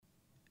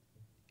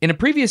In a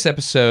previous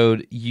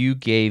episode, you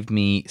gave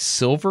me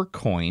silver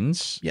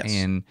coins. Yes.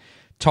 And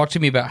talked to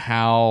me about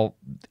how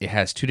it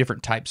has two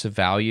different types of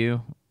value.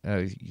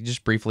 You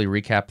just briefly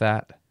recap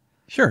that?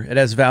 Sure. It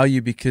has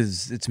value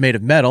because it's made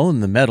of metal,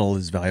 and the metal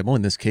is valuable,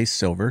 in this case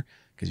silver,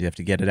 because you have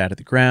to get it out of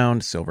the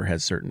ground. Silver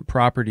has certain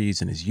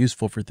properties and is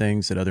useful for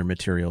things that other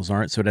materials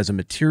aren't. So it has a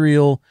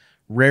material,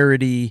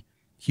 rarity,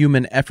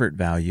 human effort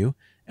value,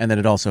 and then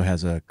it also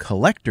has a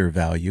collector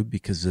value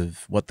because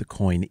of what the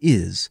coin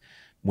is,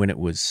 when it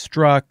was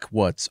struck,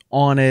 what's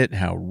on it,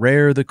 how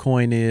rare the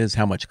coin is,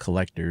 how much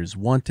collectors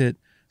want it.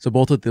 So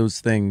both of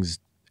those things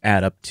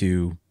add up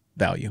to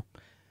value.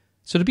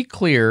 So to be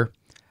clear,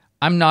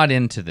 I'm not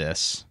into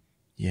this.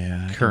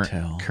 Yeah, I can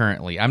tell.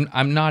 Currently.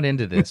 I'm not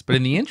into this. But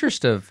in the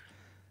interest of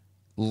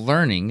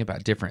learning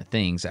about different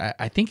things,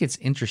 I think it's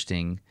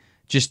interesting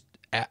just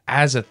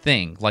as a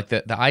thing. Like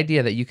the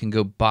idea that you can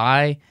go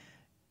buy,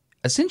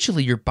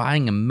 essentially you're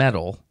buying a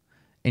metal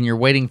and you're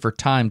waiting for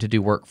time to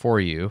do work for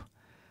you,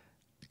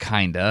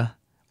 kinda.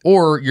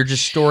 Or you're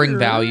just storing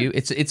value.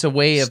 It's a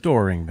way of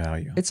storing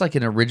value. It's like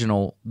the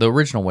original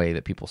way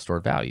that people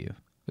store value.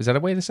 Is that a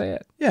way to say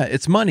it? Yeah,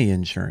 it's money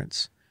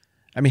insurance.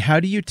 I mean, how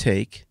do you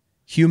take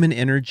human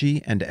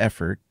energy and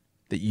effort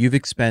that you've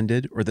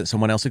expended or that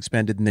someone else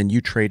expended and then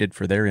you traded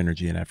for their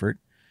energy and effort?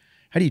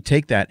 How do you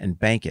take that and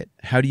bank it?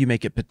 How do you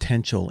make it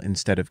potential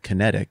instead of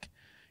kinetic?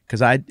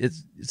 Because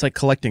it's like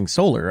collecting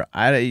solar.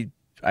 I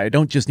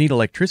don't just need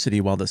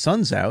electricity while the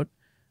sun's out.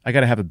 I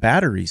got to have a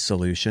battery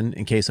solution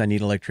in case I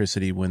need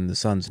electricity when the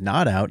sun's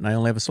not out and I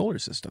only have a solar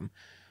system.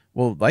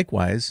 Well,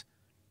 likewise,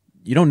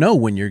 you don't know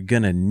when you're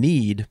going to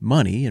need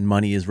money, and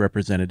money is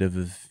representative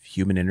of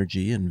human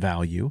energy and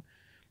value.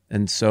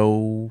 And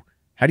so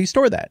how do you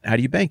store that? How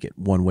do you bank it?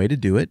 One way to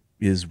do it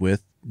is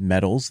with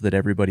metals that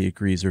everybody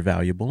agrees are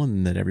valuable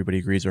and that everybody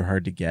agrees are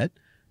hard to get.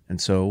 And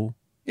so,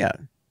 yeah,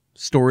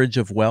 storage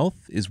of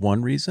wealth is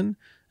one reason.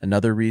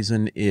 Another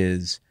reason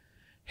is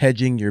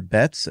hedging your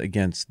bets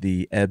against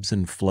the ebbs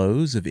and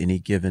flows of any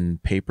given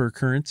paper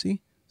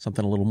currency,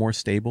 something a little more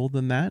stable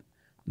than that.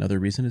 Another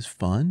reason is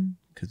fun,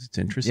 because it's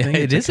interesting. Yeah,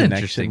 it is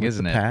interesting,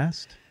 isn't it?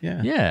 Past.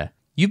 Yeah. Yeah.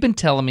 You've been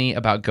telling me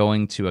about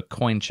going to a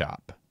coin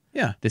shop.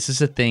 Yeah. This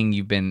is a thing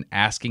you've been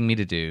asking me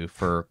to do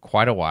for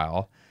quite a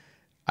while.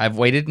 I've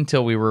waited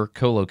until we were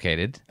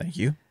co-located. Thank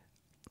you.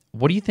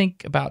 What do you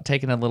think about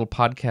taking a little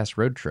podcast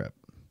road trip?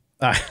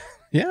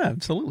 Yeah,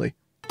 absolutely.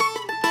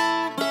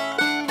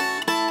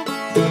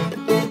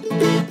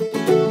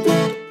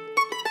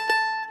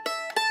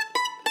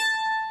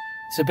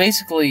 So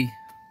basically,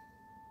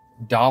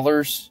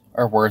 dollars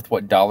are worth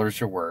what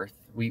dollars are worth.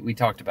 We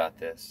talked about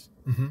this.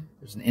 Mm-hmm.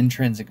 There's an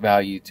intrinsic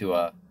value to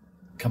a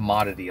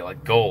commodity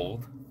like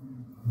gold.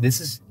 This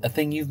is a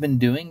thing you've been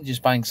doing,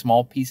 just buying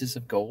small pieces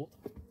of gold?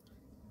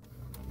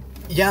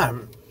 Yeah,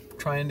 I'm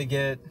trying to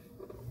get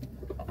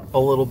a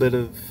little bit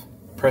of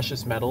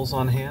precious metals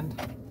on hand.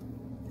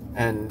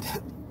 And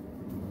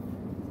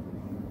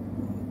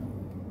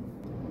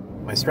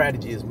my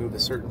strategy is move a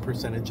certain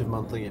percentage of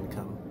monthly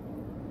income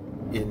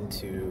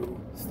into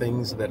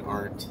things that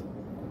aren't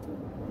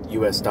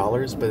US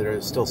dollars, but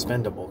are still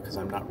spendable because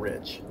I'm not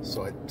rich.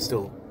 So I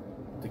still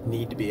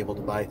need to be able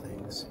to buy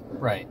things.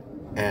 Right.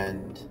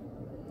 And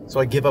so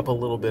I give up a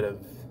little bit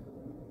of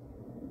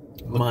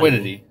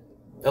liquidity.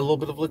 A little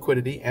bit of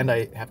liquidity, and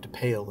I have to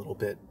pay a little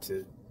bit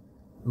to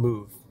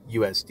move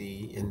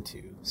USD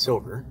into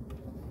silver.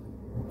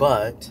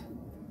 But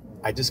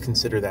I just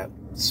consider that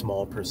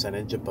small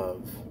percentage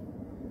above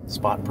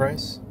spot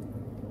price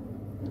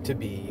to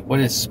be... What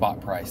is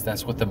spot price?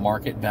 That's what the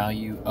market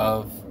value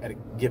of... At a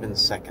given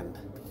second.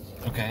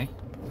 Okay.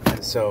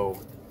 And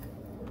so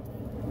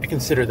I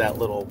consider that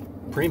little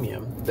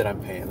premium that I'm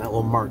paying, that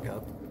little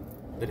markup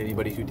that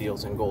anybody who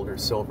deals in gold or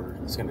silver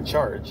is going to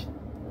charge,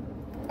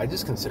 I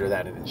just consider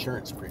that an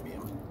insurance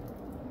premium.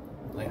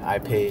 Like, I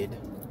paid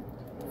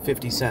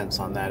 50 cents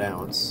on that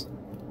ounce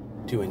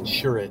to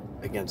insure it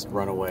against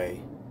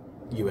runaway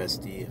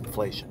USD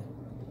inflation.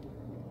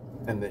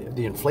 And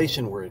the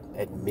inflation we're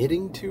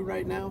admitting to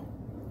right now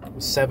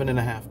was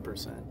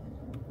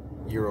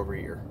 7.5% year over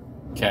year.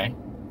 Okay.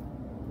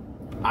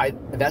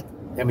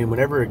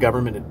 Whenever a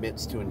government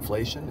admits to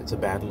inflation, it's a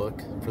bad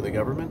look for the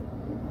government.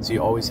 So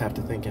you always have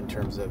to think in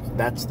terms of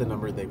that's the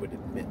number they would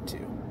admit to.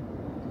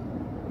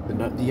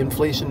 The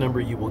inflation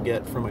number you will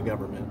get from a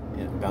government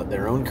about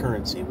their own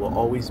currency will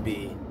always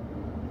be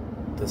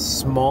the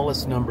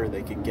smallest number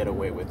they could get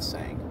away with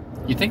saying.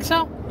 You think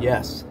so?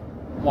 Yes.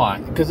 Why?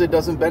 Because it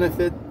does not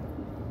benefit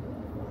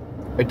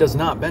a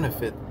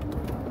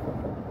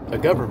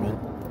government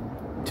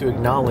to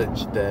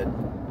acknowledge that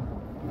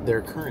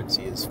their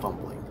currency is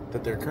fumbling,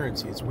 that their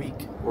currency is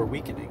weak or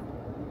weakening.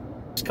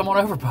 Just come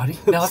on over, buddy.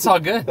 No, it's all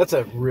good. That's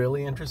a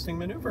really interesting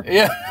maneuver.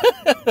 Yeah.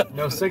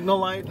 No signal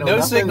light.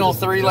 No signal,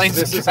 3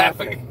 lanes of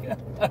traffic.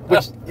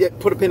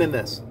 Put a pin in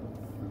this.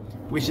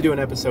 We should do an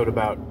episode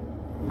about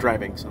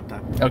driving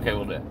sometime. Okay,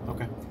 we'll do it.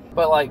 Okay.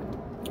 But like,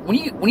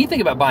 when you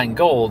think about buying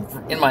gold,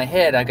 in my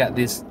head, I got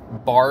this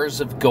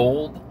bars of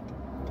gold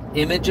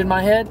image in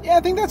my head. Yeah, I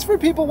think that's for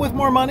people with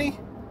more money.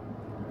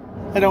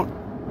 I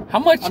don't How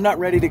much? I'm not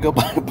ready to go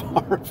buy a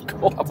bar of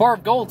gold. A bar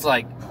of gold's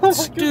like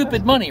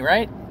stupid money,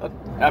 right?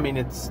 I mean,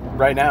 it's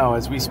right now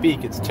as we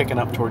speak, it's ticking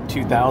up toward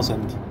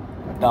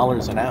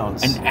 $2,000 an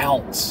ounce. An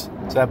ounce.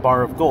 So that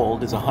bar of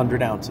gold is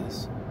 100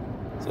 ounces.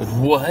 So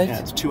What? Yeah,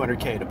 it's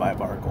 $200K to buy a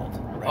bar of gold.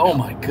 Right Oh now.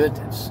 my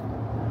goodness.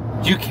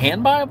 You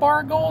can buy a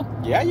bar of gold?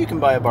 Yeah, you can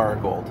buy a bar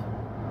of gold.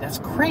 That's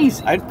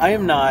crazy. I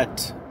am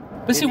not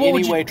But see, in what would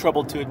any you... way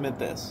troubled to admit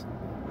this.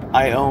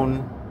 I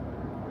own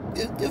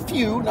a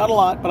few, not a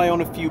lot, but I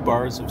own a few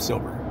bars of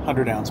silver,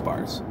 100-ounce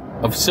bars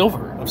Of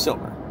silver? of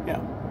silver. Yeah,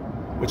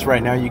 which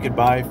right now you could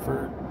buy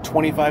for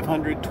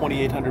 $2,500,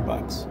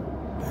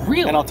 $2,800.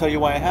 Really? And I'll tell you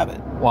why I have it.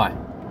 Why?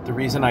 The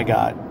reason I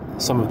got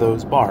some of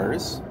those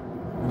bars,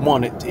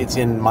 one, it's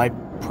in my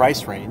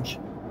price range.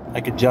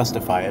 I could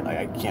justify it.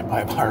 I can't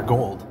buy a bar of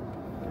gold.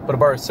 But a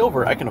bar of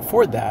silver, I can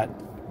afford that.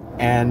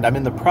 And I'm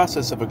in the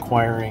process of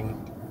acquiring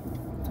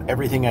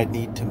everything I'd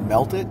need to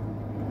melt it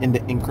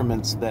into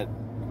increments that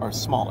are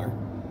smaller.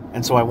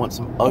 And so I want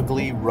some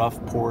ugly,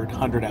 rough poured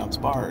 100-ounce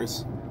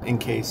bars in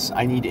case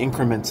I need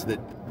increments that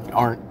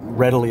aren't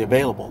readily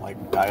available. Like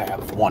I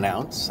have 1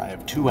 ounce, I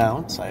have 2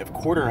 ounce, I have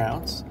quarter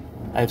ounce,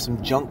 I have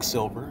some junk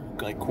silver,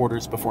 like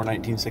quarters before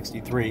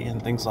 1963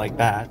 and things like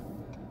that,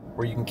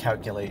 where you can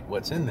calculate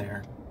what's in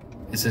there.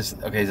 Is this...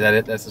 Okay, is that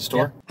it? That's the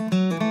store?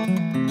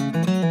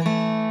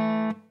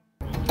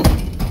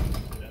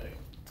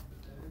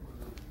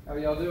 How are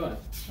y'all doing?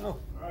 Oh, All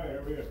right,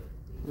 over here.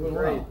 Doing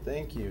great, well.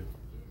 thank you.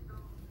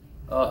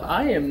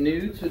 I am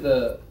new to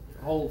the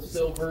whole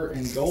silver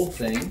and gold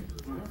thing,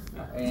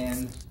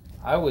 and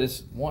I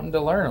was wanting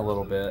to learn a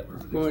little bit.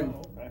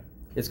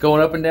 It's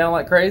going up and down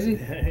like crazy?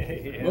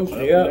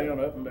 Mostly up.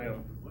 Up and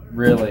down.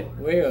 Really?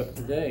 Way up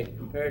today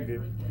compared to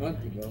a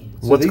month ago.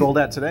 What's gold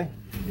at today?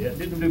 Yeah, it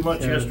didn't do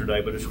much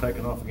yesterday, but it's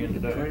taking off again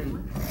today.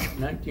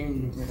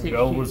 1960.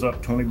 Gold was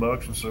up 20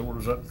 bucks and silver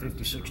was up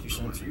 50, 60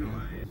 cents again.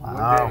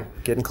 Wow,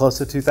 getting close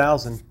to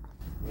 2,000.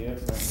 Yeah,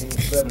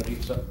 1970,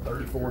 it's up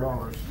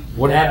 $34.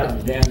 What Down,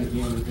 happened? down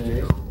again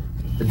today.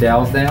 The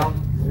Dow's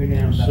down? We're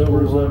down about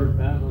Silver's up. 400,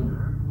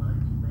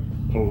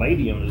 500.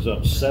 Palladium is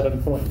up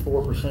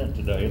 7.4%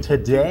 today. It's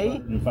Today?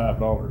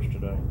 $105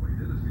 today.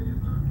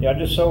 Yeah, I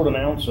just sold an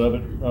ounce of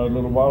it a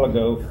little while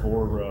ago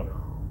for,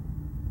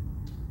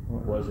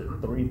 what was it,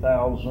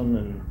 3,000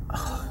 and...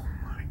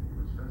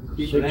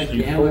 People ask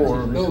you how 64,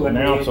 much is gold. an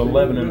ounce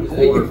 11 and a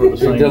quarter for the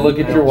same. To look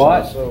at your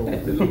watch? ounce I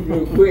sold.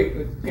 Real quick,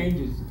 it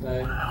changes.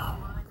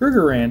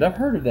 Krugerrand, I've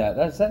heard of that.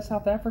 Is that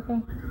South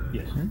Africa?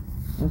 Yes.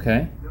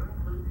 Okay.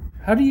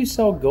 How do you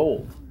sell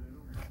gold?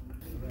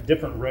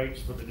 Different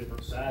rates for the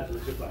different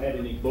sizes. If I had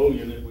any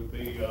bullion, it would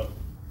be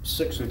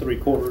 6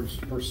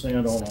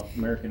 3/4% on an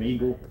American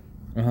Eagle,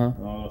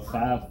 Uh-huh.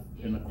 5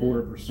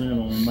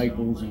 1/4% on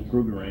Maples and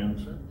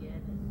Krugerrands,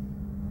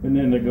 and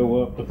then they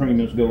go up. The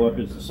premiums go up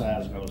as the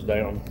size goes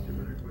down.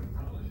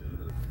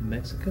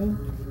 Mexico?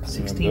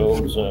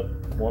 Gold's up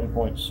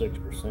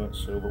 1.6%,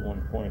 silver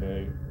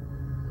 1.8,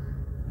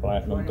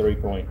 platinum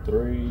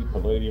 3.3,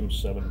 palladium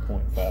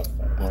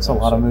 7.55. That's a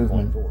lot of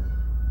movement.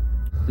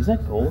 7.4. Is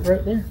that gold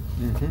right there?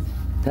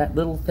 Mm-hmm. That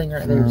little thing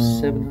right there is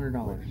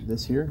 $700.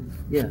 This year?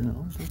 Yeah.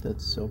 No, I think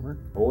that's silver.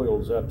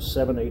 Oil's up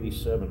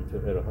 787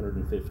 to at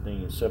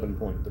 115,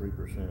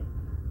 7.3%.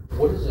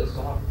 What is this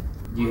sovereign?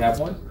 Do you have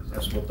one?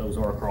 That's what those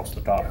are across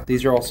the top.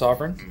 These are all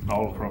sovereign?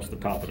 All across the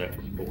top of that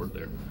board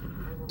there.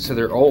 So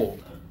they're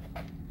old.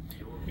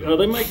 You know,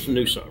 they make some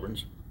new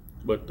sovereigns,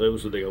 but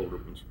those are the older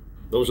ones.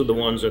 Those are the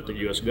ones that the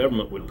U.S.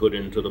 government would put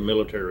into the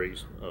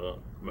military's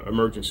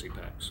emergency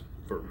packs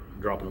for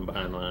dropping them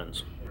behind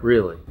lines.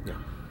 Really? Yeah.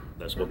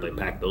 That's what they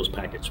pack those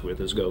packets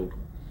with, is gold,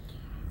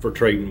 for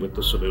trading with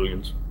the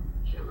civilians.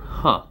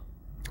 Huh.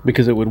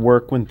 Because it would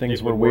work when things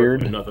It were would work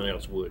weird. when nothing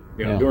else would.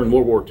 Yeah, Yeah. during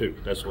World War II,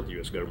 that's what the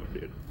U.S. government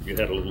did. You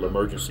had a little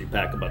emergency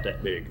pack about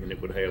that big, and it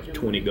would have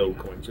 20 gold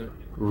coins in it.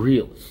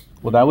 Really?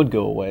 Well, that would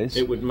go a ways.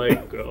 It would make,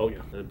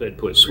 they'd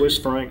put Swiss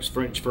francs,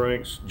 French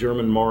francs,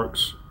 German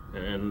marks,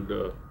 and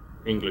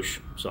English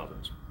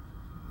sovereigns.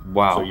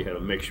 Wow. So you had a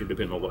mixture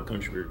depending on what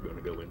country you're going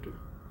to go into.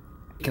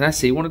 Can I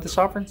see one of the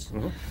sovereigns?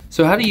 Mm-hmm.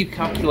 So how do you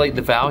calculate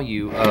the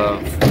value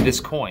of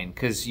this coin?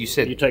 Because you You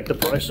said, take the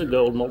price of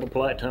gold,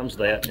 multiply it times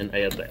that, and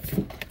add that.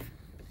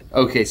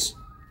 okay,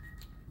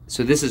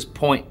 so this is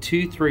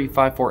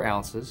 0.2354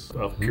 ounces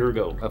Of pure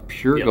gold. of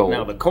pure Yeah, gold.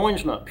 Now, the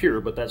coin's not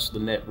pure, but that's the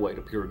net weight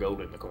of pure gold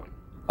in the coin.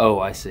 Oh,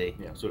 I see.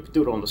 Yeah, so if you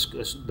do it on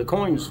the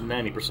coin's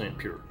 90%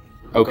 pure.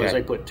 Okay. Because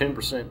they put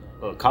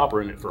 10%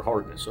 copper in it for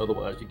hardness.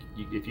 Otherwise,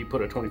 if you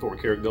put a 24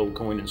 karat gold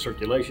coin in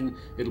circulation,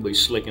 it'll be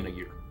slick in a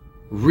year.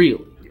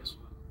 Really? Yes.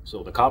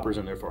 So the copper's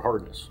in there for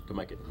hardness to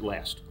make it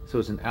last. So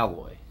it's an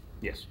alloy.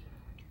 Yes.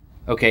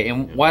 Okay,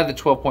 and why the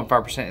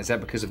 12.5%? Is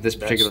that because of this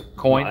particular That's,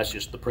 coin? No, that's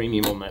just the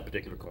premium on that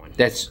particular coin.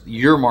 That's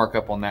your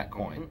markup on that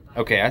coin.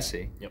 Okay, I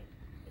see. Yep.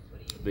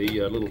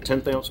 The little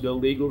 10th ounce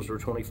gold eagles are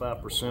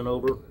 25%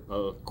 over.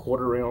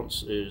 Quarter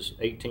ounce is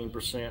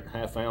 18%.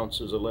 Half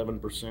ounce is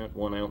 11%.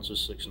 1 ounce is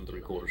 6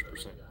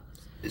 3/4%.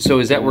 So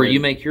is that where you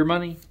make your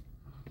money?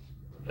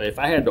 If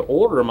I had to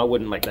order them, I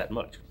wouldn't make that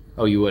much.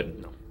 Oh, you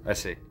wouldn't? No. I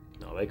see.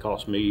 No, They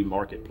cost me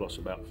market plus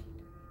about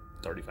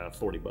 35,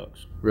 40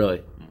 bucks.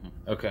 Really?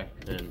 Okay.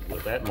 And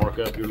with that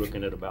markup, you're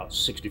looking at about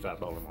 $65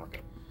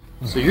 markup.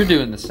 So you're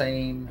doing the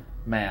same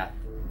math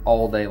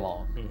all day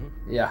long.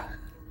 Yeah.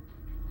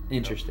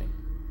 Interesting.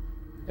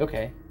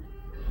 Okay.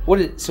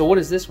 So what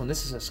is this one?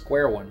 This is a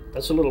square one.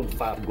 That's a little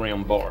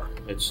 5-gram bar.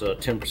 It's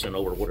 10%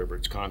 over whatever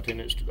its content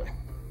is today.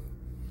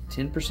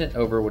 10%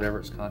 over whatever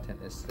its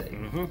content is today.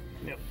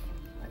 Yep.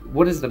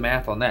 What is the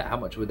math on that? How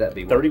much would that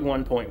be?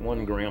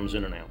 31.1 grams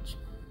in an ounce.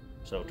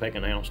 So take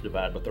an ounce,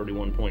 divide by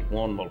 31.1,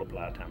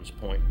 multiply times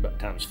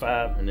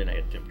 5, and then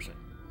add 10%.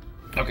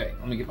 Okay,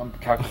 let me get my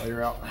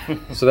calculator out.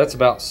 So that's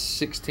about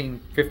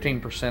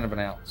 15% of an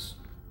ounce.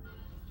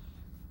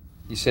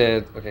 You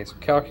said, okay, so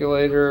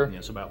calculator. Yeah,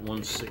 it's about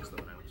 1/6 of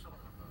an ounce.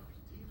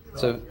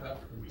 So,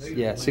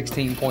 yeah,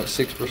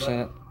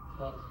 16.6%.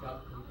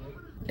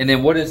 And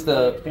then what is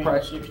the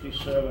price?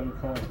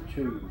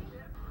 67.2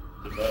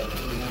 divided by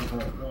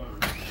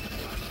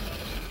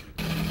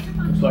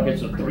 31.1. Looks like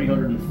it's a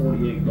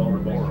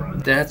 $348 bar.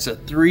 Right? That's a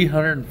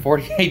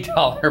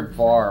 $348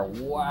 bar.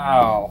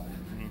 Wow.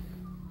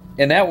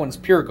 And that one's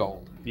pure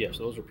gold. Yes,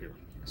 those are pure.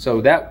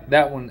 So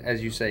that one,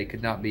 as you say,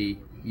 could not be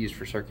used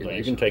for So circulation.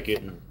 you can take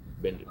it and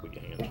bend it with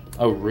your hand.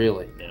 Oh,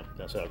 really? Yeah,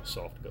 that's how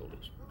soft gold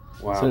is.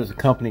 Wow. So there's a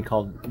company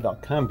called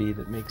Valcambi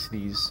that makes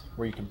these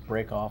where you can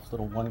break off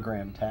little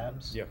 1-gram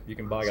tabs. Yeah, you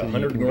can buy So a you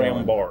 100-gram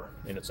can- bar,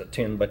 and it's a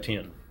 10 by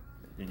 10.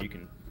 And you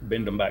can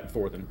bend them back and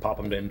forth and pop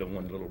them into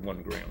one little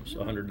 1 grams,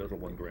 100 little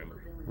 1-grammer.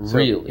 So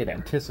Really? it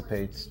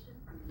anticipates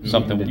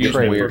Something the Use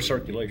trade. it for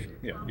circulation.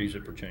 Yeah, use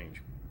it for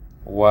change.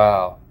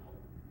 Wow.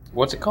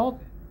 What's it called?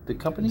 The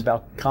company? It's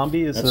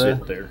Valcambi is That's the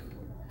it there,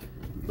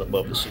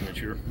 above the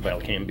signature,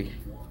 Valcambi.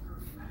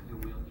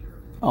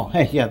 Oh,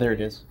 hey, yeah, there it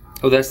is.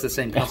 Oh, that's the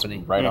same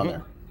company. Right on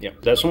there. Yeah,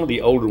 that's one of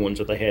the older ones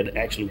that they had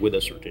actually with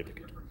a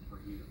certificate.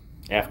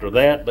 After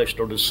that, they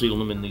started sealing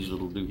them in these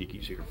little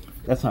doohickeys here.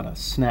 That's not a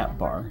snap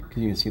bar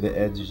because you can see the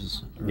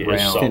edges Yeah, are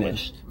it's solid.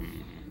 finished.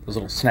 Those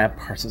little snap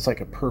bars, it's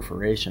like a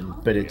perforation,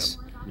 but it's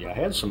Yeah, I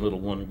had some little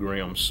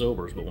 1-gram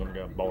silvers, but one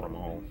guy bought them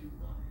all.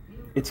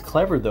 it's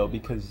clever though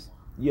because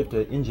you have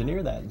to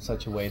engineer that in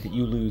such a way that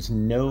you lose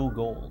no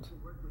gold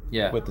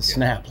Yeah. with the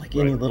snap, like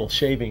any little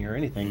shaving or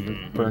anything to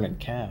burn in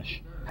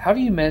cash. How do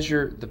you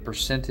measure the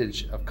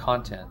percentage of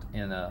content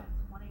in a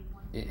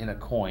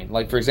coin?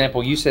 Like, for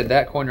example, you said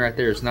that coin right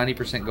there is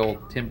 90%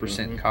 gold,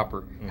 10%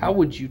 copper. How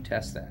would you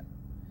test that?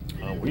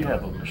 We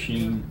have a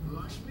machine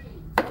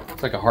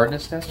It's like a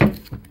hardness tester?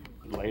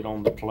 lay it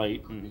on the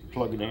plate and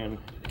plug it in,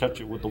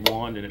 touch it with the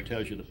wand, and it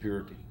tells you the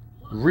purity.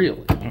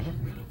 Really?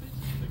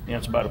 Yeah,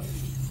 it's about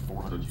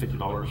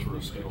 $450 for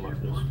a scale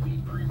like this.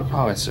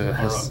 Oh, it's a...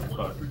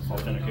 Or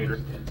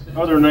authenticator.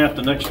 Other than that,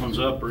 the next ones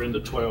up are in the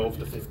 $1,200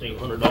 to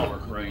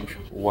 $1,500 range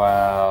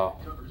Wow.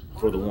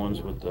 for the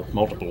ones with the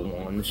multiple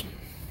ones.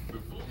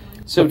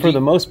 So For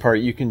the most part,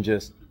 you can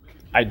just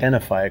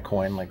identify a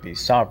coin like these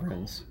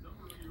sovereigns.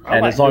 I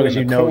And like as long as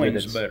doing you the know that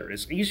coins it's better.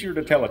 It's easier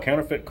to tell a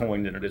counterfeit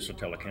coin than it is to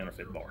tell a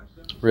counterfeit bar.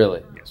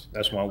 Really? Yes,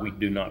 that's why we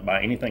do not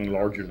buy anything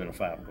larger than a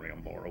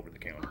 5-gram bar over the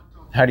counter.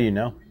 how do you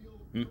know?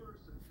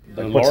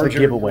 The Like, what's the larger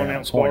giveaway on 1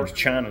 ounce a coin? bars,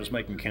 China's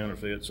making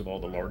counterfeits of all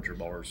the larger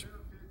bars.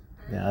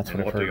 Yeah, that's And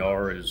what I've what they heard.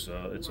 are is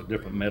it's a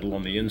different metal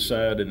on the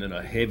inside and then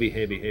a heavy,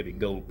 heavy, heavy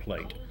gold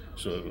plate.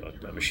 So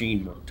a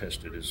machine won't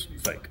test it as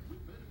fake.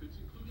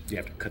 You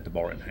have to cut the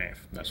bar in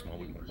half. That's why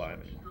we won't buy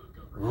them anymore.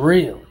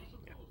 Really?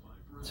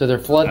 So they're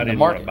I flooding the didn't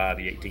want to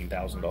market. buy the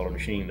 $18,000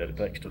 machine that it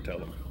takes to tell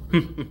them.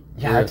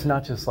 Yeah, it's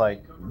not just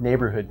like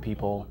neighborhood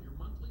people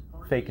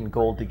faking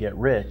gold to get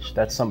rich.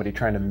 That's somebody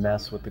trying to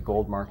mess with the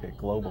gold market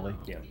globally.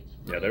 Yeah,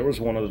 yeah. There was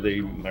one of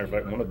the matter of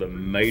fact, one of the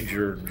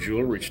major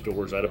jewelry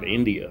stores out of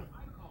India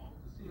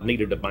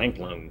needed a bank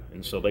loan,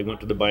 and so they went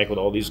to the bank with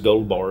all these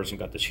gold bars and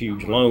got this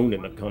huge loan.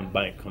 And the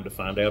bank come to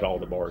find out all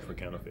the bars were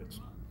counterfeits.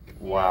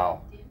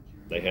 Wow.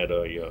 They had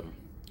a, I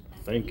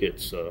think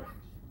it's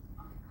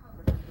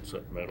what's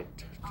that metal?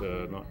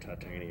 Not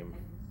titanium.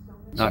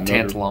 It's Not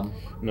another- tantalum.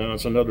 No,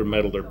 it's another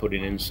metal they're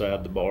putting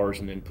inside the bars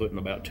and then putting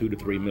about 2 to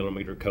 3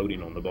 millimeter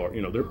coating on the bar.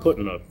 You know, they're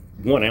putting a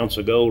 1 ounce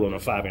of gold on a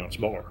 5 ounce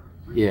bar.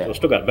 Yeah. So it's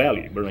still got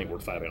value, but it ain't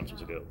worth 5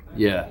 ounces of gold.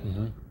 Yeah.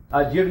 Do you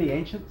have any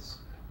ancients?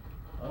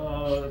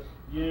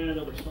 Yeah,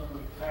 there was some we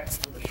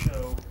packed for the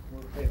show.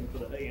 We're heading for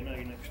the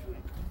A&A next week.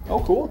 Oh,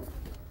 cool.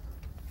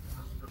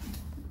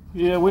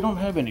 Yeah, we don't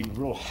have any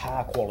real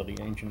high quality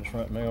ancients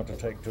right now to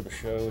take to the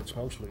show. It's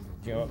mostly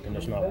junk, and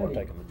it's not worth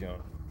taking the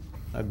junk.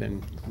 I've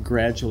been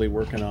gradually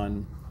working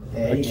on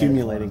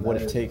accumulating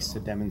what it takes to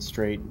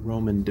demonstrate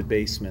Roman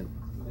debasement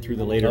through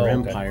the later Oh, okay.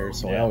 empires.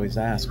 So I Yeah. always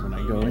ask when I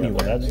go Yeah, well,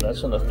 anywhere.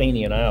 that's an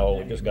Athenian owl.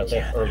 We just got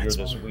that earlier That's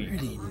this week.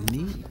 pretty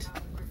neat.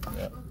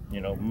 Yeah.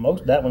 You know,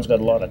 that one's got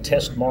a lot of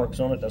test marks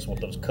on it. That's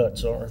what those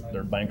cuts are.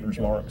 They're bankers'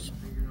 marks.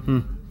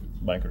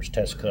 Bankers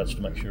test cuts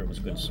to make sure it was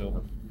good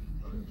silver.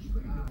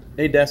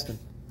 Hey, Destin.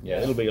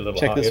 Yeah, it'll be a little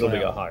Check this it'll one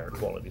be a out. higher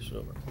quality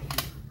silver.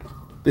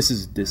 This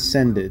is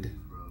descended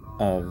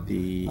of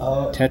the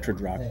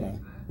tetradrachma,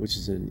 which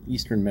is an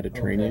Eastern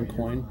Mediterranean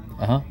coin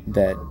Uh-huh.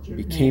 that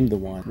became the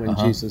one when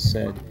Jesus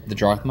said, The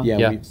drachma? we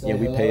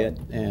pay it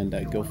and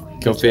go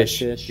catch fish.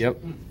 that fish.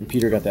 Yep. And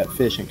Peter got that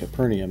fish in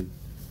Capernaum.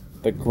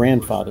 The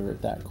grandfather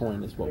of that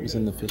coin is what was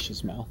in the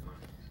fish's mouth.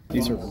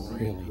 These are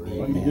really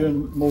neat,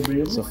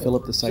 man. So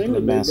Philip II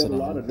of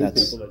Macedon,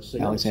 that's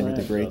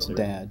Alexander the Great's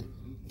dad,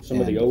 Some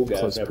of the and old guys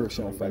close have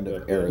personal something friend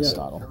like of that.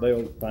 Aristotle.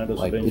 They'll find us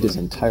Like, eventually. it is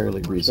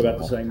entirely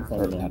reasonable same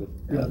fundamental.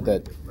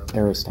 that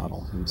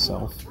Aristotle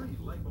himself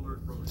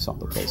saw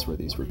the place where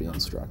these were being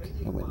struck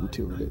and went and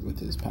toured it with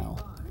his pal,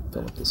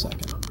 Philip II.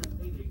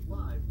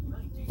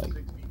 Like,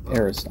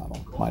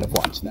 Aristotle might have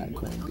watched that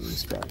coin being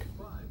struck.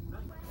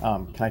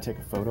 Can I take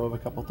a photo of a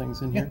couple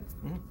things in here?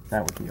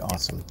 That would be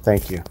awesome.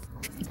 Thank you.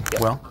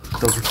 Well,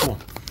 those are cool.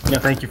 Yeah.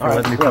 Thank you for All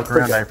letting me right. poke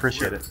around. I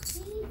appreciate it.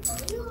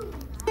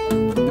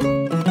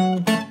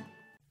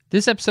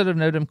 This episode of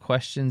No Dumb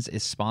Questions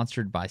is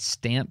sponsored by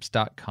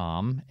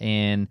Stamps.com,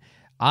 and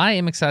I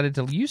am excited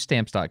to use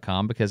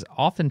Stamps.com because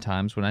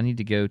oftentimes when I need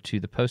to go to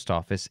the post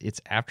office,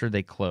 it's after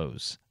they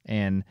close.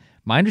 And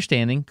my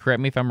understanding,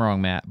 correct me if I'm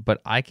wrong, Matt,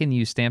 but I can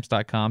use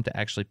Stamps.com to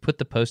actually put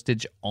the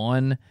postage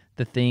on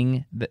the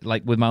thing, that,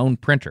 like with my own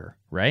printer,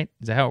 right?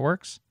 Is that how it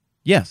works?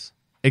 Yes,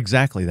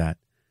 exactly that.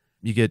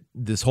 You get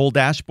this whole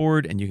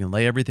dashboard and you can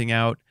lay everything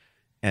out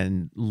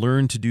and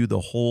learn to do the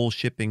whole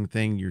shipping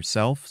thing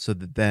yourself so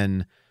that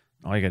then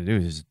all you got to do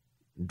is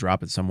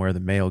drop it somewhere, the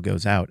mail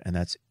goes out, and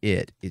that's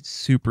it. It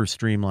super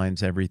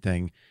streamlines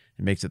everything.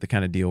 It makes it the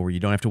kind of deal where you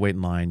don't have to wait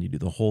in line. You do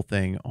the whole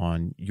thing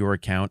on your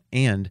account,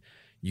 and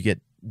you get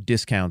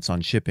discounts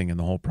on shipping in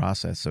the whole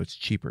process, so it's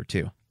cheaper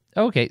too.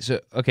 Okay,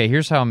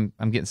 here's how I'm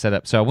getting set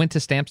up. So I went to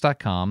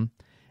Stamps.com,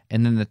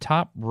 and then the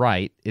top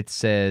right, it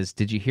says,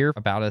 did you hear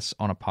about us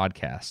on a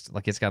podcast?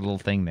 Like, it's got a little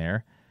thing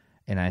there.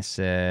 And I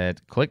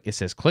said, click. It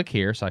says, click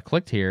here. So I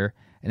clicked here,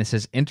 and it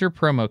says, enter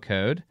promo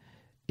code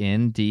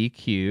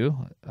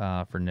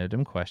NDQ for No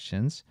Dumb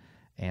Questions.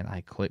 And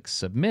I click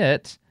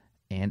submit,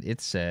 and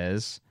it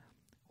says,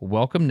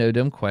 welcome No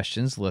Dumb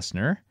Questions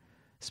listener.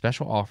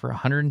 Special offer,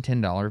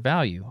 $110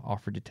 value.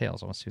 Offer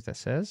details. I want to see what that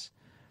says.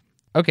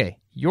 Okay,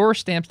 your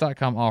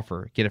Stamps.com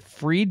offer. Get a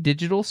free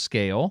digital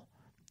scale.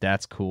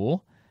 That's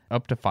cool.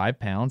 Up to 5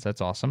 pounds.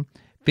 That's awesome.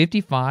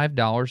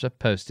 $55 of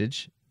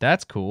postage.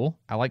 That's cool.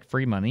 I like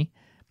free money.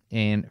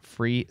 And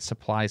free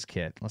supplies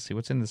kit. Let's see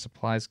what's in the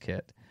supplies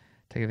kit.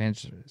 Take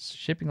advantage of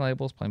shipping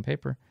labels, plain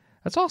paper.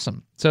 That's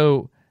awesome.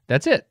 So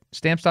that's it.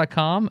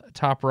 Stamps.com,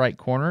 top right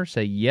corner.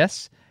 Say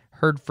yes,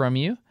 heard from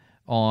you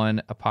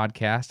on a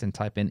podcast and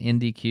type in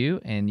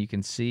NDQ, and you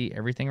can see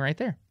everything right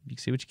there. You can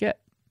see what you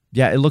get.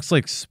 Yeah, it looks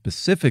like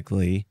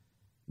specifically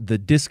the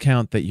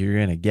discount that you're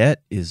going to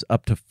get is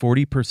up to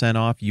 40%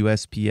 off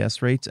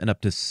USPS rates and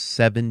up to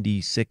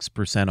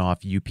 76%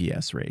 off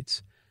UPS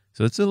rates.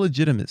 So it's a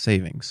legitimate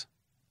savings.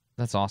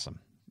 That's awesome.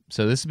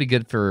 So this would be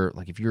good for,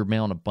 like, if you're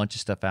mailing a bunch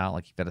of stuff out,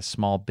 like you've got a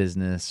small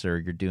business or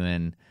you're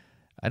doing,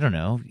 I don't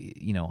know,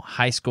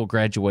 high school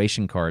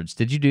graduation cards.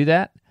 Did you do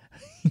that?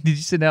 Did you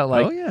send out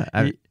like? Oh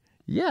yeah,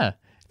 yeah.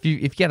 If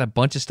you got a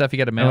bunch of stuff you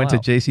got to mail I went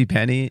out. to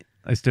JCPenney.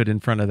 I stood in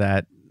front of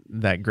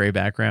that gray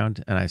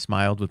background and I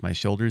smiled with my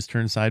shoulders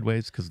turned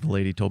sideways because the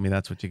lady told me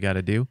that's what you got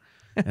to do.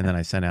 And then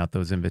I sent out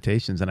those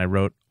invitations and I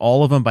wrote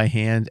all of them by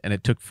hand and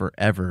it took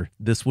forever.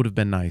 This would have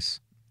been nice.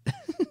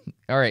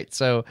 All right,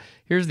 so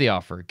here's the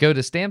offer. Go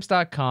to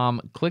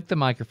Stamps.com, click the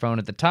microphone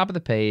at the top of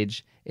the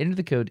page, enter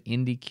the code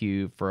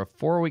NDQ for a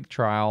 4-week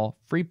trial,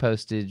 free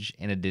postage,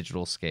 and a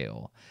digital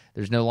scale.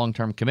 There's no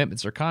long-term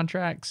commitments or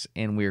contracts,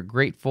 and we're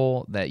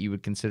grateful that you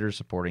would consider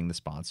supporting the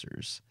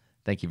sponsors.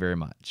 Thank you very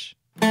much.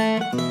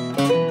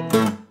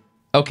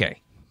 Okay,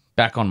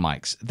 back on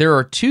mics. There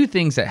are 2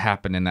 things that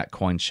happened in that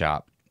coin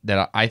shop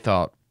that I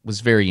thought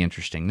was very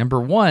interesting. Number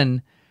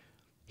one,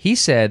 he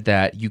said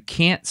that you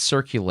can't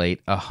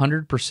circulate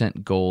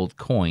 100% gold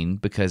coin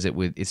because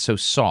it's so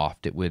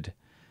soft. It would,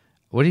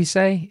 what did he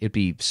say? It'd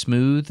be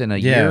smooth in a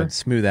year. Yeah,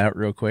 smooth out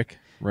real quick.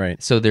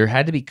 Right. So there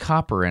had to be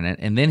copper in it.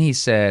 And then he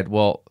said,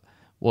 well,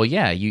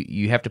 yeah,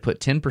 you have to put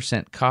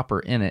 10% copper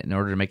in it in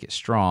order to make it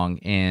strong.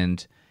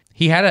 And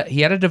he had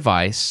a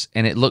device,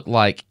 and it looked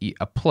like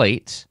a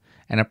plate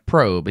and a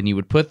probe, and you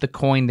would put the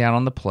coin down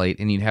on the plate,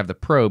 and you'd have the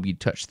probe, you'd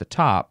touch the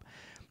top.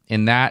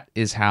 And that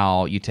is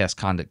how you test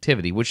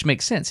conductivity, which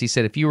makes sense. He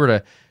said if you were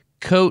to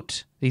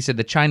coat, he said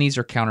the Chinese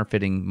are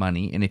counterfeiting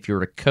money, and if you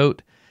were to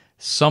coat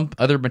some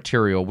other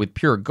material with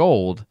pure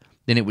gold,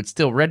 then it would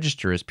still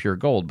register as pure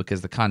gold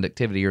because the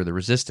conductivity or the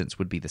resistance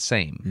would be the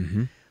same.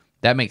 Mm-hmm.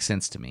 That makes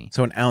sense to me.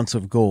 So an ounce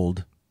of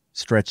gold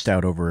stretched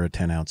out over a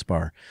 10-ounce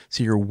bar.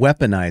 So you're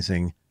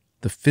weaponizing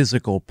the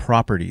physical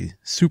property,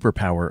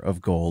 superpower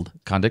of gold.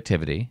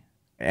 Conductivity.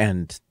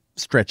 And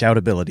stretch out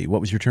ability.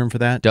 What was your term for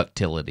that?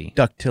 Ductility.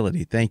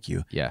 Ductility. Thank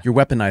you. Yeah. You're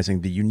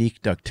weaponizing the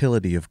unique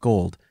ductility of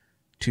gold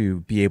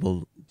to be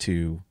able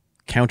to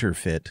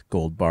counterfeit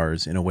gold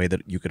bars in a way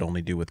that you could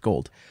only do with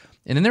gold.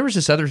 And then there was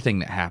this other thing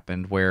that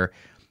happened where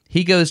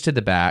he goes to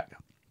the back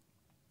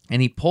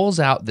and he pulls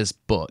out this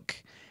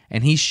book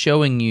and he's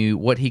showing you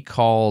what he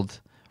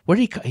called What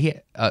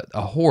did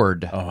a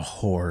hoard. A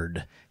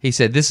hoard. He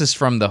said, this is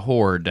from the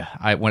hoard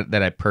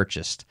that I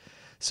purchased.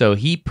 So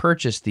he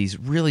purchased these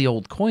really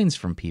old coins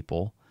from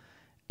people,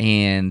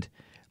 and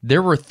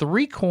there were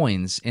 3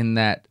 coins in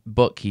that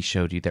book he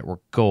showed you that were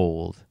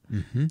gold.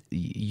 Mm-hmm.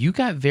 You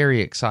got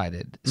very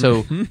excited.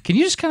 So can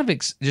you just kind of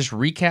just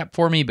recap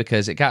for me,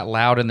 because it got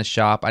loud in the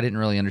shop. I didn't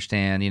really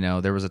understand.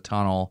 There was a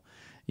tunnel.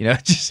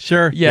 Just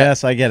Sure. Yeah.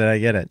 Yes, I get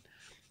it.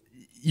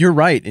 You're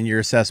right in your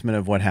assessment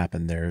of what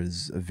happened. There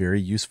is a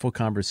very useful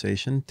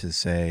conversation to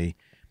say,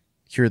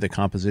 here are the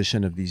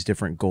composition of these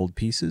different gold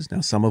pieces.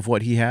 Now, some of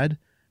what he had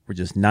were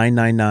just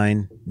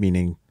 999,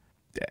 meaning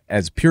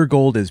as pure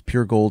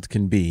gold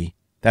can be.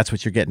 That's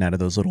what you're getting out of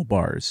those little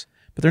bars.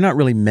 But they're not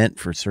really meant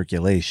for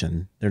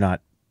circulation. They're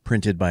not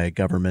printed by a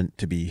government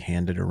to be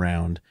handed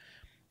around.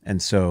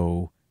 And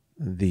so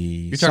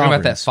You're talking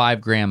about that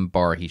 5-gram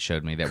bar he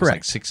showed me that was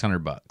like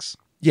 $600.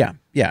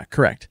 Yeah,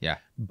 correct. Yeah.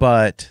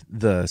 But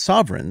the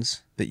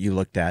sovereigns that you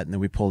looked at and then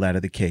we pulled out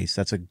of the case,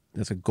 that's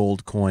a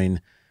gold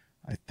coin.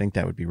 I think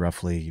that would be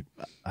roughly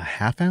a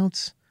half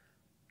ounce.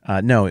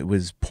 No,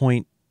 it's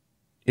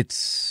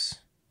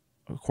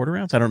a quarter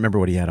ounce. I don't remember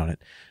what he had on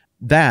it.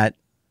 That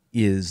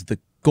is the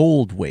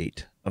gold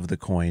weight of the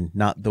coin,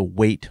 not the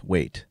weight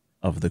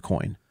of the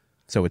coin.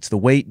 So it's the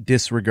weight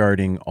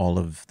disregarding all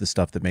of the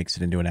stuff that makes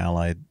it into an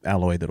alloy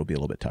that'll be a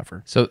little bit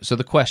tougher. So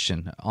the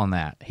question on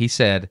that, he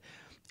said,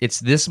 it's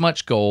this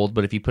much gold,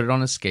 but if you put it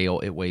on a scale,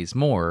 it weighs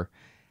more.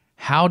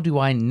 How do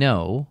I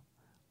know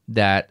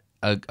that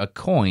a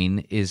coin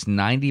is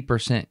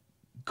 90%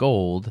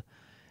 gold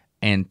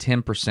and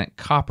 10%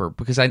 copper?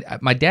 Because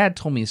my dad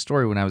told me a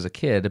story when I was a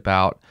kid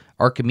about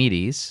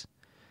Archimedes,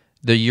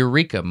 the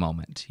Eureka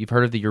moment. You've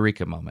heard of the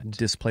Eureka moment.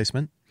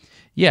 Displacement?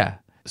 Yeah.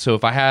 So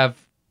if I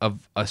have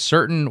a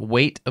certain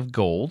weight of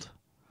gold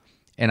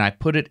and I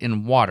put it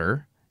in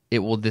water, it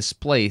will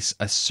displace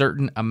a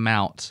certain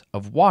amount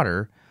of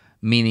water,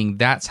 meaning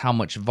that's how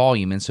much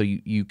volume. And so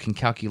you can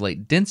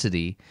calculate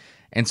density.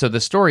 And so the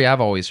story I've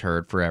always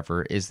heard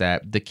forever is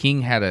that the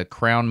king had a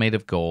crown made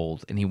of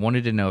gold, and he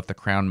wanted to know if the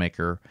crown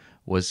maker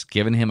was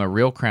giving him a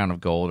real crown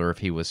of gold or if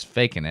he was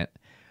faking it.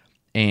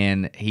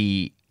 And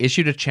he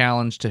issued a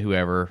challenge to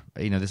whoever.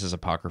 This is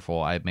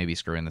apocryphal. I may be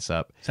screwing this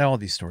up. That's how all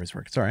these stories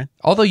work. It's all right.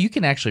 Although you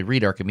can actually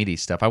read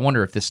Archimedes stuff. I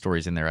wonder if this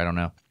story's in there. I don't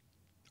know.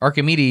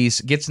 Archimedes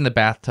gets in the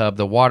bathtub.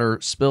 The water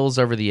spills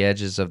over the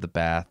edges of the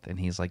bath, and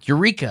he's like,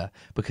 Eureka!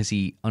 Because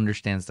he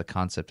understands the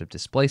concept of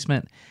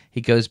displacement.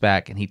 He goes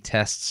back and he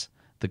tests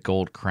the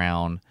gold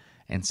crown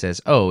and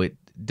says, oh, it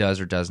does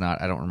or does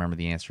not, I don't remember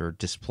the answer,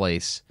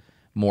 displace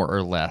more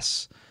or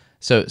less.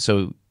 So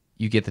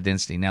you get the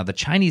density. Now, the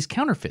Chinese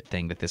counterfeit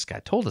thing that this guy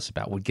told us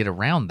about would get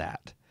around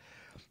that.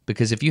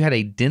 Because if you had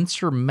a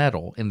denser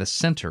metal in the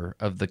center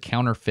of the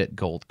counterfeit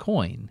gold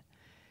coin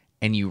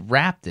and you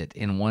wrapped it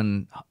in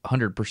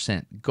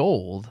 100%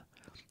 gold,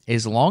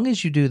 as long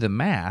as you do the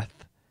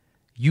math,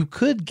 you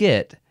could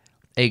get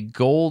a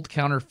gold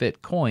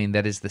counterfeit coin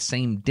that is the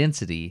same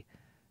density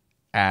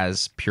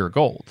as pure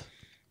gold.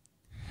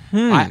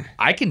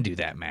 I can do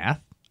that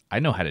math. I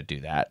know how to do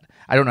that.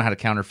 I don't know how to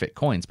counterfeit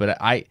coins, but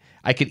I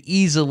could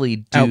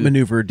easily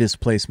outmaneuver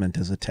displacement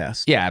as a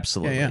test. Yeah,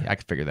 absolutely. Yeah. I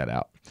could figure that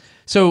out.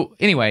 So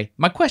anyway,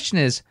 my question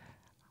is,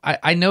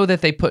 I know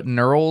that they put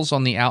knurls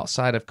on the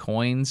outside of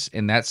coins,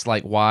 and that's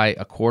like why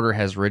a quarter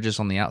has ridges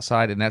on the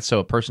outside, and that's so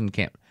a person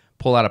can't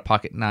pull out a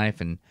pocket knife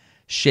and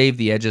shave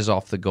the edges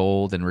off the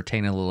gold and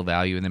retain a little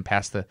value, and then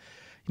pass the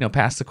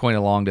coin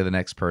along to the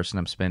next person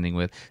I'm spending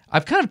with.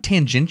 I've kind of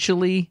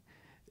tangentially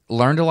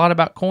learned a lot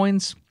about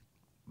coins,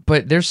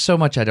 but there's so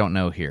much I don't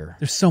know here.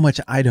 There's so much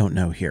I don't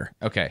know here.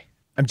 Okay.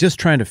 I'm just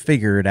trying to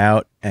figure it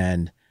out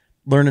and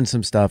learning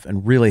some stuff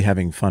and really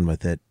having fun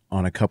with it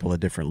on a couple of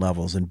different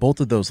levels. And both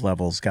of those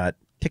levels got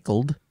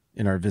tickled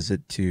in our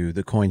visit to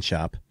the coin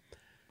shop.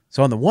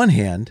 So on the one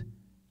hand,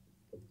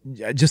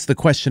 just the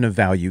question of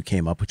value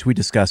came up, which we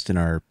discussed in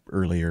our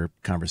earlier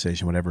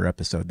conversation, whatever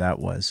episode that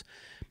was.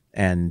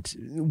 And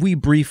we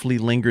briefly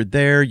lingered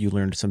there. You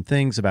learned some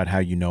things about how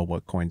you know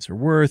what coins are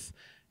worth,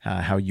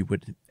 how you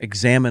would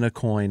examine a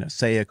coin,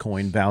 assay a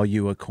coin,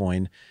 value a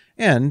coin.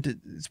 And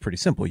it's pretty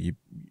simple. You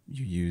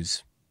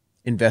use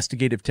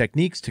investigative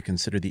techniques to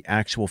consider the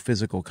actual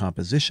physical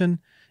composition.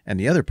 And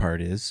the other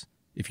part is,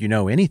 if you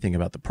know anything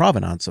about the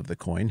provenance of the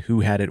coin,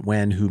 who had it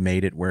when, who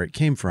made it, where it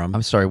came from.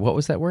 I'm sorry, what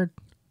was that word?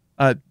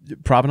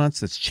 Provenance,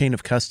 that's chain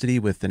of custody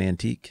with an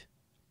antique.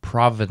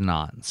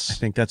 Provenance. I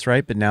think that's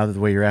right, but now the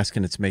way you're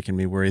asking, it's making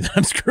me worry that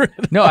I'm screwing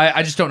it up. No,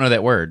 I just don't know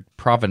that word.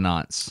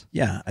 Provenance.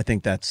 Yeah, I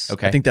think that's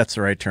okay. I think that's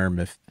the right term.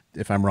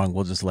 If I'm wrong,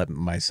 we'll just let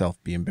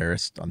myself be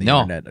embarrassed on the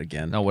internet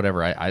again. No,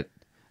 whatever.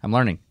 I'm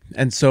learning.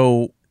 And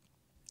so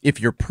if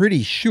you're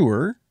pretty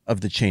sure of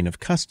the chain of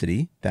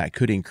custody, that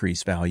could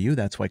increase value.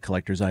 That's why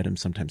collector's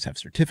items sometimes have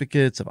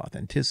certificates of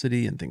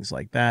authenticity and things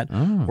like that.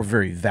 Oh. Or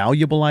very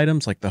valuable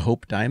items like the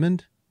Hope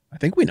Diamond. I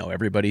think we know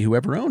everybody who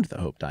ever owned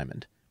the Hope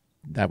Diamond.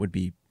 That would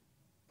be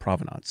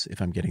provenance,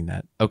 if I'm getting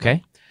that.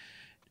 Okay.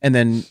 And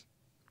then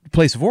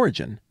place of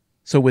origin.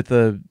 So with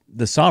the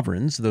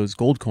sovereigns, those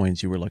gold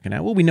coins you were looking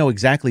at, well, we know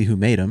exactly who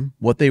made them,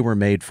 what they were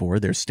made for.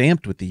 They're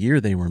stamped with the year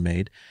they were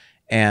made.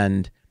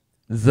 And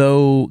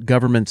though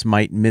governments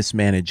might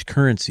mismanage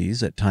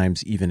currencies at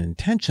times, even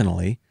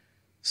intentionally,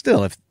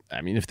 still,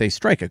 if they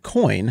strike a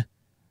coin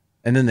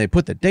and then they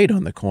put the date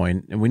on the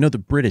coin, and we know the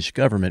British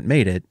government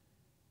made it,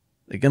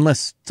 like,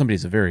 unless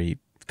somebody's a very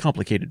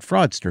complicated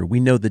fraudster, we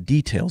know the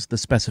details, the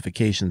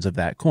specifications of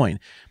that coin.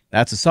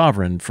 That's a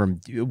sovereign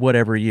from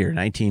whatever year,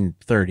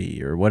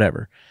 1930 or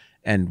whatever.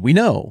 And we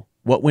know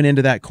what went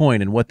into that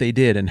coin and what they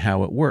did and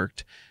how it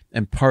worked.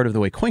 And part of the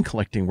way coin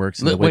collecting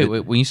works... is wait,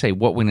 when you say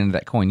what went into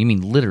that coin, you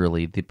mean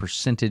literally the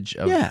percentage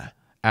of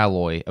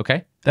alloy,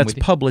 okay? That's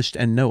published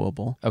and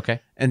knowable.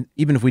 Okay. And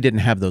even if we didn't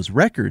have those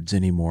records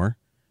anymore,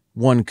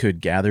 one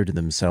could gather to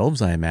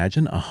themselves, I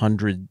imagine,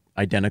 100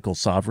 identical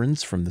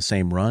sovereigns from the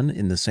same run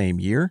in the same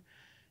year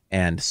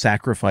and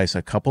sacrifice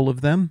a couple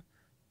of them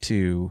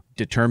to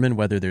determine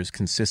whether there's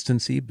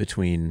consistency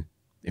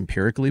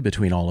empirically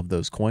between all of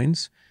those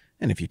coins.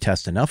 And if you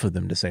test enough of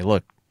them to say,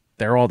 look,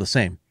 they're all the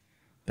same.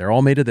 They're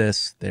all made of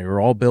this. They were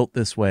all built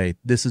this way.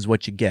 This is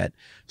what you get.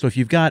 So if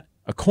you've got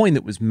a coin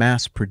that was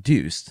mass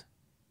produced,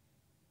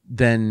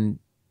 then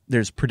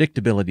there's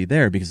predictability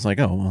there because it's like,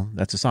 oh, well,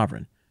 that's a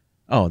sovereign.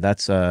 Oh,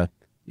 that's an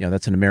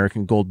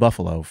American gold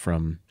buffalo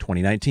from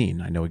 2019.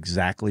 I know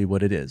exactly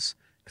what it is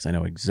because I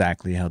know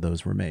exactly how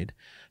those were made.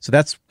 So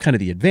that's kind of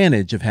the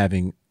advantage of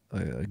having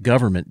a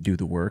government do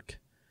the work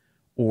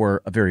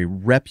or a very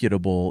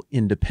reputable,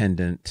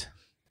 independent,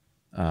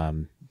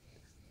 I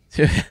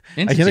can't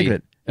think of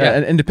it.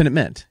 An independent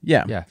mint.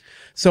 Yeah. Yeah.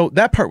 So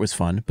that part was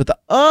fun. But the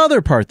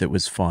other part that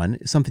was fun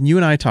is something you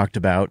and I talked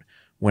about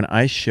when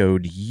I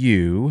showed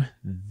you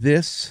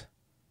this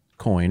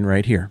coin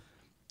right here.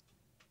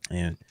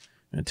 And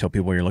I'm going to tell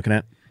people what you're looking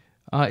at.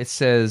 It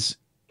says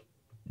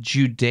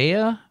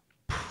Judea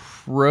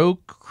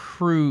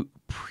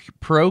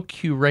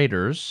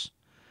Procurators,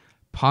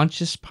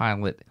 Pontius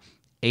Pilate,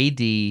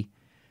 AD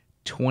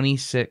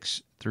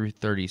 26 through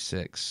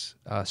 36,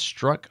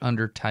 struck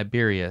under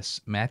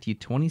Tiberius, Matthew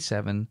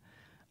 27,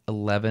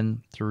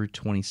 11 through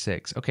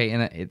 26. Okay,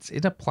 and it's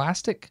in a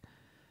plastic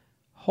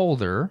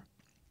holder,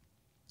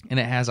 and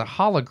it has a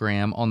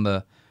hologram on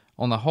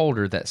the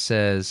holder that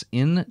says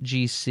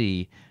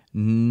NGC,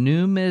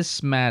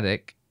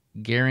 Numismatic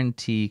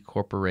Guarantee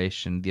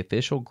Corporation, the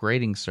official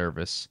grading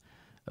service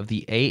of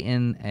the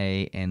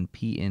ANA and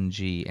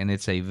PNG, and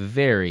it's a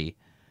very,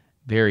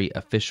 very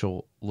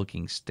official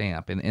looking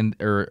stamp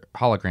or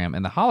hologram,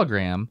 and the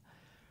hologram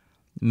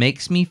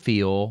makes me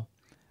feel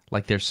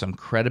like there's some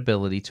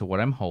credibility to what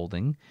I'm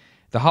holding.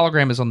 The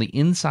hologram is on the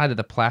inside of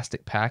the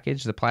plastic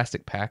package. The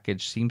plastic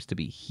package seems to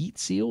be heat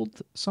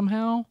sealed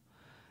somehow,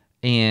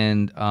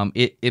 and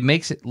it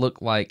makes it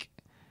look like,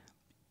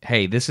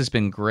 hey, this has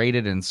been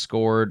graded and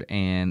scored,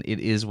 and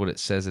it is what it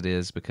says it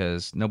is,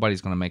 because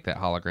nobody's going to make that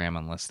hologram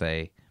unless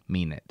they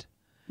mean it.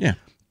 Yeah.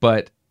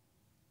 But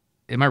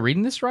am I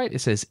reading this right? It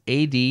says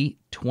AD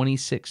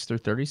 26 through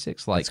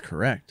 36. That's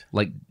correct.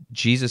 Like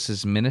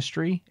Jesus'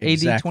 ministry,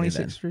 Exactly AD 26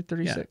 then. through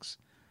 36.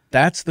 Yeah.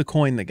 That's the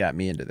coin that got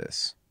me into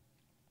this.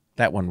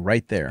 That one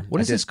right there.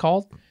 What is this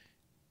called?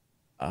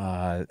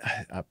 A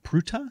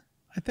Pruta,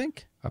 I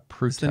think. A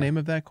Pruta. Is the name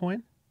of that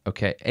coin?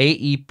 Okay.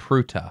 AE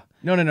Pruta.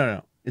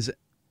 No. Is it?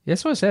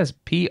 That's what it says.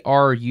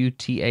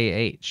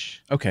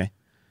 PRUTAH. Okay.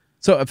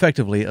 So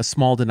effectively a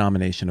small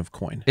denomination of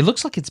coin. It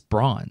looks like it's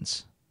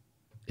bronze.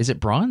 Is it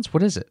bronze?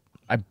 What is it?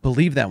 I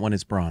believe that one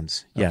is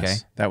bronze. Yes. Okay.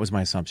 That was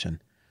my assumption.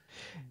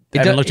 I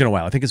haven't looked in a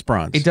while. I think it's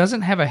bronze. It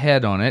doesn't have a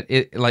head on it.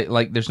 It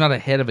like there's not a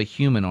head of a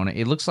human on it.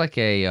 It looks like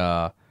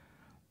a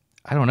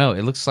I don't know.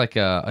 It looks like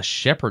a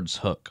shepherd's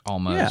hook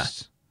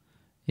almost.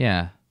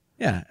 Yeah.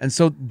 Yeah. And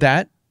so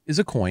that is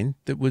a coin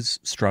that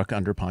was struck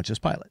under Pontius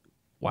Pilate.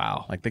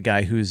 Wow. Like the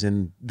guy who's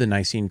in the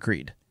Nicene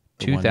Creed.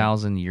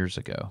 2,000 years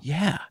ago.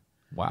 Yeah.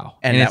 Wow.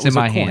 And it's that was in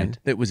my a coin hand.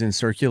 that was in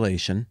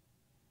circulation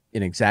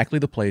in exactly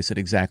the place at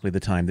exactly the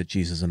time that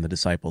Jesus and the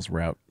disciples were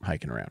out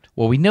hiking around.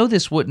 Well, we know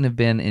this wouldn't have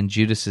been in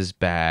Judas's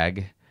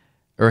bag,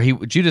 or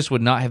Judas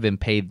would not have been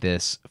paid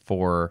this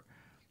for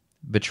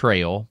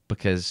betrayal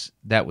because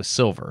that was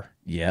silver.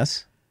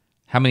 Yes.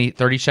 How many?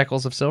 30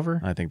 shekels of silver?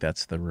 I think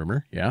that's the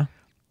rumor. Yeah.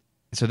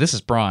 So this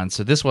is bronze.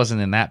 So this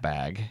wasn't in that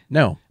bag.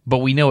 No. But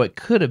we know it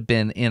could have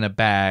been in a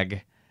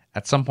bag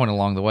at some point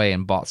along the way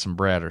and bought some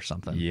bread or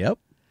something. Yep.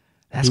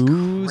 That's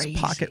Whose crazy.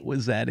 pocket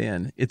was that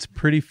in? It's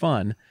pretty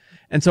fun.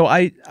 And so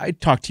I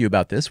talked to you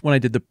about this when I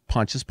did the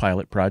Pontius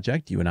Pilate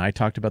project. You and I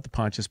talked about the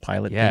Pontius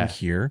Pilate thing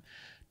here.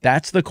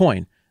 That's the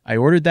coin. I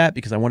ordered that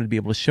because I wanted to be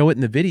able to show it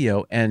in the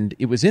video, and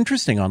it was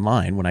interesting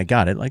online when I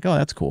got it. Like, oh,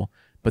 that's cool.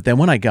 But then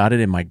when I got it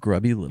in my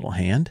grubby little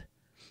hand,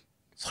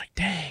 it's like,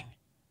 dang,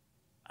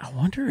 I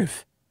wonder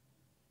if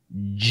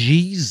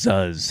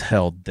Jesus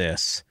held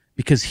this,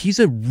 because he's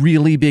a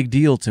really big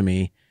deal to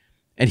me,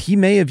 and he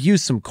may have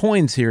used some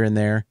coins here and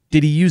there.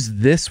 Did he use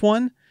this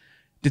one?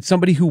 Did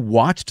somebody who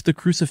watched the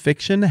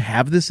crucifixion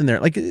have this in there?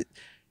 Like,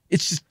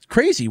 it's just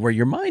crazy where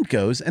your mind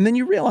goes, and then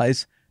you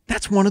realize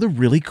that's one of the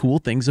really cool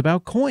things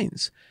about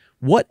coins.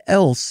 What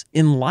else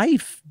in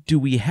life do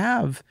we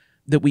have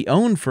that we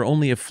own for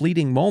only a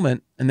fleeting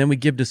moment, and then we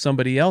give to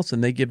somebody else,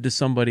 and they give to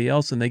somebody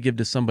else, and they give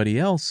to somebody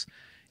else?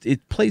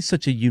 It plays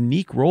such a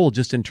unique role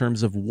just in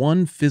terms of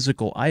one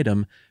physical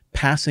item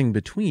passing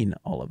between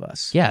all of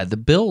us. Yeah, the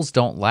bills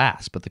don't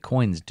last, but the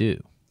coins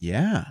do.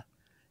 Yeah.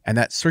 And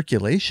that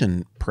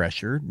circulation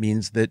pressure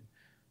means that,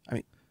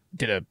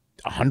 did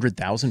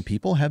 100,000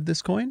 people have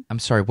this coin? I'm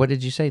sorry, what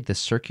did you say? The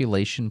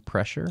circulation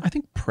pressure? I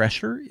think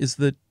pressure is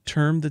the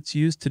term that's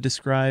used to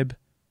describe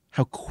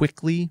how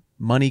quickly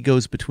money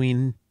goes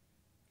between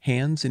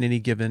hands in any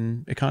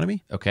given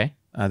economy. Okay.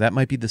 That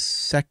might be the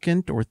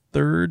second or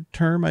third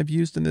term I've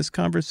used in this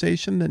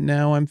conversation that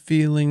now I'm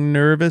feeling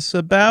nervous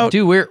about.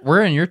 Dude,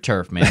 we're in your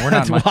turf, man. We're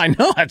not Well, I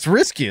know, that's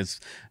risky.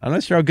 I'm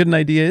not sure how good an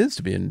idea it is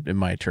to be in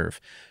my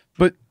turf.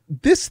 But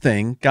this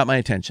thing got my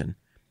attention,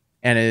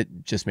 and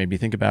it just made me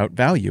think about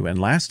value and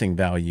lasting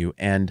value,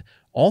 and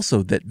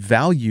also that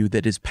value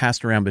that is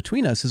passed around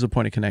between us is a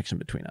point of connection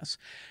between us.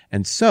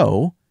 And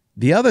so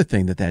the other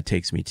thing that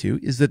takes me to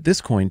is that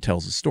this coin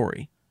tells a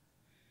story.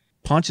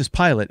 Pontius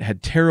Pilate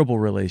had terrible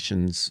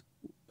relations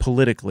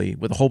politically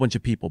with a whole bunch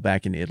of people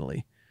back in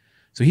Italy.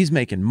 So he's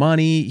making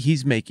money,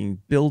 he's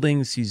making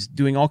buildings, he's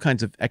doing all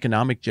kinds of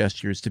economic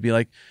gestures to be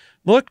like,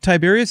 look,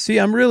 Tiberius, see,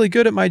 I'm really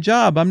good at my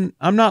job. I'm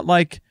not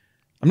like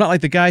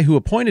the guy who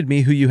appointed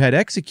me, who you had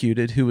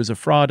executed, who was a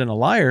fraud and a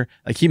liar.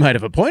 Like, he might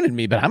have appointed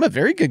me, but I'm a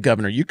very good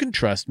governor. You can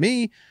trust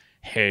me.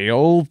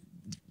 Hail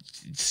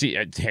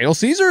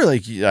Caesar.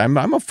 Like,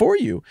 I'm for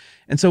you.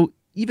 And so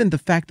even the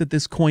fact that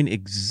this coin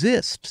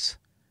exists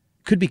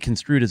could be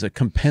construed as a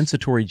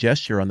compensatory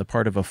gesture on the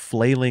part of a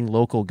flailing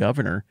local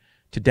governor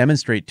to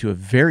demonstrate to a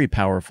very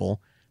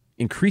powerful,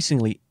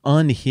 increasingly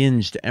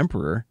unhinged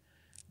emperor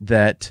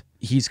that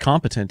he's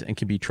competent and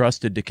can be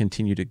trusted to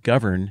continue to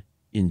govern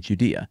in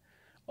Judea.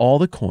 All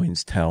the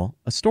coins tell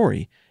a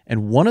story.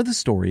 And one of the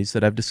stories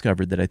that I've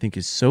discovered that I think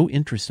is so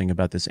interesting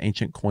about this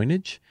ancient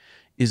coinage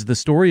is the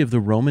story of the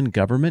Roman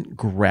government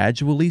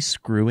gradually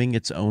screwing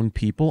its own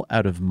people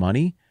out of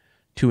money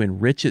to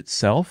enrich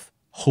itself,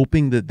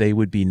 hoping that they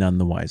would be none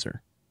the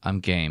wiser. I'm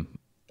game.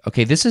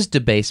 Okay, this is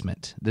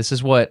debasement. This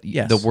is what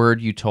the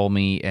word you told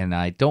me, and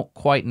I don't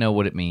quite know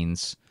what it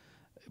means.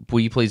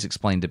 Will you please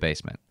explain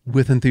debasement?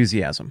 With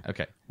enthusiasm.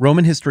 Okay.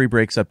 Roman history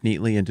breaks up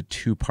neatly into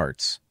two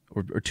parts,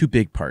 or two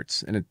big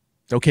parts. And it's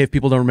okay if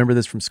people don't remember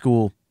this from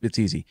school, it's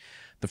easy.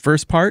 The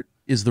first part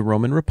is the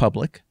Roman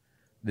Republic.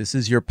 This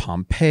is your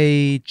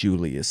Pompey,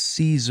 Julius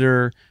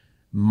Caesar,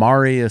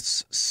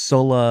 Marius,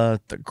 Sulla,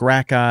 the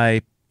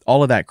Gracchi,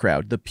 all of that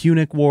crowd. The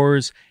Punic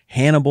Wars,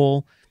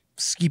 Hannibal,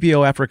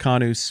 Scipio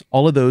Africanus,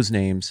 all of those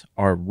names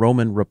are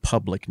Roman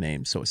Republic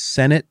names. So a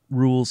Senate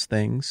rules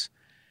things,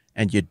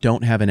 and you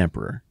don't have an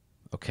emperor.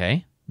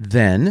 Okay.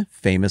 Then,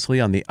 famously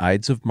on the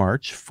Ides of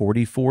March,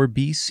 44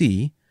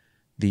 BC,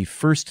 the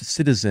first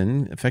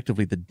citizen,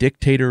 effectively the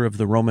dictator of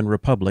the Roman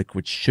Republic,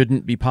 which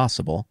shouldn't be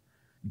possible,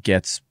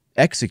 gets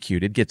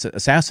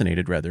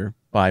assassinated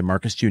by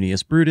Marcus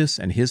Junius Brutus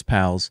and his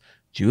pals.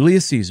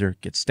 Julius Caesar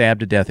gets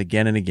stabbed to death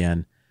again and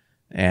again,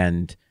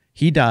 and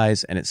he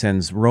dies, and it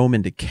sends Rome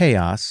into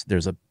chaos.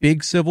 There's a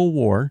big civil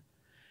war,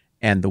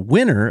 and the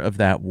winner of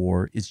that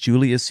war is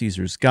Julius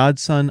Caesar's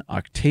godson,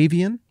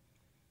 Octavian.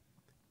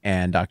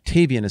 And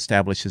Octavian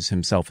establishes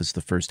himself as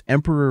the first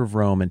emperor of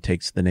Rome and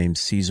takes the name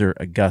Caesar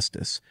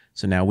Augustus.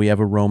 So now we have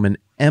a Roman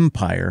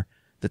Empire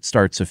that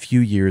starts a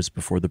few years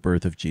before the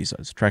birth of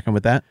Jesus. Tracking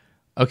with that?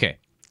 Okay.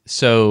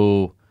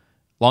 So,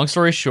 long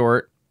story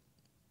short,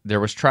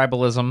 there was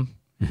tribalism.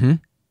 Mm-hmm.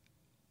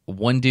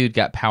 One dude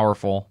got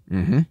powerful.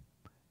 Mm-hmm.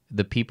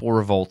 The people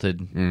revolted.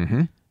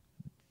 Mm-hmm.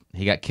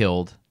 He got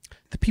killed.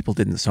 The people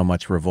didn't so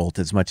much revolt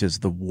as much as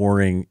the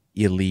warring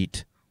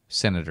elite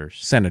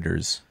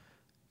senators.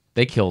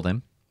 They killed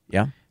him.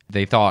 Yeah.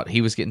 They thought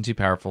he was getting too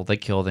powerful. They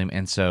killed him.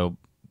 And so,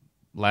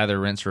 lather,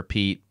 rinse,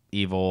 repeat,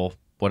 evil,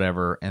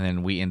 whatever. And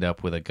then we end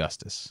up with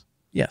Augustus.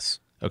 Yes.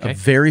 Okay. A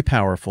very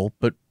powerful,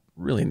 but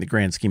really in the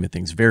grand scheme of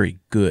things, very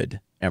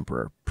good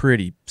emperor.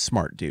 Pretty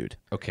smart dude.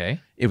 Okay.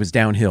 It was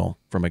downhill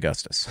from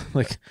Augustus.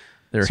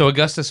 So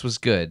Augustus was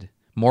good.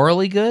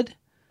 Morally good?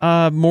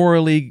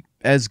 Morally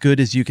as good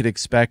as you could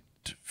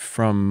expect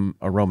from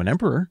a Roman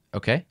emperor.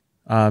 Okay.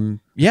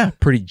 Yeah,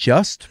 pretty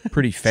just,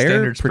 pretty fair,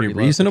 Standards pretty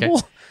low. reasonable.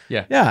 Okay.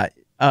 Yeah.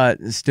 Yeah.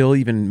 Still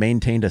even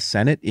maintained a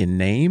Senate in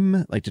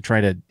name, like to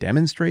try to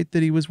demonstrate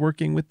that he was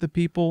working with the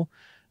people.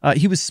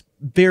 He was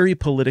very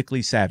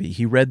politically savvy.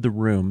 He read the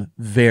room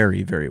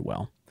very, very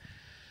well.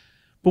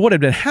 But what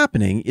had been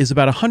happening is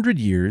about 100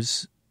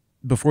 years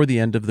before the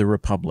end of the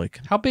Republic.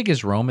 How big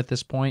is Rome at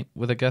this point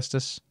with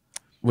Augustus?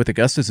 With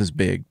Augustus is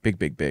big.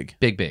 Big.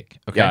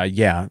 Okay.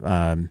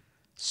 Yeah.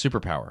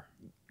 Superpower.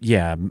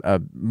 Yeah.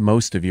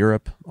 Most of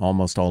Europe,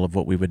 almost all of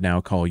what we would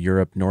now call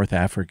Europe, North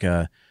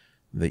Africa,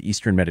 the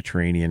Eastern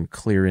Mediterranean,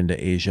 clear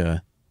into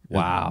Asia.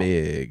 Wow.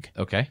 Big.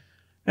 Okay.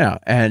 Yeah.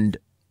 And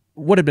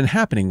what had been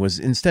happening was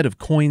instead of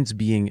coins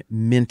being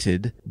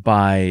minted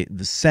by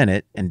the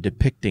Senate and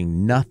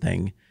depicting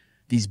nothing,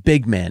 these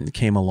big men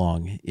came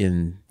along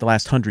in the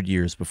last 100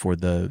 years before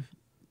the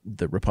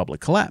the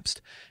Republic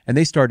collapsed. And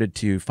they started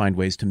to find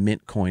ways to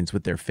mint coins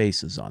with their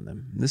faces on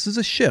them. This is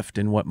a shift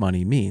in what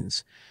money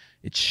means.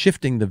 It's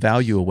shifting the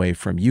value away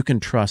from you can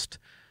trust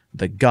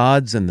the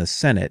gods and the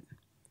Senate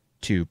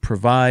to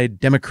provide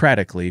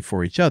democratically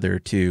for each other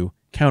to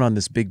count on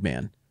this big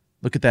man.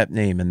 Look at that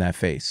name and that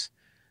face.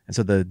 And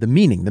so the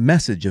meaning, the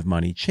message of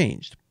money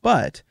changed.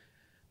 But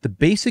the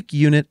basic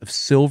unit of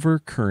silver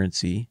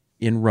currency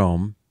in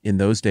Rome in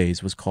those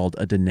days was called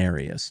a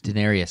denarius.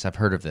 Denarius, I've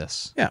heard of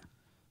this. Yeah.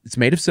 It's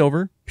made of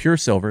silver,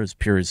 as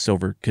pure as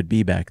silver could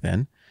be back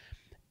then.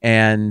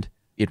 And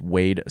it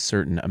weighed a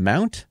certain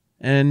amount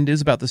and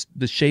is about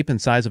the shape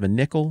and size of a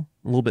nickel,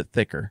 a little bit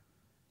thicker.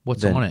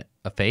 What's on it?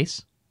 A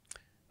face?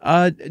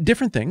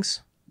 Different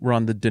things were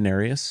on the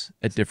denarius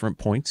at different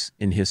points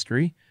in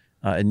history.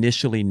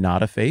 Initially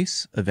not a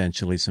face,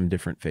 eventually some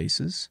different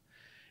faces.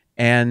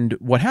 And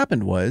what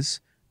happened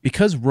was,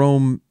 because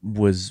Rome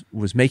was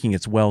making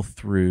its wealth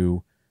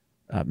through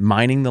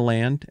mining the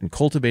land and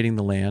cultivating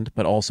the land,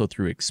 but also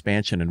through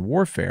expansion and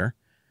warfare,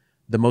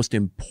 the most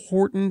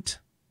important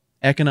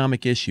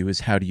economic issue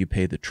is how do you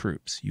pay the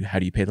troops? How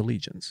do you pay the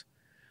legions?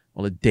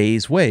 Well, a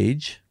day's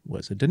wage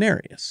was a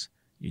denarius.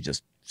 You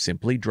just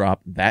simply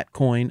drop that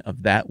coin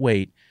of that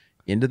weight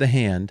into the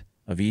hand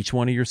of each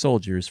one of your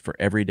soldiers for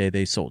every day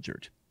they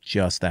soldiered.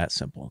 Just that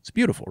simple. It's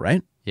beautiful,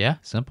 right? Yeah,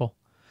 simple.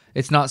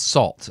 It's not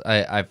salt.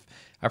 I've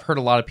heard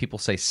a lot of people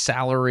say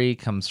salary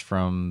comes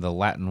from the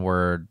Latin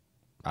word,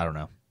 I don't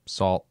know,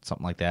 salt,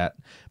 something like that.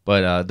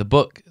 But the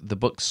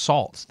book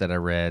Salt that I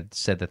read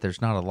said that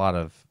there's not a lot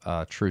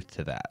of truth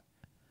to that.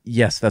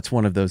 Yes, that's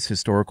one of those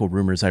historical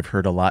rumors I've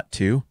heard a lot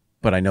too,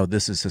 but I know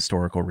this is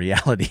historical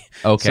reality.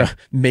 Okay. So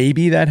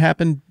maybe that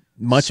happened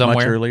much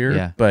Somewhere, earlier,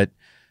 yeah. But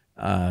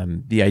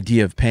the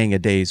idea of paying a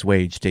day's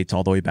wage dates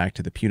all the way back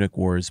to the Punic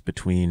Wars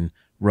between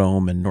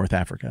Rome and North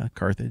Africa,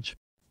 Carthage.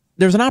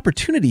 There's an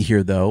opportunity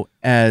here, though,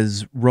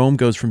 as Rome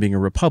goes from being a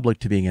republic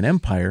to being an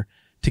empire,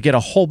 to get a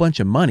whole bunch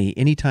of money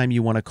anytime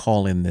you want to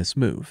call in this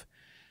move.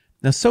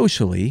 Now,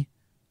 socially,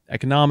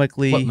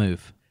 economically... What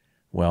move?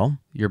 Well...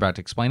 You're about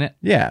to explain it?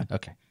 Yeah.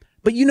 Okay.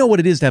 But you know what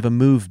it is to have a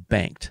move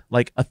banked,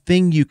 like a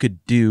thing you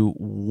could do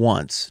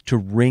once to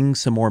wring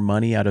some more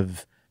money out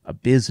of a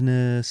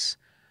business,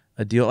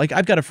 a deal. Like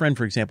I've got a friend,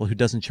 for example, who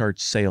doesn't charge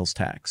sales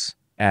tax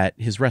at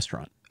his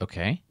restaurant.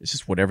 Okay. It's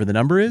just whatever the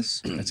number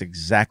is, that's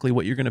exactly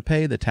what you're going to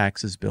pay. The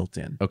tax is built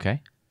in.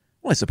 Okay.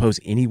 Well, I suppose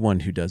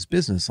anyone who does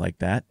business like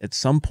that, at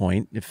some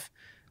point, if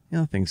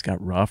things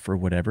got rough or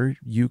whatever,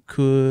 you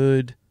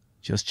could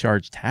just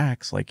charge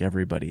tax like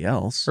everybody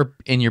else.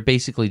 And you're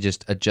basically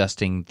just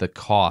adjusting the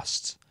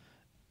costs,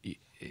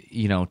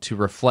 to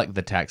reflect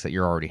the tax that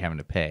you're already having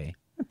to pay.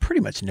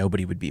 Pretty much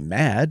nobody would be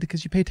mad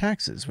because you pay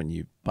taxes when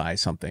you buy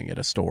something at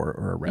a store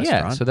or a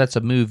restaurant. Yeah, so that's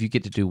a move you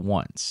get to do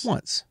once.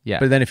 Yeah.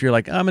 But then if you're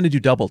like, I'm going to do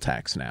double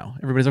tax now,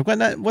 everybody's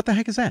like, what the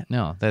heck is that?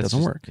 No, that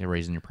doesn't work. You're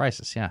raising your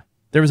prices, yeah.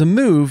 There was a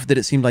move that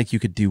it seemed like you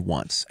could do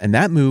once, and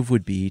that move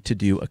would be to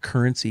do a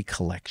currency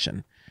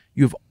collection.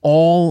 You have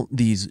all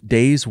these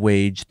days'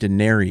 wage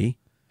denarii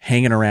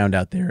hanging around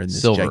out there in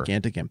this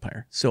gigantic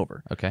empire.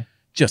 Silver. Okay.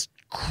 Just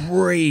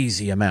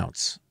crazy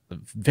amounts of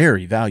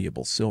very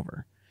valuable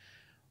silver.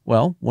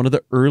 Well, one of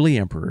the early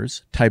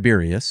emperors,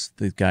 Tiberius,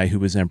 the guy who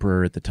was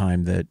emperor at the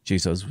time that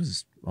Jesus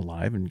was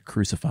alive and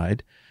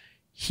crucified,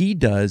 he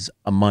does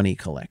a money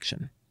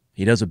collection.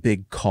 He does a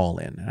big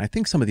call-in, and I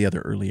think some of the other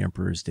early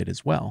emperors did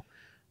as well,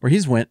 where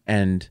he's went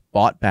and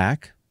bought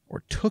back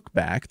or took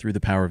back through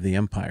the power of the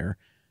empire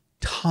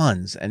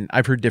tons, and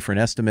I've heard different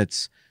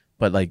estimates,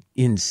 but like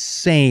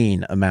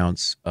insane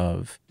amounts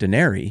of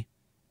denarii,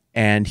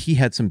 and he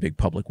had some big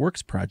public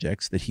works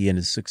projects that he and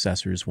his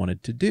successors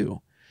wanted to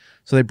do.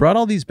 So they brought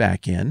all these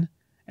back in,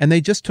 and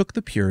they just took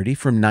the purity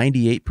from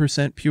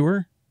 98%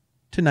 pure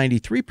to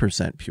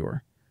 93%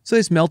 pure. So they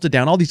just melted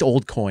down all these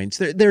old coins.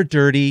 They're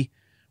dirty.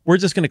 We're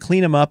just going to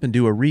clean them up and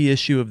do a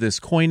reissue of this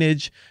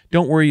coinage.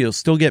 Don't worry, you'll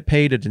still get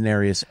paid a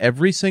denarius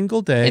every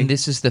single day. And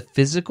this is the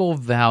physical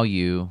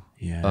value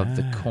of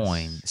the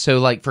coin. So,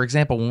 like, for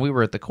example, when we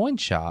were at the coin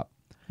shop,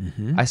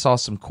 I saw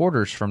some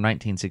quarters from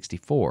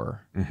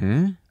 1964,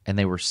 and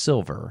they were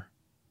silver.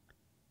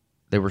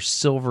 They were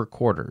silver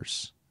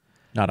quarters.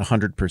 Not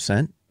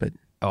 100%, but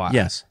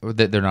yes.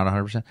 They're not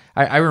 100%.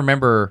 I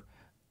remember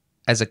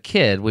as a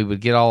kid, we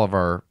would get all of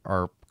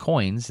our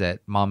coins that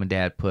mom and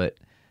dad put,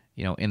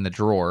 in the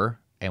drawer,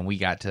 and we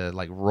got to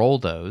like roll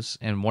those.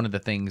 And one of the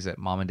things that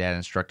mom and dad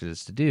instructed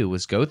us to do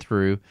was go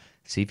through,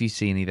 see if you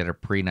see any that are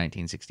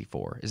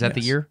pre-1964. Is that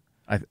the year?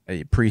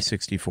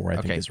 Pre-64,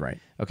 I think is right.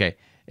 Okay.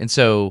 And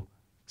so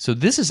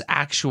this is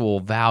actual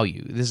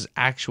value. This is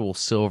actual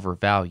silver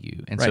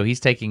value. And so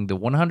he's taking the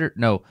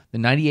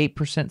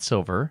 98%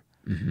 silver.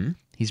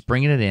 He's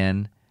bringing it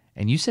in,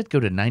 and you said go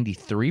to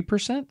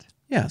 93%?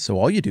 Yeah, so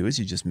all you do is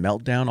you just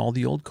melt down all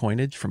the old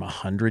coinage from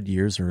 100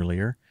 years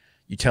earlier.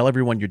 You tell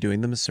everyone you're doing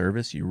them a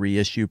service. You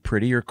reissue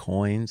prettier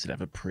coins that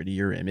have a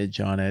prettier image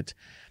on it.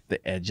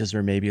 The edges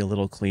are maybe a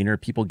little cleaner.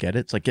 People get it.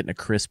 It's like getting a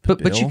crisp bill.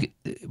 But you could,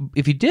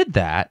 if you did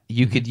that,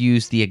 you could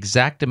use the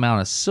exact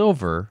amount of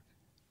silver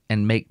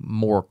and make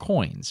more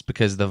coins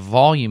because the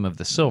volume of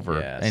the silver.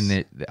 Yes.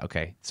 And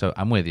okay, so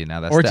I'm with you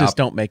now. That's Or the just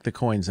don't make the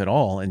coins at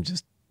all and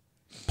just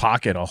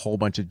pocket a whole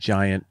bunch of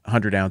giant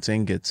 100-ounce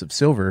ingots of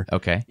silver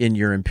Okay. in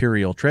your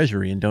imperial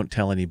treasury and don't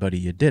tell anybody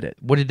you did it.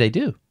 What did they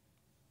do?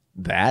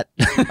 That.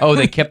 Oh,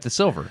 they kept the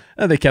silver.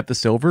 They kept the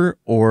silver,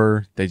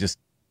 or they just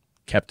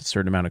kept a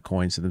certain amount of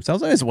coins to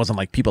themselves. I guess it wasn't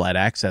like people had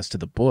access to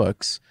the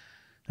books.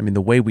 I mean,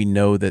 the way we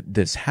know that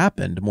this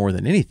happened more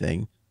than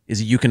anything is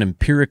that you can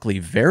empirically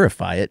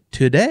verify it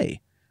today.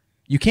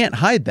 You can't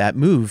hide that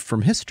move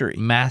from history.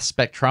 Mass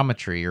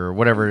spectrometry or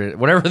whatever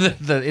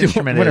the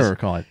instrument Whatever is. we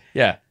call it.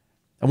 Yeah.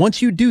 And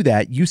once you do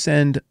that, you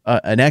send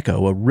an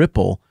echo, a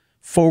ripple,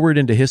 forward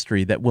into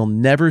history that will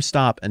never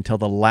stop until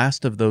the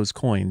last of those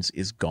coins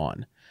is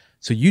gone.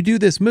 So you do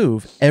this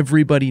move,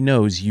 everybody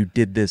knows you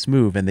did this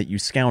move and that you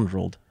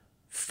scoundreled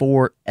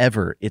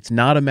forever. It's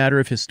not a matter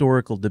of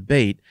historical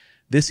debate.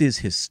 This is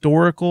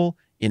historical,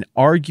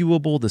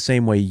 inarguable, the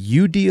same way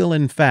you deal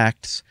in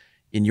facts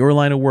in your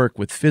line of work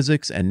with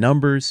physics and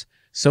numbers.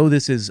 So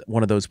this is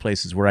one of those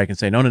places where I can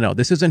say, no,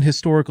 this isn't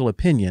historical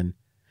opinion.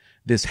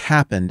 This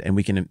happened, and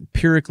we can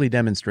empirically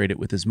demonstrate it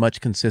with as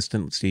much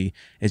consistency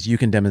as you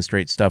can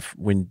demonstrate stuff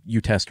when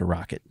you test a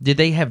rocket. Did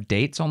they have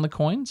dates on the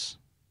coins?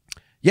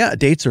 Yeah,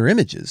 dates are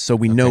images, so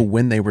we know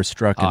when they were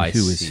struck and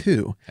who is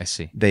who. I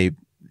see.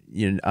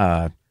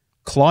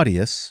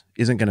 Claudius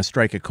isn't going to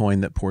strike a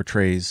coin that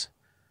portrays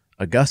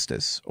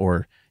Augustus,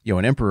 or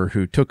an emperor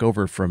who took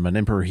over from an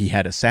emperor he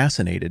had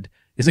assassinated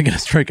isn't going to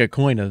strike a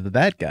coin of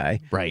that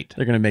guy. Right.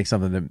 They're going to make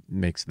something that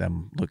makes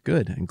them look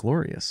good and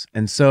glorious.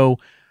 And so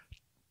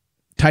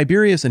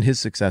Tiberius and his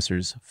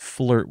successors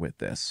flirt with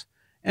this.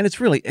 And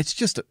it's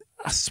just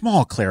a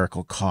small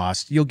clerical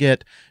cost. You'll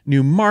get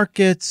new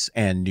markets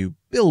and new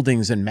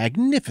buildings and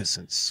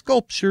magnificent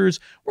sculptures.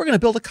 We're going to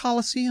build a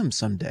Colosseum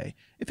someday.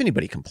 If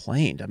anybody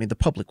complained, I mean, the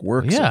public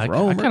works Yeah, of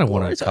Rome. I kind of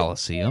want a glorious.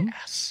 Colosseum.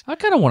 Yes. I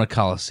kind of want a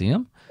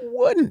Colosseum.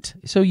 Wouldn't.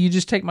 So you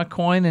just take my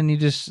coin and you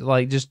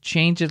just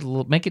change it,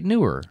 make it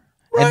newer,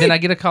 Right. and then I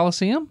get a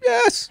Colosseum.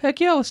 Yes.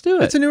 Heck yeah, let's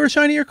do it. It's a newer,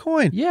 shinier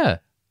coin. Yeah.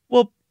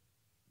 Well,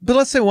 but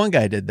let's say one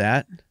guy did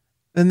that,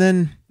 and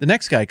then the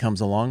next guy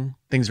comes along.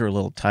 Things are a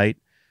little tight.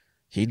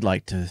 He'd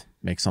like to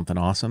make something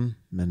awesome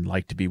and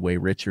like to be way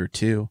richer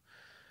too.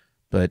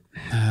 But,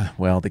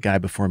 well, the guy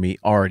before me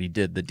already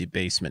did the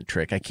debasement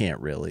trick. I can't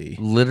really.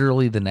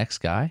 Literally the next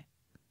guy?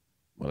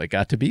 Well, it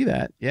got to be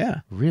that,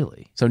 yeah.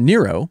 Really? So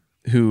Nero,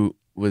 who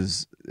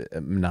was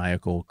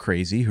maniacal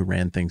crazy, who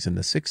ran things in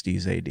the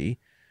 60s AD,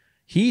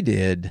 he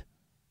did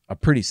a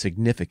pretty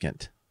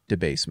significant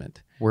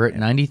debasement. We're at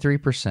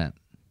 93%.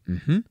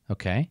 Mm-hmm.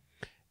 Okay.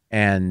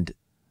 And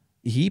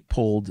he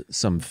pulled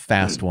some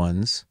fast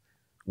ones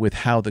with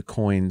how the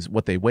coins,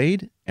 what they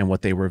weighed and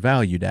what they were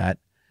valued at,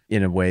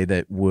 in a way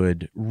that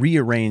would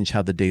rearrange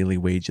how the daily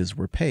wages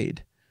were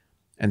paid.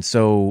 And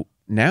so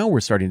now we're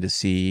starting to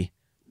see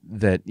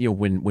that,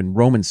 when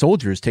Roman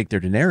soldiers take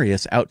their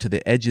denarius out to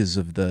the edges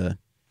of the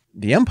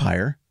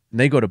empire and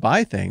they go to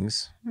buy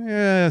things,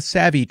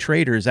 savvy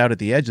traders out at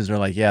the edges are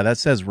like, yeah, that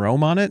says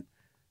Rome on it,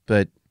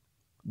 but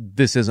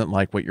this isn't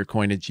like what your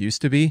coinage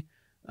used to be.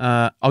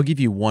 I'll give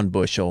you 1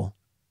 bushel,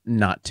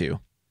 not 2.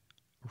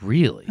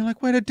 Really? You're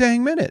like, wait a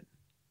dang minute.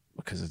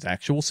 Because it's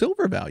actual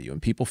silver value. And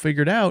people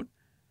figured out,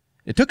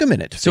 it took a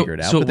minute to figure it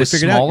out, so but it they was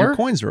figured out smaller? your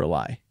coins are a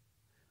lie.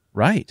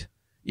 Right.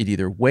 It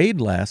either weighed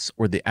less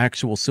or the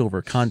actual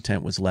silver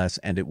content was less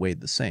and it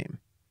weighed the same.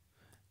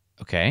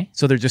 Okay.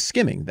 So they're just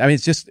skimming. I mean,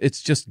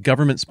 it's just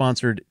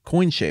government-sponsored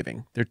coin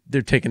shaving.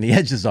 They're taking the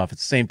edges off.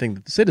 It's the same thing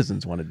that the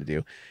citizens wanted to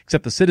do,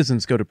 except the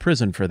citizens go to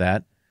prison for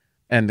that,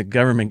 and the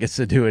government gets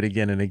to do it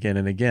again and again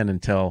and again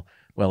until,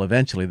 well,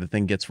 eventually the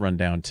thing gets run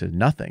down to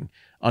nothing.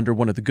 Under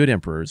one of the good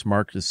emperors,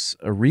 Marcus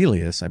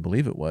Aurelius, I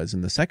believe it was, in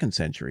the 2nd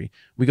century,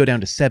 we go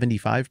down to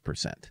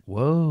 75%.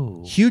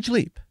 Whoa. Huge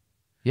leap.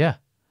 Yeah.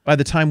 By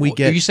the time we Are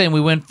get you saying we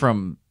went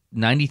from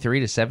 93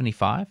 to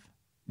 75?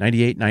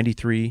 98,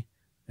 93,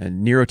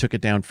 and Nero took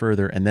it down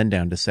further and then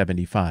down to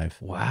 75.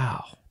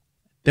 Wow.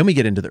 Then we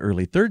get into the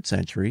early 3rd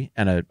century,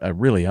 and a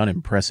really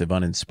unimpressive,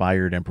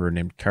 uninspired emperor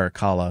named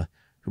Caracalla,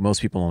 who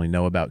most people only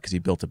know about because he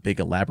built a big,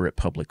 elaborate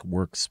public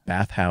works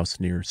bathhouse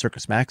near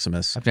Circus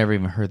Maximus. I've never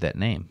even heard that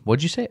name.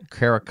 What'd you say?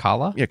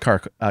 Caracalla? Yeah,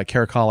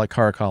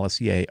 Caracalla,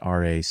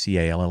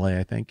 C-A-R-A-C-A-L-L-A,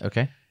 I think.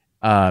 Okay.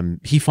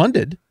 He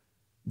funded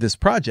this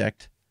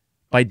project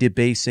by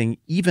debasing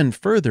even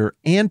further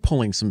and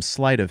pulling some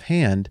sleight of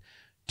hand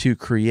to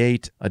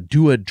create a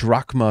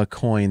duodrachma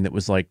coin that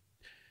was like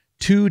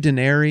 2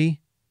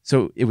 denarii.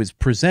 So it was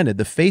presented,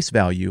 the face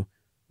value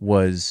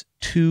was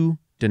 2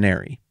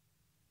 denarii.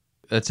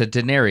 It's a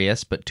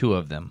denarius, but 2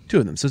 of them. 2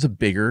 of them. So it's a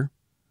bigger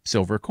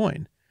silver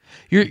coin.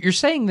 You're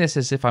saying this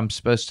as if I'm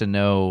supposed to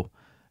know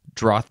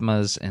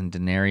drachmas and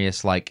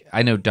denarius, like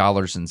I know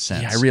dollars and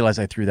cents. Yeah, I realize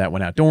I threw that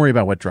one out. Don't worry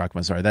about what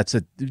drachmas are. That's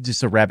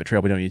just a rabbit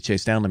trail we don't need to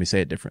chase down. Let me say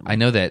it differently. I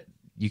know that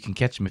you can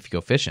catch them if you go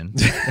fishing.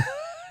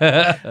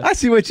 I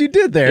see what you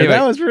did there. Anyway,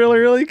 that was really,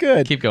 really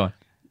good. Keep going.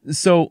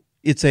 So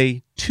it's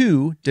a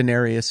 2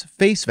 denarius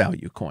face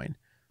value coin.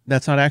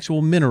 That's not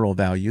actual mineral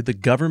value. The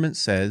government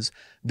says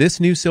this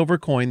new silver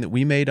coin that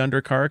we made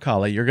under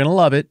Caracalla, you're going to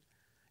love it.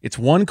 It's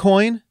one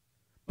coin,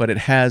 but it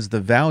has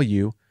the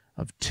value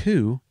of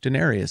 2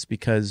 denarius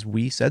because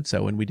we said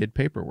so and we did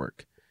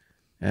paperwork.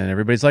 And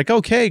everybody's like,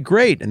 okay,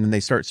 great. And then they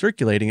start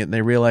circulating it and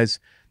they realize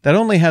that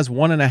only has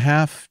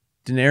 1.5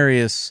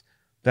 denarius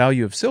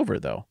value of silver,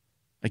 though.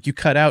 Like you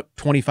cut out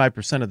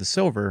 25% of the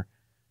silver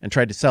and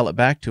tried to sell it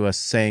back to us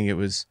saying it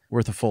was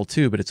worth a full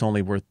 2, but it's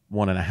only worth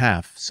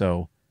 1.5.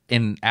 So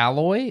In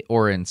alloy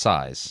or in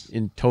size?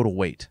 in total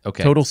weight,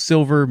 Okay. total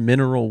silver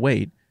mineral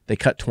weight, they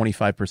cut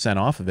 25%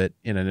 off of it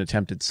in an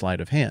attempted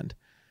sleight of hand.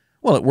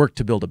 Well, it worked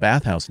to build a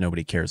bathhouse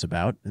nobody cares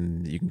about,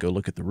 and you can go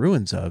look at the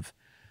ruins of.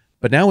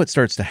 But now what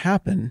starts to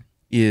happen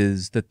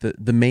is that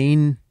the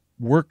main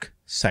work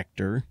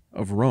sector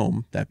of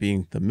Rome, that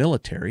being the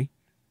military,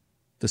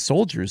 the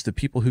soldiers, the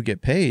people who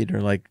get paid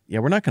are like, yeah,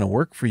 we're not going to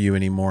work for you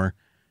anymore.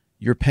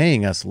 You're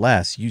paying us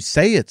less. You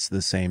say it's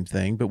the same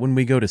thing, but when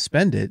we go to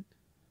spend it,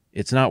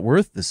 it's not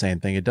worth the same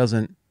thing. It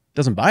doesn't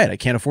buy it. I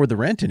can't afford the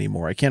rent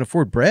anymore. I can't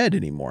afford bread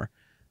anymore.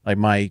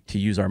 Like to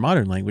use our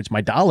modern language,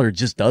 my dollar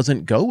just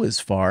doesn't go as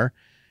far.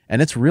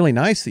 And it's really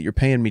nice that you're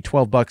paying me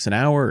 $12 an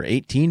hour or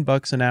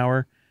 $18 an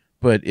hour.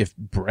 But if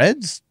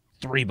bread's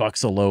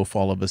 $3 a loaf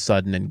all of a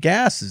sudden and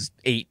gas is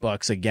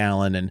 $8 a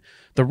gallon and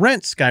the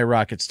rent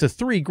skyrockets to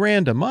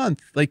 $3,000 a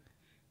month, like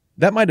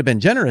that might have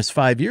been generous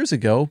 5 years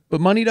ago,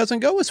 but money doesn't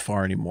go as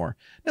far anymore.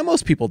 Now,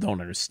 most people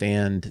don't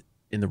understand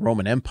in the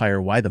Roman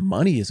Empire why the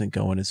money isn't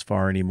going as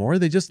far anymore.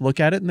 They just look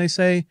at it and they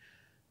say,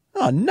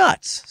 oh,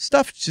 nuts.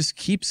 Stuff just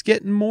keeps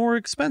getting more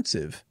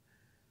expensive.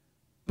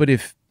 But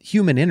if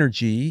human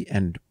energy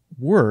and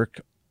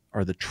work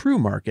are the true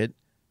market,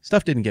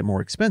 stuff didn't get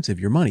more expensive.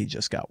 Your money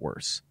just got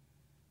worse.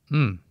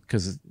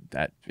 Because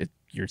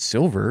your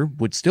silver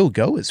would still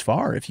go as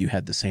far if you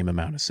had the same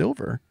amount of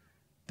silver.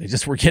 They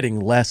just were getting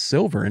less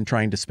silver and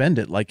trying to spend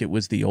it like it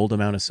was the old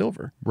amount of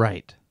silver.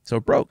 Right. So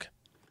it broke.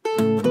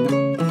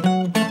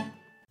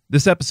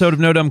 This episode of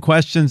No Dumb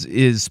Questions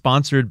is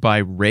sponsored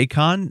by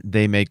RAYCON.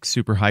 They make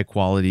super high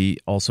quality,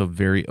 also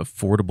very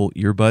affordable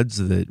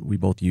earbuds that we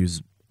both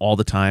use all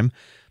the time.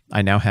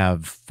 I now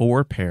have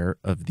 4 pair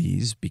of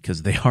these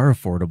because they are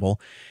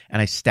affordable,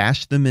 and I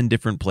stash them in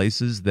different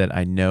places that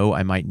I know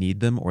I might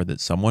need them or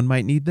that someone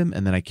might need them,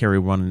 and then I carry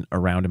one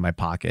around in my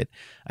pocket.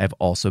 I have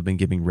also been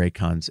giving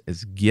RAYCONs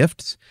as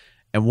gifts,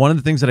 and one of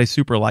the things that I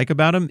super like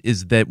about them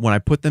is that when I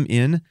put them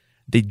in,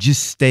 they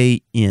just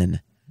stay in.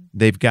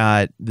 They've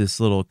got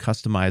this little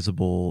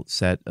customizable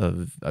set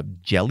of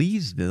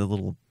jellies,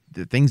 the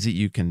things that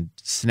you can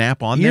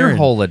snap on there. Ear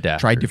hole adapters.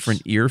 Try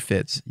different ear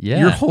fits.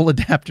 Yeah. Ear hole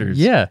adapters.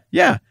 Yeah.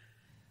 Yeah.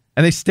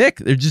 And they stick.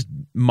 They're just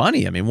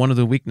money. I mean, one of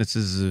the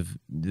weaknesses of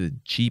the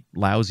cheap,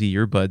 lousy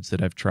earbuds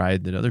that I've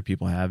tried that other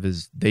people have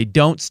is they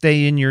don't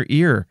stay in your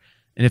ear.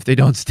 And if they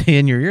don't stay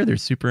in your ear, they're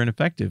super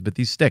ineffective. But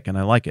these stick, and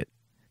I like it.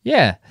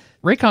 Yeah.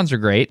 Raycons are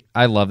great.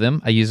 I love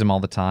them. I use them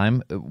all the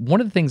time. One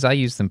of the things I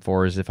use them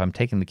for is if I'm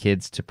taking the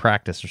kids to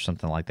practice or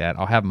something like that,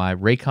 I'll have my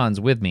Raycons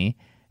with me,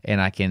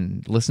 and I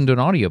can listen to an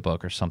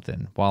audiobook or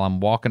something while I'm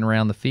walking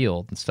around the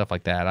field and stuff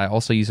like that. I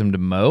also use them to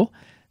mow,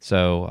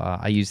 so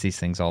I use these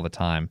things all the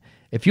time.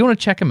 If you want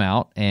to check them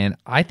out, and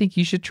I think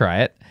you should try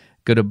it,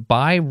 go to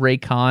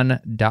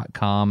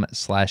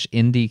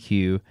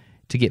buyraycon.com/NDQ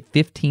to get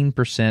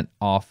 15%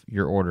 off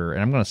your order.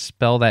 And I'm going to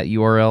spell that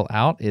URL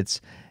out.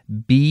 It's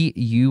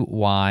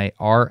BUYRAYCON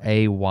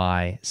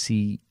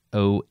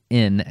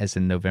as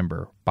in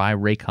November.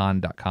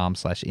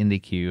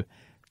 Buyraycon.com/NDQ.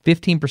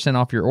 15%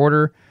 off your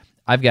order.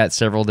 I've got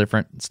several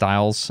different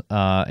styles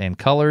and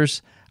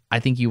colors.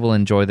 I think you will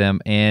enjoy them.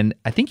 And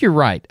I think you're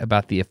right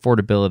about the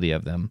affordability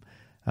of them.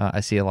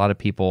 I see a lot of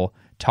people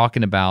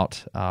talking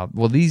about,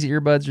 well, these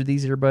earbuds or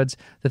these earbuds.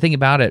 The thing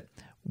about it,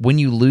 when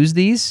you lose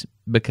these,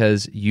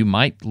 because you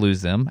might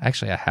lose them.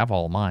 Actually, I have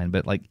all of mine.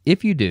 But like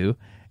if you do,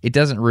 it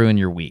doesn't ruin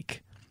your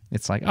week.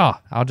 It's like, oh,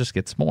 I'll just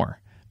get some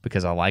more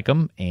because I like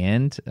them.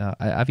 And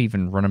I've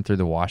even run them through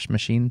the wash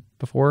machine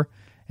before,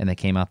 and they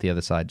came out the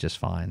other side just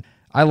fine.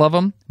 I love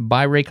them.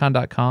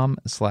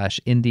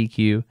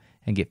 Buyraycon.com/NDQ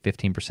and get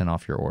 15%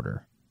 off your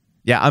order.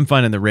 Yeah, I'm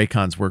finding the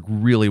Raycons work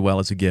really well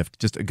as a gift,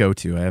 just a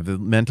go-to. I have a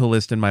mental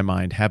list in my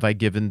mind. Have I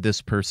given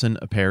this person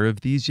a pair of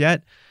these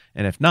yet?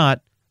 And if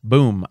not,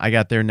 boom, I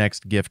got their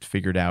next gift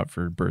figured out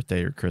for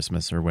birthday or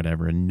Christmas or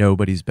whatever, and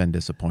nobody's been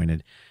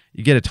disappointed.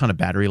 You get a ton of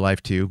battery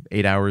life, too.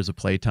 8 hours of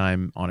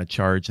playtime on a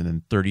charge, and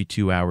then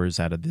 32 hours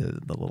out of the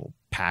little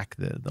pack,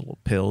 the little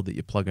pill that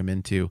you plug them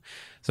into.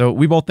 So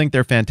we both think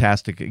they're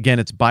fantastic. Again,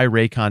 it's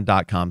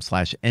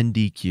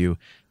buyraycon.com/NDQ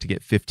to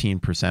get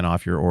 15%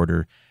 off your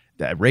order.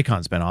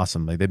 Raycon's been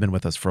awesome. Like, they've been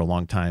with us for a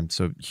long time.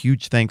 So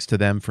huge thanks to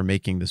them for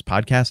making this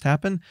podcast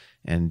happen,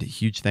 and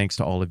huge thanks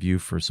to all of you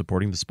for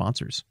supporting the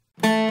sponsors.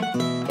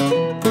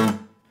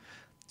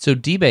 So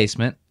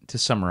debasement, to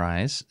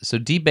summarize,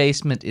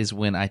 debasement is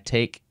when I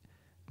take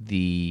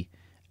the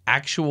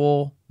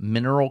actual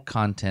mineral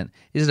content.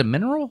 Is it a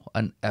mineral?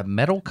 A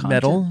metal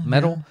content?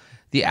 Metal. Yeah.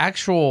 The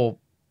actual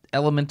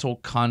elemental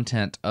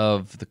content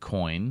of the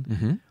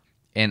coin,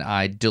 and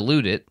I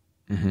dilute it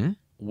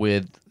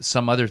with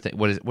some other thing.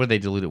 What do they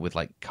dilute it with?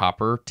 Like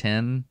copper,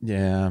 tin?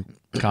 Yeah,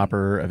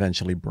 copper,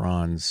 eventually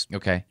bronze.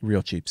 Okay.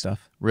 Real cheap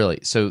stuff. Really?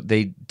 So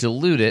they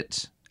dilute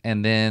it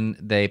and then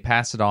they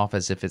pass it off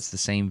as if it's the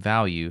same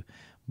value,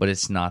 but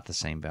it's not the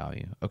same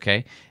value.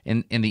 Okay?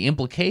 And the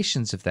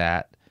implications of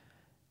that,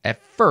 at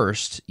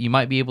first, you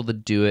might be able to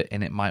do it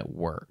and it might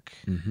work.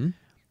 Mm-hmm.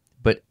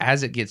 But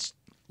as it gets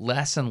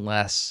less and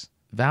less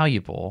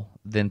valuable,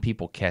 then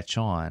people catch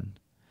on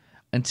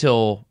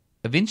until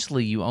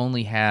eventually you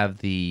only have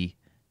the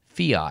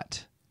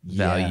fiat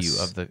value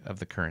Yes. of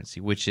the currency,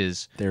 which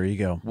is, There you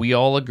go. we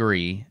all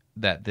agree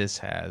that this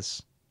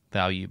has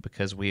value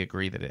because we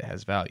agree that it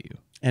has value.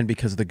 And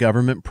because the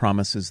government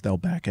promises they'll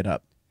back it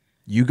up.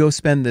 You go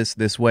spend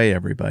this way,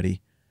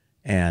 everybody,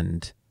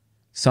 and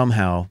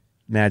somehow,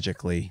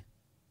 magically,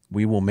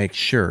 we will make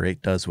sure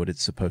it does what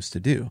it's supposed to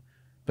do.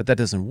 But that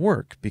doesn't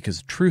work because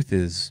the truth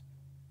is,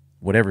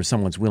 whatever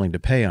someone's willing to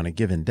pay on a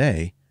given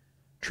day,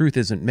 truth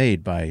isn't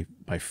made by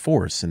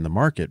force in the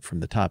market from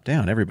the top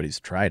down. Everybody's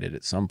tried it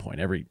at some point.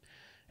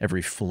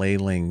 Every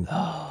flailing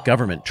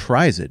government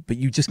tries it, but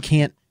you just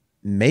can't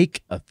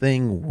make a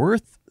thing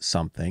worth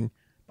something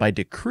by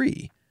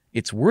decree.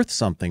 It's worth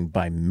something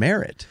by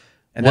merit.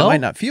 And that Well,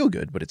 might not feel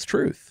good, but it's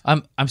truth.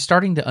 I'm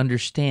starting to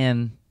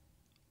understand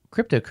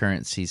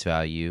cryptocurrency's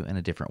value in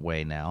a different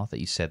way now that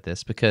you said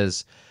this,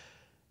 because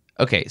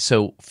okay,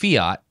 so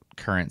fiat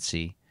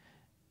currency,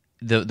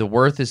 the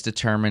worth is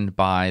determined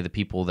by the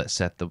people that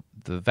set the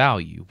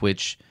value,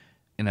 which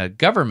in a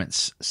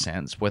government's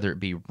sense, whether it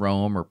be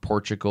Rome or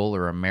Portugal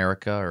or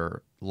America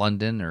or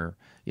London or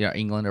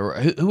England or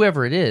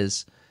whoever it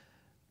is,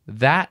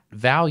 that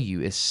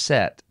value is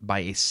set by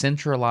a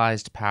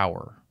centralized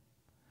power.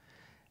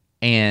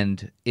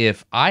 And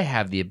if I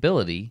have the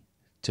ability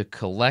to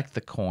collect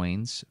the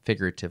coins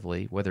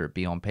figuratively, whether it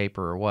be on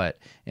paper or what,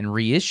 and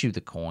reissue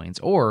the coins,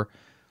 or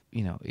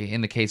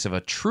in the case of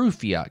a true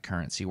fiat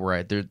currency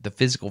where the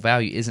physical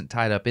value isn't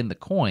tied up in the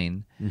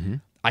coin,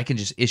 I can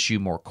just issue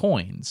more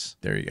coins.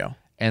 There you go.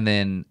 And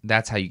then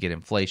that's how you get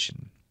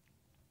inflation.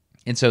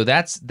 And so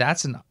that's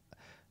an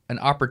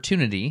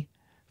opportunity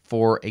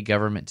for a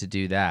government to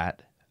do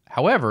that.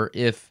 However,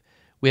 if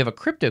we have a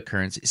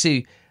cryptocurrency,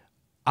 see,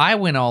 I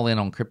went all in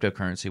on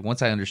cryptocurrency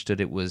once I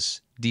understood it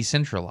was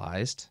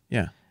decentralized.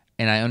 Yeah.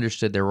 And I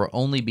understood there will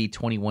only be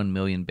 21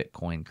 million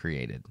Bitcoin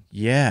created.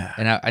 Yeah.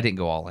 And I didn't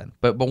go all in.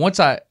 But once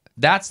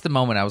that's the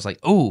moment I was like,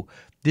 oh,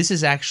 this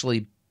is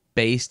actually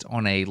based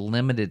on a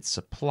limited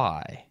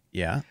supply.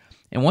 Yeah.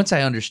 And once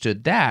I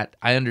understood that,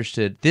 I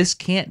understood this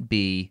can't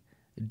be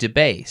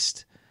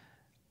debased.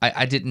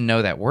 I didn't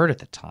know that word at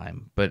the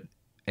time, but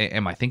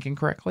am I thinking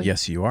correctly?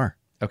 Yes, you are.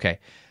 Okay.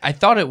 I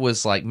thought it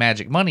was like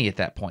magic money at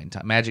that point in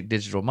time, magic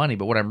digital money.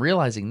 But what I'm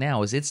realizing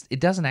now is it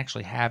doesn't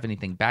actually have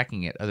anything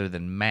backing it other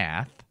than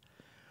math.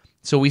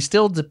 So we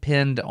still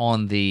depend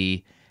on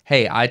the,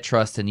 hey, I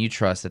trust and you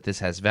trust that this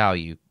has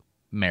value,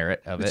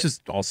 merit of it. It's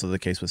just also the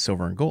case with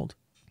silver and gold.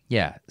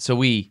 Yeah.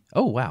 So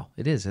oh, wow.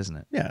 It is, isn't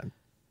it? Yeah.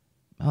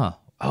 Huh.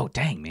 Oh,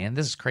 dang, man.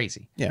 This is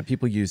crazy. Yeah.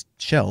 People used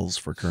shells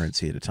for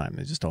currency at a time.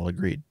 They just all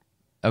agreed.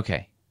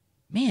 Okay.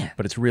 Man.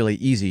 But it's really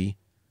easy.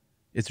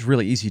 It's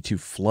really easy to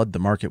flood the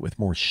market with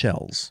more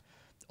shells.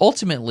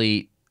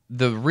 Ultimately,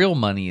 the real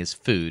money is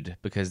food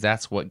because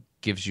that's what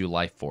gives you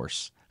life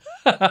force.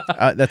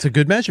 That's a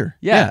good measure.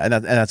 Yeah. And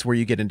that's where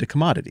you get into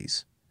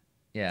commodities.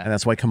 Yeah. And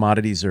that's why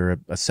commodities are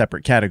a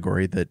separate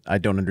category that I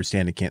don't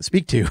understand and can't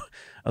speak to.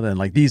 Other than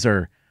like these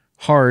are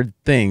hard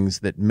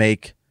things that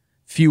make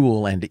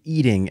fuel and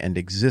eating and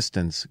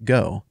existence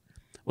go.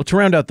 Well, to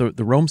round out the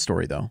Rome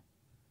story, though,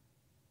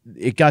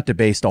 it got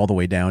debased all the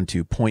way down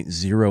to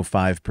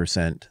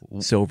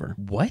 0.05% silver.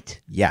 What?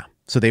 Yeah.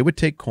 So they would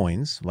take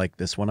coins like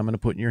this one I'm going to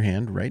put in your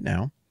hand right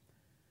now.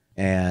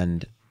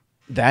 And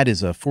that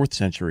is a 4th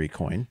century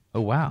coin.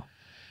 Oh, wow.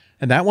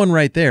 And that one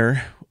right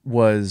there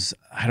was,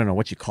 I don't know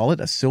what you call it,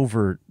 a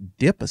silver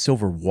dip, a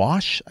silver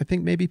wash, I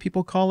think maybe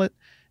people call it.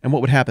 And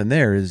what would happen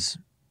there is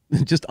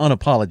just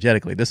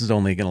unapologetically, this is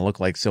only going to look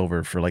like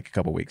silver for like a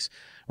couple weeks.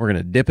 We're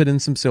going to dip it in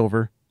some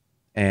silver.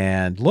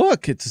 And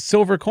look, it's a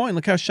silver coin.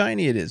 Look how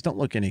shiny it is. Don't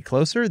look any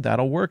closer.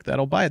 That'll work.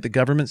 That'll buy it. The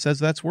government says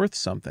that's worth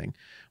something.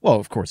 Well,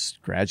 of course,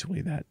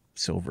 gradually that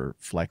silver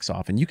flecks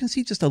off. And you can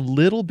see just a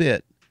little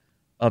bit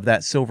of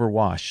that silver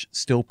wash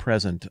still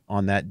present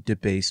on that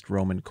debased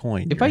Roman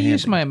coin. If I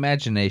use my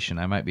imagination,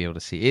 I might be able to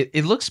see it.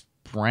 It looks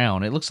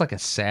brown. It looks like a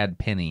sad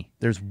penny.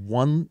 There's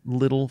one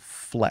little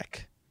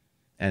fleck,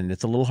 and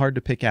it's a little hard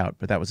to pick out,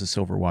 but that was a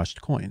silver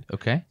washed coin.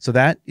 Okay. So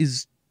that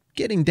is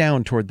getting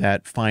down toward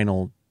that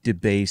final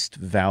debased,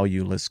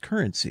 valueless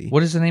currency.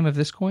 What is the name of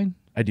this coin?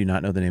 I do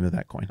not know the name of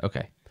that coin.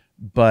 Okay.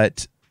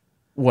 But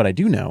what I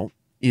do know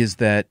is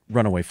that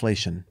runaway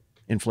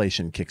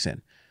inflation kicks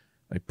in.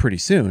 Like pretty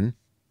soon,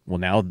 well,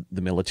 now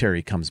the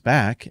military comes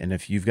back, and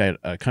if you've got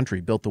a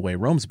country built the way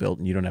Rome's built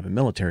and you don't have a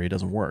military, it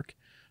doesn't work.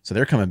 So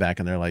they're coming back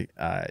and they're like,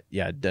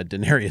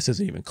 denarius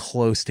isn't even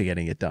close to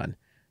getting it done.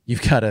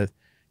 You've got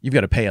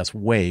to pay us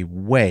way,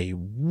 way,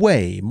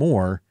 way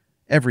more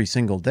every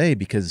single day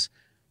because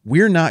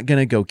we're not going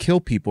to go kill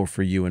people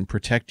for you and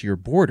protect your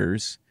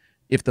borders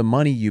if the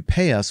money you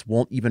pay us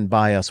won't even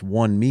buy us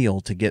one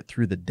meal to get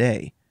through the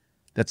day.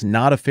 That's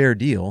not a fair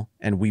deal,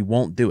 and we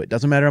won't do it.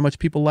 Doesn't matter how much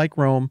people like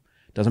Rome.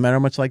 Doesn't matter how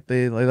much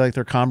they like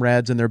their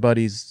comrades and their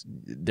buddies.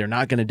 They're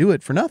not going to do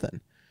it for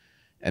nothing.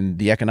 And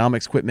the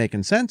economics quit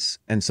making sense.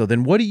 And so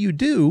then what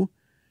do?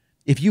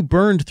 If you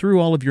burned through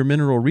all of your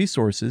mineral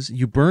resources,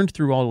 you burned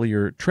through all of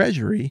your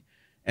treasury,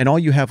 and all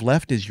you have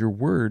left is your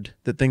word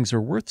that things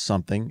are worth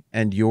something,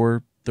 and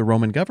you're the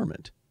Roman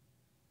government.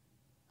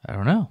 I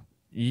don't know.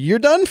 You're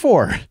done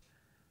for.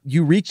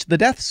 You reach the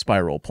death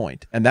spiral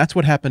point, and that's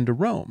what happened to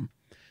Rome.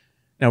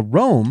 Now,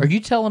 Rome... Are you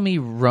telling me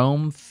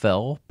Rome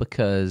fell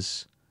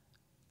because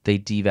they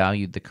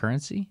devalued the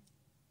currency?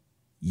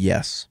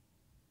 Yes.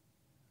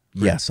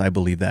 Yes, I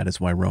believe that is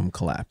why Rome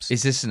collapsed.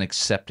 Is this an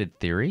accepted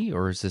theory,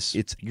 or is this...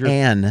 It's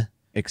an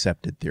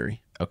accepted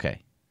theory.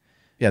 Okay.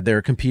 Yeah, there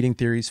are competing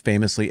theories.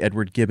 Famously,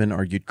 Edward Gibbon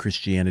argued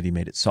Christianity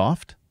made it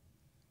soft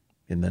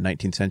in the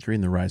 19th century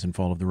in The Rise and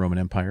Fall of the Roman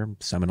Empire.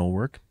 Seminal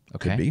work.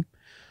 Okay. Could be.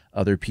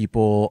 Other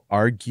people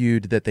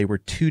argued that they were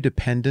too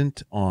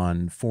dependent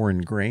on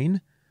foreign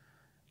grain.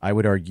 I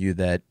would argue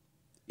that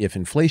if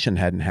inflation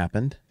hadn't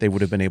happened, they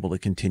would have been able to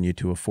continue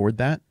to afford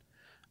that.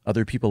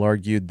 Other people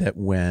argued that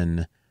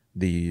when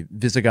the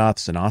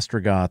Visigoths and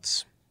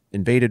Ostrogoths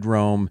invaded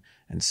Rome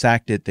and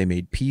sacked it, they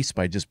made peace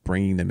by just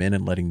bringing them in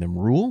and letting them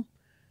rule,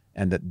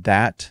 and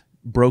that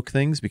broke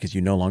things because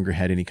you no longer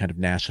had any kind of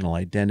national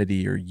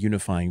identity or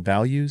unifying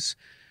values.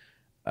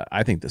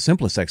 I think the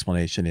simplest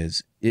explanation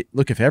is,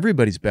 look, if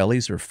everybody's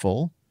bellies are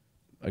full,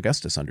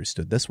 Augustus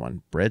understood this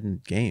one, bread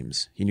and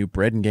games. He knew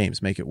bread and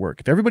games make it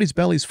work. If everybody's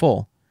belly's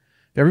full,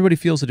 if everybody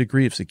feels a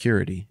degree of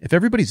security, if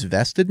everybody's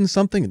vested in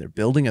something and they're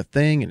building a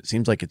thing and it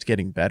seems like it's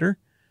getting better,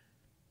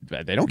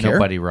 they don't care.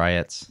 Nobody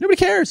riots. Nobody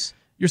cares.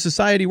 Your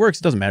society works.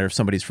 It doesn't matter if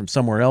somebody's from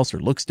somewhere else or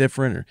looks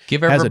different or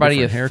give has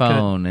everybody a a different haircut.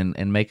 phone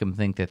and make them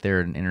think that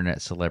they're an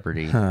internet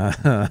celebrity.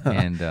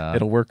 And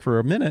it'll work for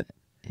a minute.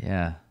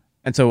 Yeah.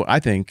 And so I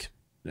think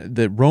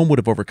that Rome would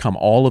have overcome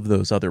all of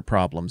those other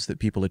problems that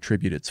people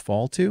attribute its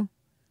fall to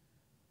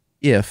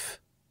if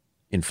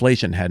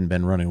inflation hadn't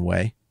been running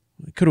away.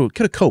 It could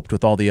have coped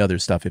with all the other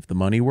stuff if the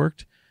money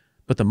worked,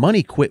 but the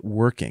money quit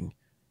working.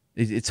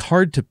 It's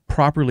hard to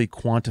properly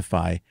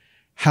quantify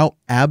how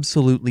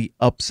absolutely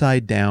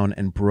upside down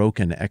and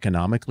broken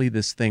economically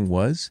this thing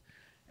was,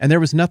 and there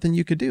was nothing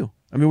you could do.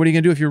 I mean, what are you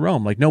going to do if you're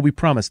Rome? Like, no, we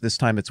promise this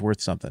time it's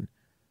worth something.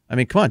 I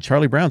mean, come on,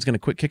 Charlie Brown's going to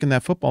quit kicking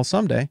that football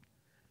someday.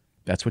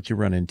 That's what you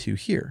run into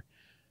here.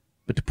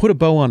 But to put a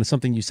bow on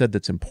something you said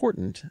that's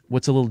important,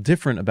 what's a little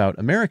different about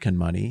American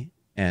money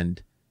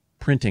and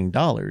printing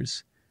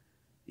dollars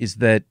is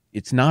that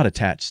it's not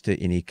attached to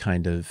any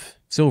kind of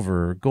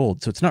silver or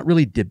gold. So it's not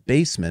really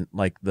debasement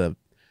like the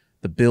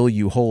bill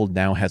you hold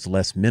now has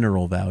less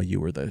mineral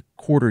value or the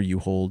quarter you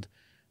hold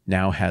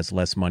now has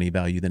less money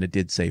value than it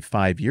did, say,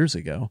 5 years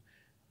ago.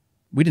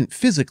 We didn't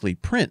physically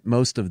print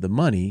most of the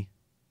money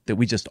that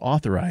we just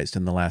authorized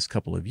in the last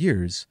couple of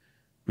years.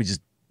 We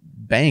just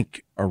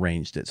bank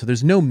arranged it. So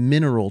there's no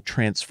mineral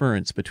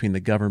transference between the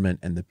government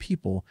and the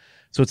people.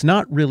 So it's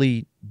not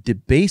really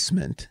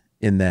debasement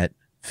in that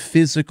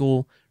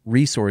physical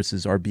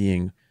resources are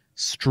being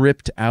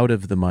stripped out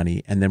of the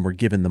money and then we're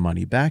given the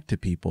money back to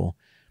people.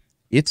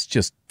 It's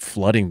just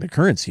flooding the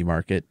currency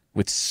market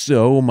with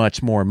so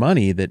much more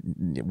money that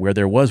where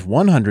there was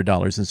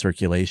 $100 in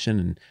circulation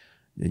and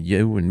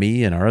you and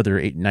me and our other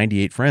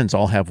 98 friends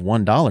all have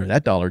 $1,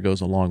 that dollar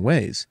goes a long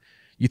ways.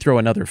 You throw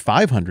another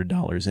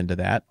 $500 into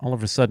that, all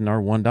of a sudden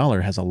our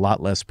 $1 has a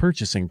lot less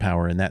purchasing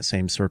power in that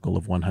same circle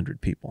of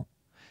 100 people.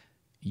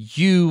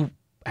 You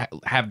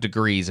have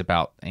degrees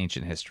about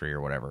ancient history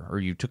or whatever, or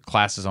you took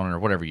classes on it or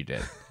whatever you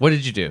did. What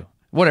did you do?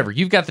 Whatever.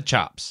 You've got the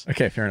chops.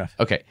 Okay, fair enough.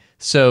 Okay.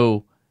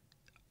 So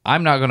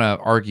I'm not going to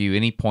argue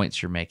any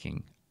points you're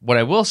making. What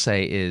I will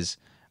say is,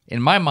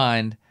 in my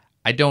mind,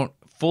 I don't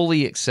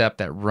fully accept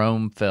that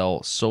Rome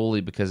fell solely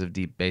because of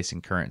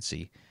debasing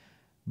currency,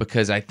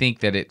 because I think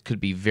that it could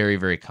be very,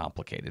 very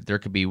complicated. There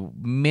could be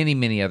many,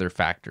 many other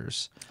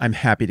factors. I'm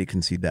happy to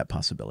concede that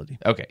possibility.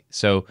 Okay.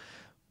 So,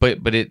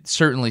 but it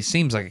certainly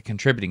seems like a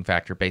contributing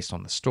factor based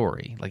on the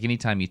story. Like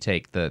anytime you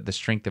take the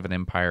strength of an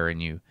empire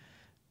and you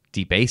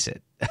debase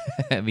it,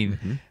 I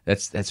mean,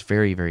 that's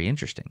very, very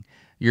interesting.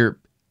 You're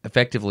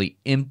effectively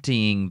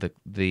emptying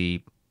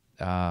the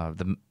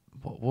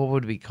what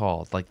would it be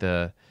called? Like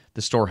the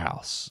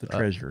storehouse, The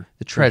treasure.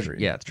 the treasury.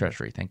 Yeah, the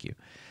treasury. Thank you.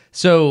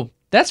 So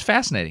that's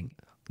fascinating.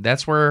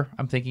 That's where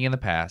I'm thinking in the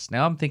past.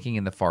 Now I'm thinking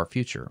in the far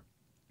future.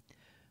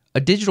 A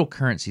digital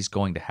currency is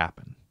going to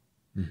happen.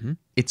 Mm-hmm.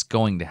 It's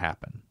going to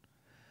happen.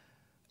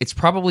 It's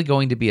probably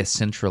going to be a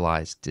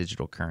centralized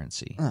digital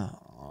currency.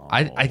 Oh.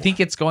 I think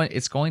it's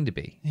going to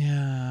be.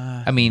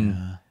 Yeah. I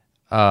mean,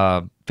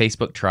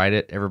 Facebook tried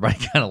it. Everybody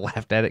kind of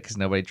laughed at it because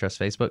nobody trusts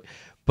Facebook.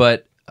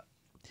 But,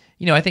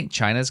 I think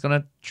China's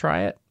going to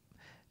try it.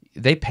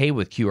 They pay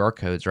with QR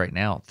codes right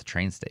now at the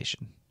train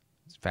station.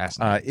 It's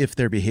fascinating. If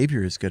their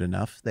behavior is good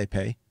enough, they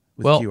pay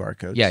with QR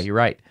codes. Yeah, you're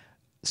right.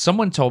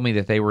 someone told me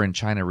that they were in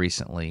China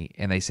recently,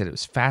 and they said it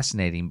was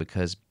fascinating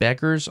because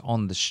beggars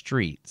on the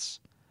streets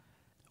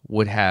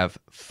would have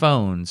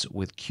phones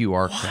with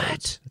QR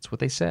codes. That's what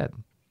they said.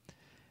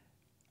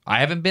 I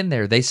haven't been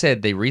there. They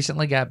said they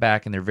recently got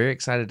back, and they're very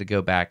excited to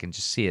go back and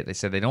just see it. They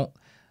said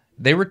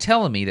they were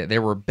telling me that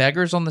there were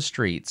beggars on the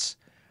streets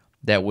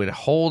that would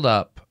hold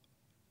up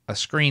a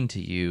screen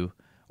to you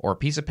or a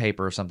piece of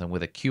paper or something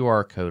with a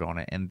QR code on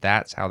it, and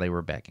that's how they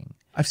were begging.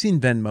 I've seen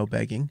Venmo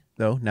begging,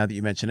 though, now that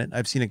you mention it.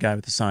 I've seen a guy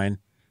with a sign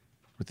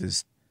with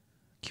his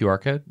QR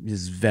code?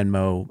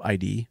 Venmo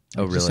ID.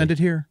 Oh, Just really? send it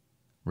here.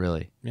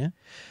 Really? Yeah.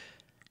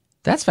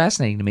 That's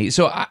fascinating to me.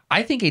 So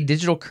I think a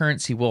digital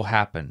currency will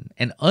happen.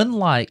 And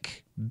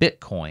unlike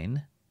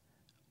Bitcoin,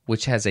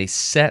 which has a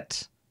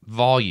set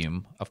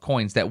volume of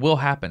coins that will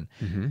happen,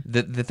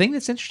 the thing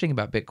that's interesting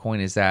about Bitcoin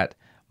is that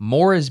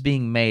more is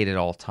being made at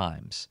all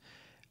times.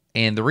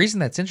 And the reason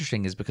that's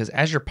interesting is because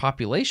as your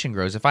population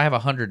grows, if I have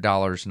 $100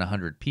 and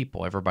 100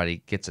 people,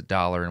 everybody gets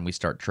 $1 and we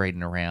start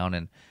trading around,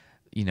 and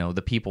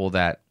the people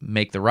that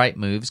make the right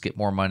moves get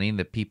more money, and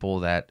the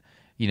people that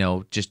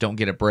just don't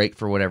get a break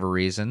for whatever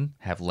reason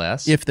have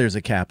less. If there's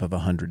a cap of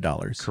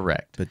 $100.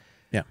 Correct. But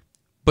yeah.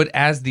 But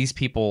as these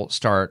people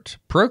start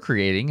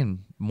procreating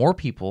and more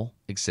people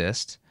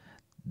exist,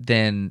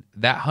 then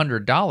that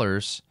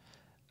 $100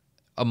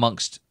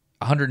 amongst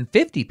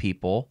 150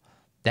 people,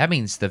 that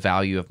means the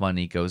value of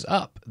money goes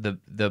up.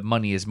 The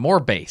money is more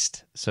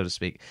based, so to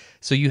speak.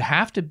 So you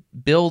have to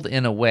build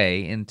in a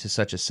way into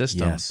such a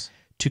system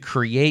to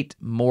create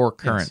more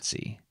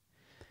currency.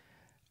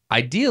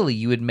 Ideally,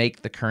 you would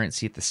make the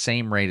currency at the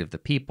same rate of the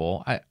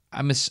people.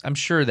 I'm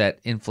sure that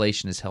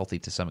inflation is healthy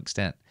to some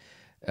extent.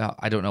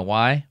 I don't know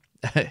why.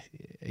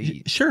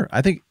 Sure.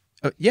 I think,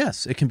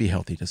 yes, it can be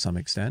healthy to some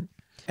extent.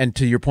 And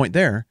to your point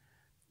there,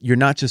 you're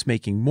not just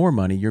making more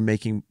money, you're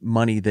making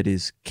money that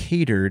is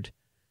catered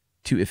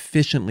to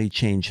efficiently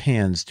change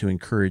hands to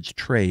encourage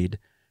trade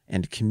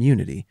and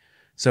community.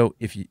 So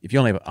if you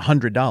only have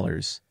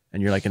 $100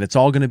 and you're like, and it's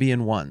all going to be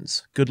in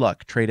ones, good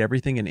luck, trade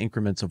everything in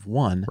increments of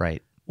one.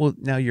 Right. Well,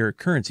 now your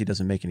currency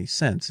doesn't make any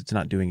sense. It's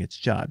not doing its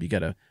job. You got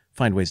to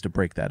find ways to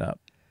break that up.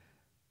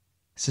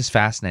 This is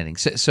fascinating.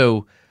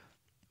 So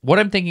what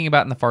I'm thinking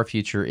about in the far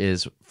future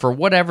is for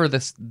whatever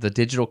the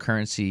digital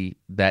currency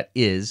that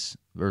is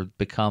or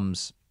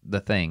becomes the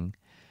thing,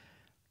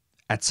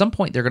 at some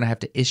point they're going to have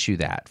to issue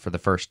that for the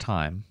first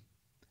time.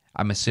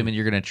 I'm assuming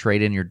you're going to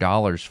trade in your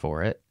dollars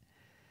for it.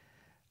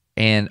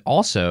 And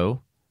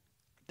also,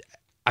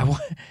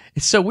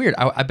 it's so weird.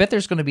 I bet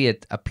there's going to be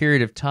a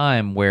period of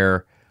time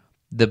where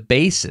the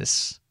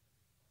basis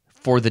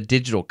for the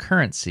digital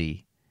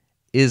currency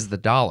is the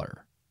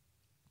dollar.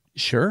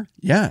 Sure.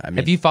 Yeah. I mean,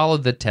 have you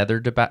followed the Tether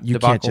debacle? You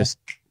can't just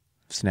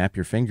snap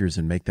your fingers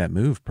and make that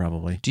move,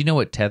 probably. Do you know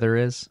what Tether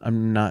is?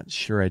 I'm not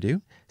sure I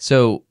do.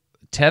 So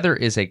Tether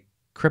is a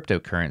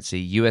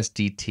cryptocurrency,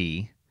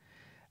 USDT.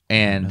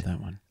 And I know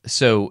that one.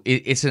 So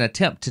it's an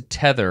attempt to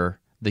tether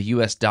the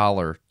US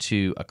dollar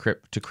to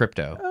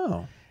crypto.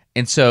 Oh.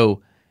 And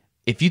so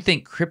if you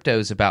think crypto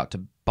is about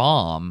to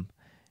bomb,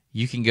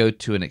 you can go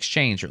to an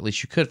exchange, or at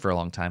least you could for a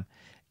long time,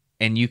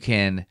 and you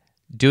can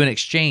do an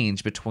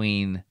exchange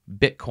between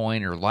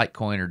Bitcoin or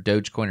Litecoin or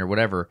Dogecoin or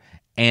whatever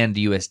and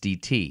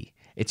USDT.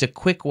 It's a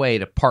quick way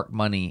to park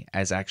money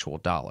as actual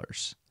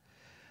dollars.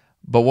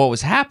 But what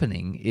was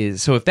happening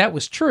is, so if that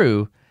was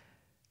true,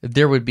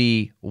 there would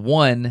be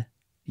one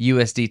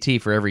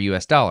USDT for every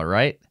US dollar,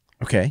 right?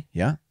 Okay,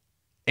 yeah.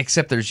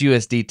 Except there's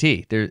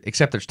USDT,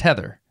 except there's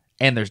Tether,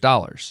 and there's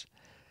dollars.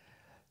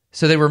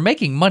 So they were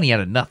making money out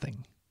of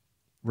nothing.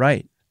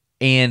 Right.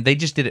 And they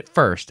just did it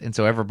first, and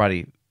so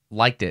everybody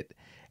liked it.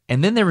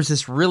 And then there was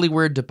this really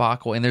weird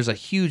debacle, and there's a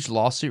huge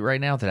lawsuit right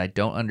now that I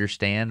don't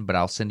understand, but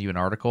I'll send you an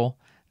article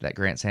that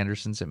Grant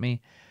Sanderson sent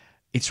me.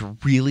 It's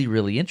really,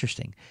 really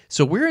interesting.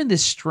 So we're in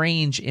this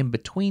strange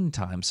in-between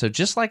time. So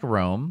just like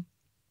Rome,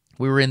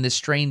 we were in this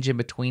strange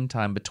in-between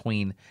time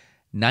between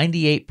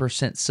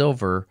 98%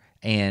 silver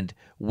and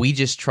we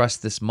just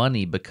trust this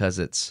money because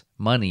it's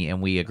money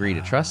and we agree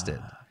to trust it.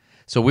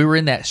 So we were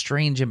in that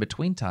strange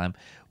in-between time.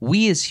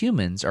 We as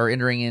humans are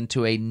entering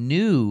into a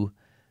new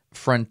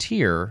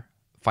frontier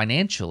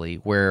financially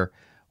where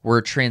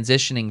we're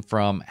transitioning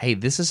from, hey,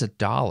 this is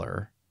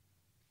 $1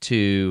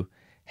 to,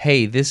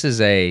 hey, this is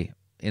a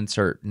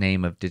insert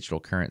name of digital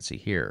currency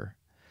here.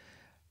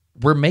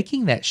 We're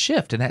making that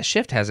shift, and that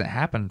shift hasn't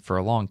happened for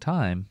a long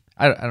time.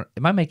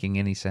 Am I making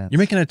any sense? You're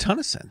making a ton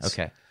of sense.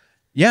 Okay.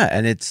 Yeah,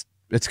 and it's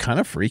kind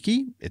of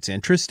freaky. It's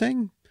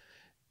interesting.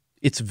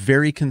 It's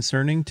very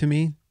concerning to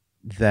me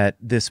that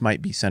this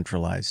might be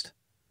centralized.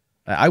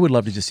 I would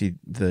love to just see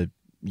the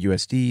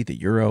USD, the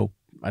euro.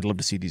 I'd love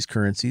to see these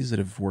currencies that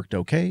have worked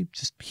okay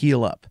just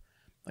heal up,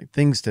 like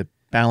things to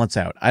balance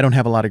out. I don't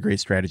have a lot of great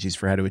strategies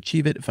for how to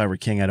achieve it. If I were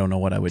king, I don't know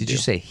what I would do. Did you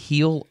say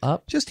heal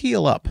up? Just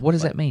heal up. What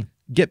does that mean?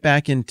 Get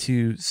back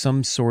into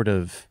some sort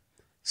of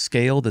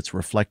scale that's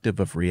reflective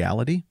of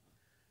reality.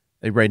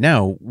 Like right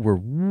now, we're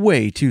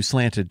way too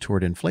slanted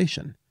toward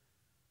inflation.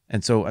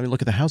 And so, I mean,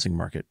 look at the housing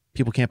market.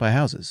 People can't buy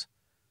houses.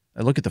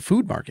 I look at the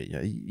food market.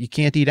 You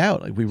can't eat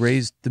out. Like, we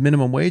raised the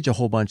minimum wage a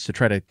whole bunch to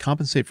try to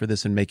compensate for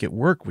this and make it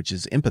work, which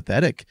is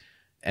empathetic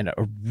and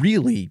a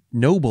really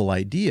noble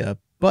idea.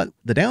 But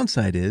the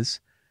downside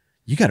is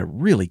you got to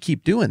really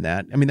keep doing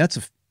that. I mean,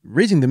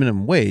 raising the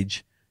minimum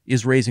wage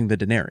is raising the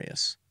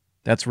denarius.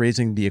 That's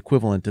raising the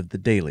equivalent of the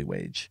daily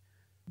wage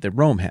that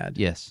Rome had.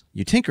 Yes.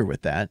 You tinker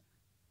with that,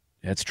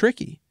 that's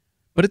tricky.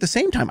 But at the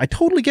same time, I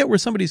totally get where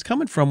somebody's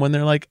coming from when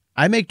they're like,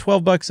 I make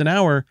 $12 an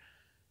hour.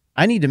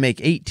 I need to make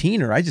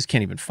 18 or I just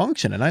can't even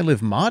function, and I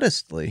live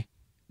modestly.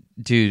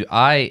 Dude,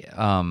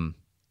 my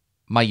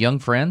young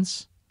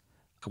friends,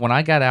 when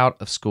I got out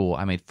of school,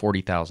 I made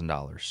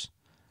 $40,000.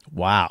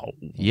 Wow.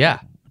 Yeah.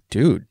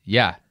 Dude.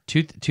 Yeah.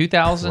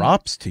 2000.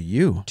 Props to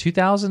you.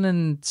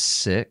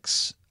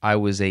 2006, I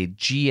was a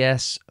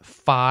GS5.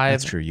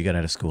 That's true. You got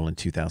out of school in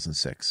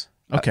 2006.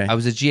 Okay. I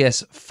was a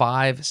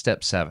GS5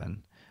 Step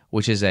 7,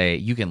 which is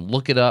you can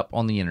look it up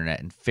on the internet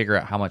and figure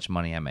out how much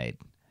money I made.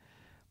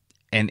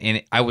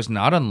 And I was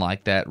not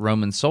unlike that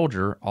Roman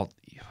soldier.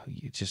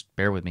 You just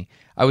bear with me.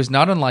 I was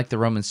not unlike the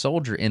Roman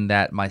soldier in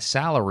that my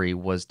salary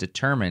was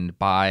determined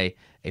by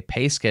a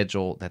pay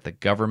schedule that the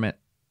government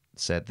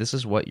said, this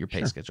is what your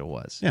pay schedule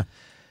was. Yeah.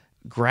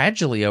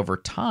 Gradually over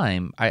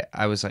time,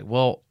 I was like,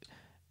 well,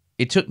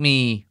 it took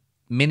me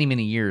many,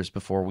 many years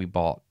before we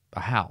bought a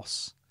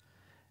house.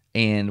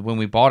 And when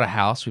we bought a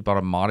house, we bought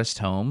a modest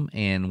home,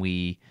 and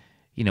we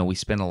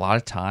spent a lot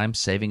of time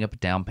saving up a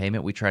down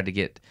payment. We tried to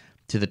get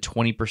to the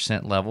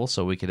 20% level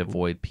so we could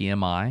avoid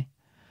PMI,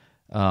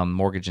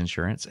 mortgage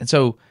insurance. And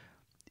so,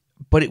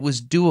 but it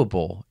was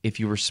doable if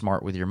you were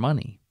smart with your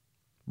money.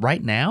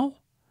 Right now,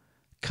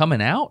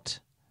 coming out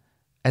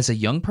as a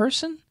young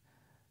person,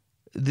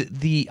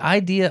 the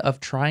idea of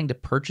trying to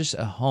purchase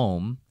a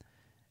home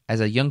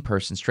as a young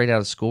person straight out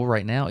of school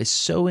right now is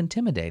so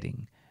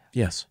intimidating.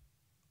 Yes.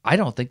 I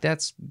don't think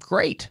that's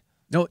great.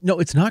 No,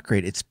 it's not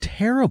great. It's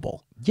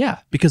terrible. Yeah.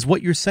 Because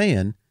what you're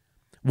saying,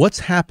 what's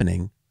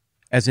happening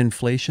as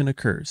inflation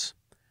occurs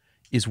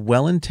is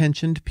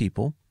well-intentioned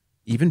people,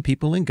 even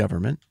people in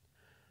government,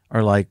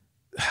 are like,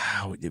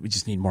 we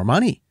just need more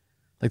money.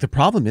 Like, the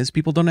problem is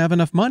people don't have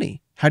enough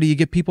money. How do you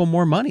get people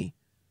more money?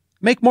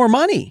 Make more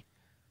money.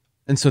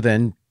 And so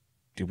then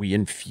we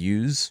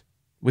infuse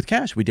with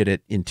cash. We did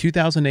it in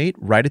 2008,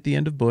 right at the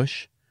end of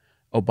Bush.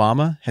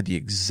 Obama had the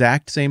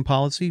exact same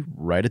policy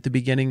right at the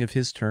beginning of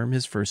his term,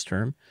 his first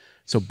term.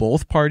 So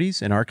both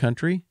parties in our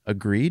country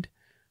agreed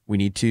we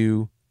need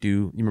to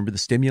you remember the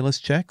stimulus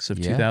checks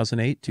of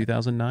 2008,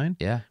 2009?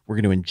 Yeah. We're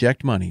going to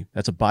inject money.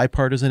 That's a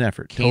bipartisan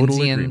effort. Total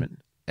Keynesian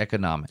agreement.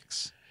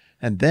 Economics.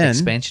 And then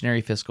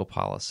Expansionary fiscal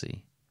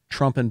policy.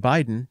 Trump and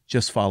Biden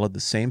just followed the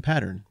same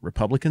pattern.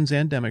 Republicans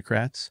and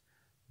Democrats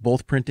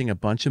both printing a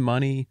bunch of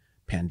money,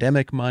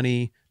 pandemic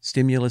money,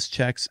 stimulus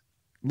checks.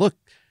 Look,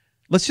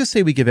 let's just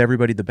say we give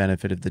everybody the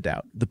benefit of the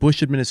doubt. The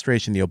Bush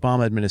administration, the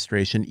Obama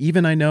administration,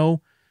 even I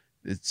know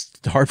it's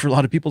hard for a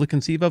lot of people to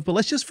conceive of, but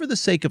let's just, for the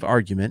sake of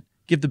argument,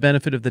 give the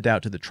benefit of the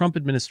doubt to the Trump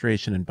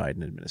administration and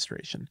Biden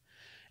administration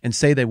and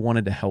say they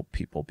wanted to help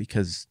people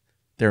because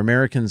they're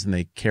Americans and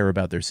they care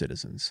about their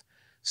citizens.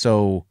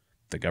 So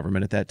the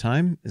government at that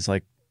time is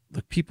like,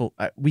 look, people,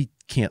 we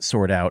can't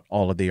sort out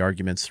all of the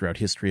arguments throughout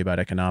history about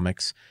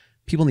economics.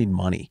 People need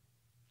money.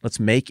 Let's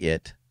make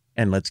it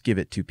and let's give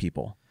it to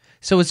people.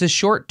 So it's a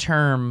short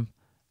term,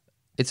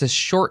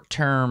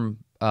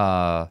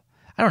 I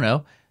don't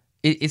know.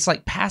 It's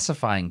like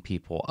pacifying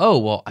people. Oh,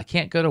 well, I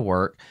can't go to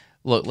work.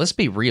 Look, let's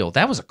be real.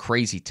 That was a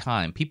crazy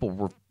time. People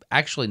were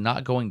actually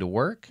not going to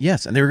work.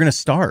 Yes, and they were going to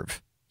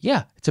starve.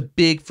 Yeah, it's a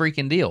big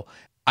freaking deal.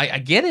 I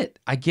get it.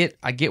 I get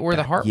where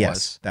the heart was.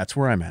 Yes, that's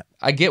where I'm at.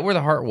 I get where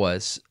the heart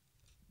was,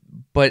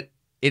 but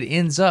it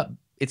ends up,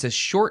 it's a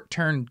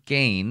short-term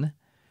gain.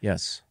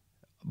 Yes.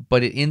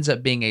 But it ends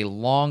up being a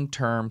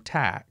long-term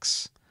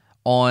tax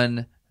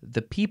on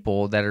the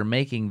people that are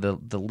making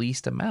the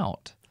least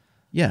amount.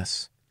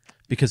 Yes.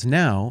 Because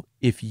now,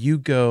 if you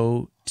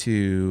go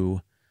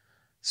to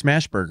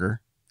Smashburger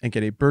and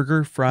get a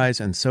burger,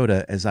 fries, and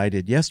soda, as I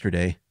did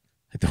yesterday,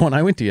 like the one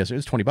I went to yesterday,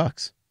 it was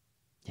 $20.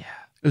 Yeah.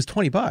 It was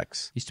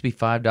 $20. Used to be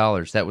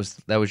 $5.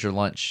 That was your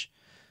lunch.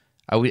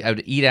 I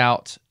would eat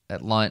out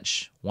at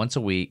lunch once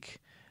a week.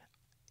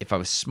 If I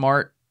was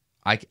smart,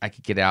 I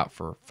could get out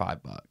for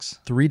 $5.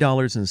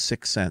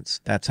 $3.06.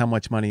 That's how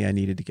much money I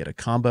needed to get a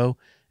combo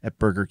at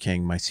Burger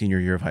King my senior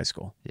year of high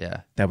school.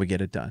 Yeah. That would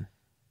get it done.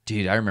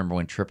 Dude, I remember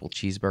when triple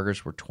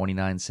cheeseburgers were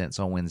 29 cents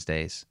on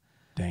Wednesdays.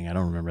 Dang, I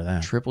don't remember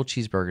that. Triple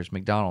cheeseburgers,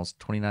 McDonald's,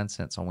 29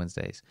 cents on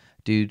Wednesdays.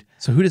 Dude.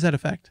 So who does that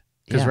affect?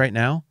 Because right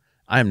now,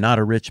 I am not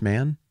a rich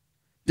man.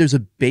 There's a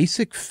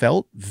basic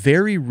felt,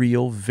 very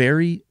real,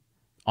 very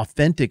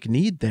authentic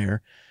need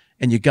there,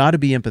 and you got to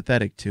be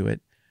empathetic to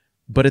it.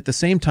 But at the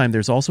same time,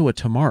 there's also a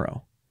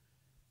tomorrow.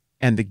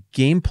 And the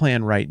game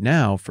plan right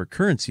now for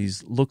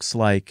currencies looks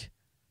like,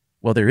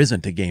 well, there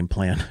isn't a game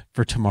plan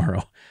for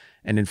tomorrow.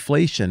 And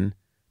inflation,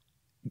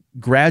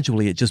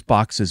 gradually, it just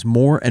boxes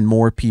more and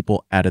more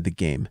people out of the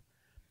game.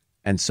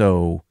 And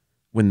so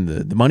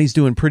when the money's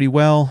doing pretty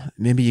well,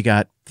 maybe you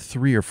got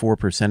 3 or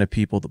 4% of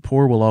people. The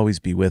poor will always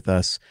be with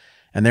us.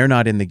 and they're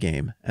not in the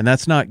game. And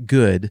that's not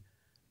good,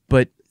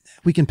 but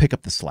we can pick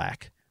up the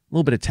slack. A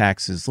little bit of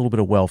taxes, a little bit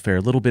of welfare,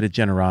 a little bit of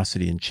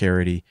generosity and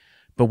charity.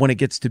 But when it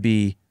gets to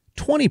be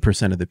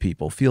 20% of the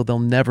people feel they'll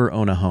never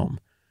own a home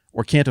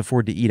or can't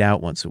afford to eat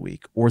out once a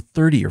week, or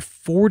 30 or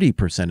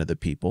 40% of the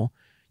people,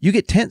 you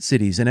get tent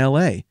cities in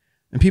LA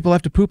and people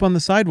have to poop on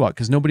the sidewalk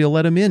because nobody will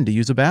let them in to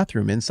use a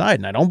bathroom inside.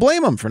 And I don't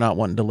blame them for not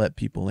wanting to let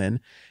people in.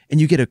 And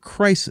you get a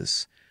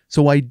crisis.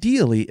 So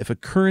ideally, if a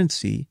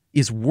currency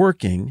is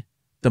working,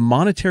 the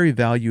monetary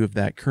value of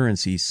that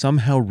currency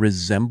somehow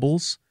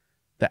resembles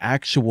the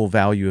actual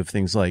value of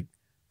things like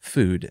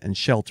food and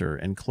shelter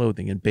and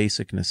clothing and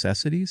basic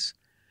necessities.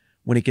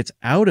 When it gets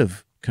out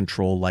of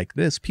control like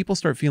this, people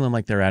start feeling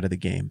like they're out of the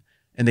game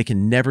and they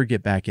can never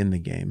get back in the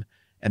game.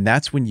 And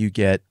that's when you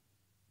get,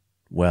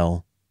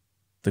 well,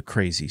 the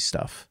crazy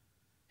stuff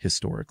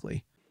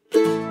historically.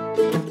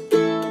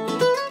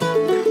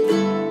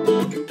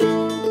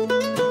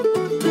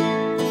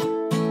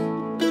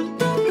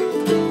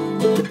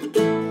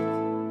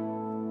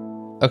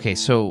 Okay,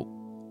 so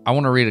I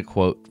want to read a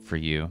quote for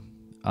you.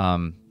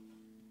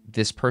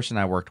 This person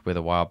I worked with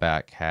a while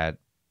back had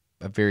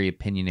a very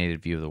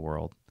opinionated view of the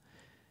world.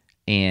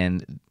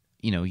 And,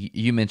 you know,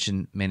 you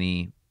mentioned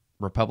many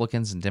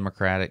Republicans and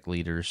Democratic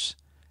leaders,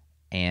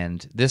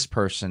 and this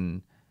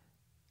person,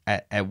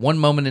 at one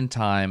moment in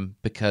time,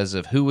 because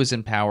of who was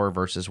in power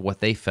versus what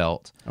they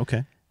felt,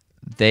 Okay.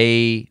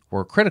 they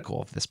were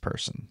critical of this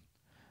person.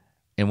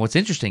 And what's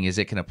interesting is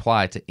it can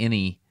apply to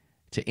any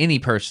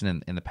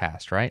person in the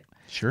past, right?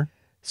 Sure.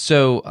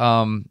 So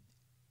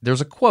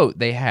there's a quote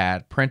they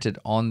had printed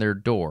on their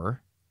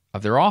door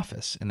of their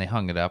office, and they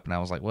hung it up, and I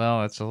was like,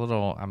 well, it's a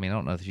little, I mean, I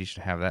don't know if you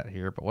should have that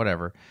here, but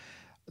whatever.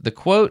 The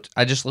quote,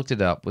 I just looked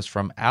it up, was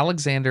from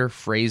Alexander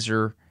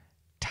Fraser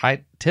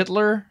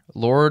Tytler,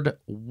 Lord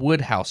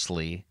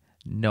Woodhouseley.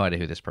 No idea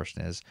who this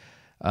person is.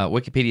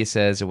 Wikipedia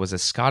says it was a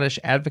Scottish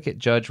advocate,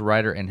 judge,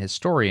 writer, and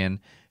historian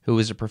who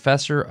was a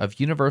professor of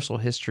universal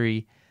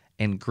history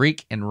and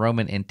Greek and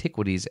Roman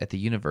antiquities at the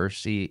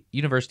University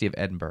of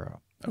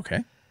Edinburgh.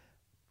 Okay.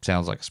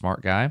 Sounds like a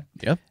smart guy.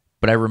 Yep.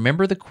 But I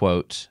remember the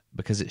quote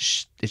because it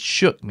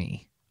shook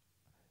me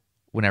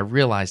when I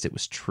realized it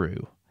was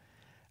true.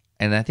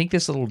 And I think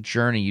this little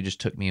journey you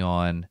just took me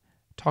on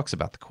talks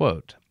about the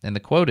quote. And the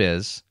quote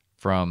is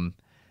from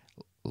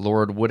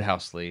Lord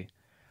Woodhouseley: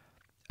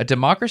 "A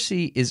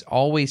democracy is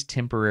always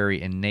temporary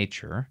in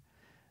nature.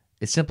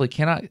 It simply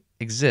cannot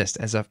exist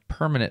as a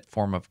permanent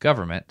form of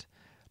government.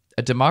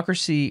 A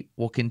democracy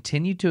will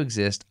continue to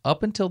exist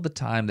up until the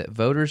time that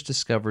voters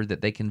discover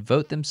that they can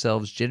vote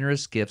themselves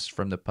generous gifts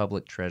from the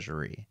public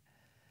treasury."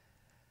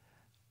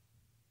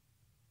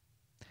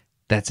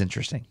 That's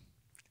interesting.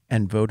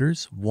 And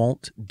voters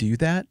won't do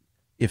that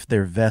if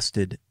they're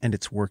vested and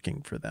it's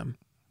working for them.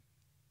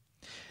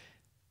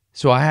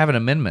 So I have an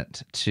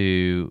amendment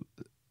to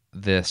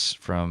this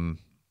from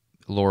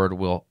Lord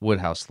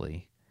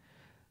Woodhouseley.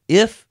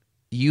 If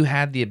you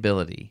had the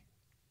ability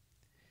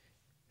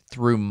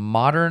through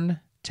modern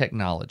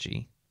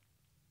technology,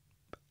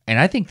 and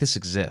I think this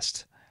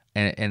exists,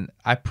 and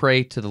I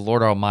pray to the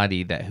Lord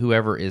Almighty that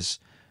whoever is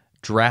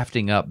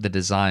drafting up the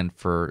design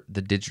for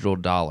the digital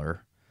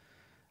dollar,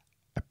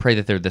 I pray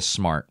that they're this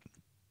smart.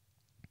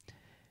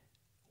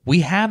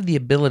 We have the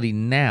ability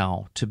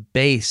now to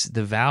base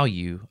the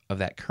value of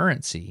that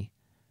currency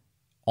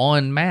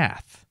on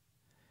math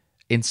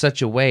in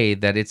such a way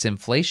that its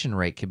inflation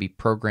rate could be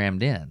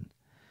programmed in.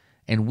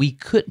 And we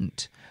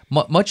couldn't.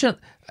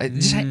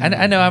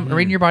 I know I'm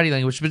reading your body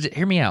language, but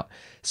hear me out.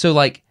 So,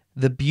 like,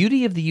 the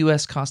beauty of the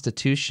U.S.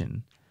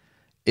 Constitution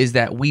is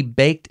that we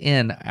baked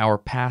in our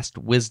past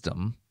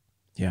wisdom,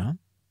 Yeah.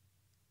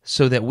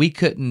 so that we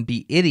couldn't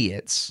be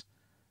idiots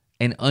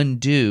and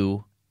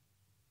undo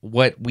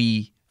what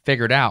we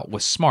figured out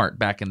was smart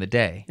back in the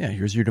day. Yeah.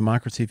 Here's your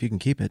democracy if you can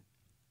keep it.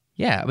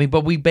 Yeah, I mean,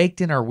 but we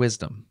baked in our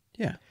wisdom.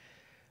 Yeah.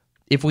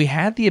 If we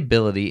had the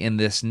ability in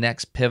this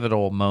next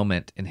pivotal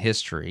moment in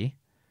history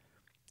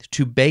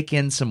to bake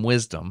in some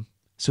wisdom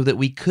so that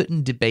we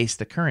couldn't debase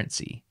the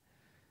currency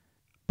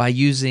by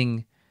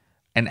using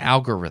an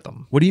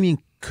algorithm. What do you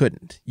mean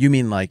couldn't? You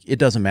mean like it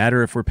doesn't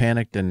matter if we're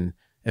panicked and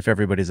if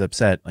everybody's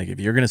upset? Like if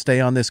you're going to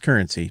stay on this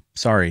currency,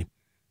 sorry,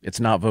 it's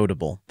not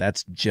votable.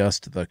 That's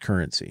just the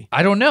currency.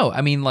 I don't know.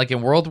 I mean, like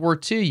in World War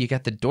II, you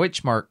got the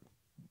Deutschmark.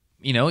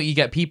 You know, you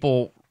got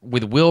people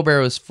with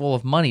wheelbarrows full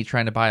of money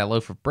trying to buy a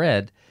loaf of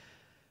bread.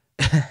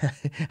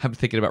 I'm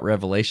thinking about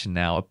Revelation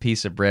now. A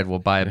piece of bread will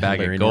buy a bag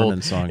Larry of gold.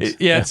 Norman songs.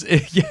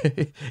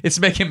 It's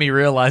making me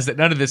realize that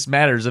none of this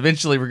matters.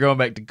 Eventually, we're going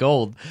back to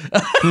gold.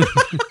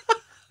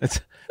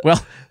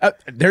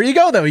 There you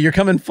go. Though you're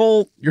coming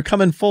full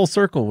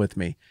circle with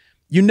me.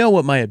 You know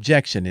what my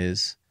objection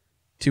is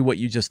to what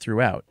you just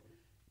threw out.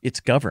 It's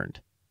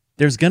governed.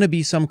 There's going to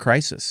be some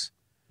crisis.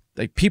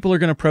 Like people are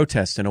going to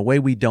protest in a way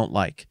we don't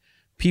like.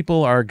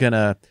 People are going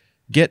to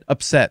get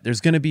upset.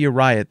 There's going to be a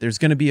riot. There's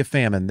going to be a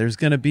famine. There's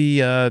going to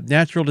be a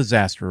natural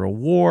disaster, a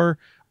war,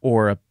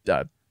 or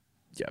a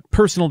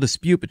personal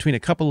dispute between a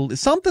couple.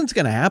 Something's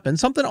going to happen.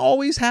 Something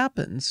always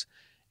happens.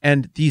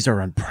 And these are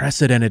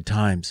unprecedented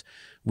times.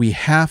 We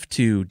have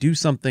to do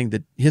something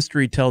that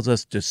history tells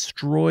us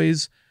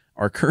destroys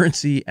our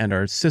currency and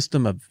our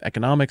system of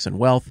economics and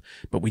wealth,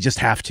 but we just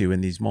have to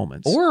in these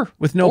moments. Or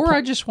with no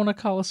I just want a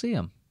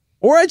Coliseum.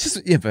 Or I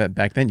just, if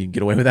back then you can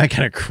get away with that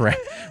kind of crap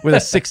with a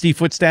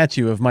 60-foot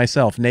statue of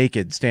myself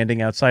naked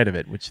standing outside of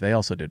it, which they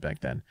also did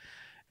back then.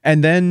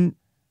 And then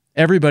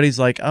everybody's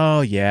like,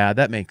 oh yeah,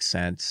 that makes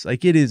sense.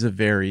 Like, it is a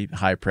very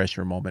high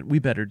pressure moment. We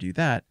better do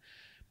that.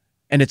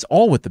 And it's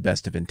all with the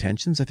best of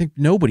intentions. I think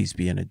nobody's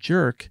being a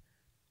jerk,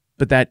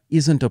 but that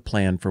isn't a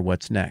plan for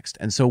what's next.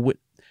 And so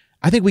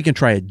I think we can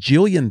try a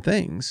jillion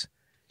things,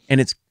 and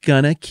it's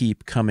gonna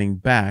keep coming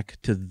back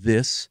to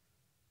this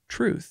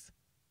truth.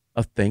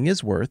 A thing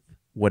is worth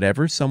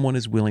whatever someone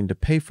is willing to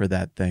pay for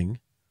that thing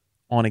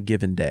on a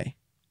given day.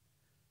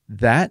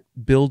 That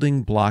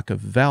building block of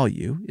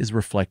value is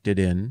reflected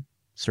in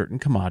certain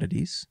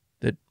commodities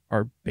that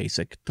are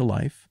basic to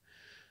life.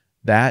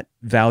 That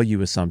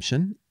value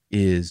assumption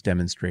is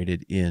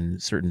demonstrated in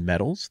certain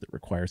metals that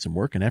require some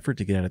work and effort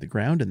to get out of the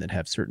ground and that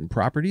have certain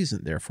properties,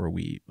 and therefore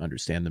we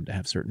understand them to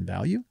have certain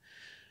value.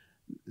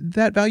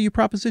 That value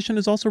proposition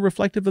is also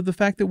reflective of the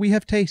fact that we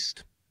have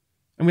taste.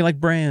 And we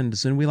like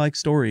brands, and we like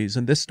stories,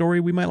 and this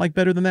story we might like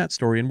better than that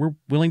story, and we're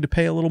willing to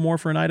pay a little more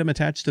for an item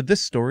attached to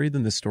this story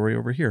than this story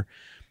over here.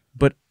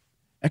 But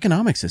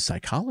economics is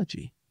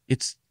psychology.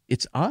 It's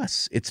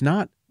us. It's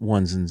not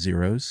ones and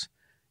zeros.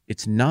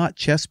 It's not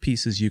chess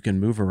pieces you can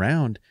move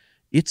around.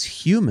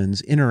 It's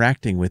humans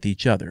interacting with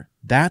each other.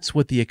 That's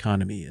what the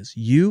economy is.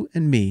 You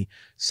and me,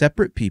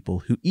 separate people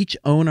who each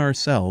own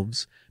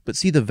ourselves, but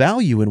see the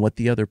value in what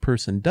the other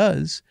person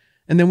does.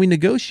 And then we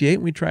negotiate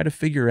and we try to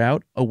figure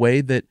out a way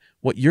that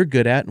what you're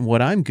good at and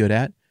what I'm good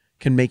at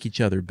can make each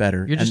other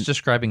better. You're just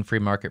describing free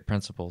market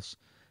principles.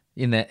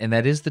 And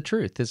that is the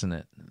truth, isn't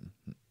it?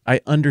 I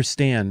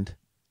understand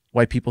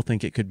why people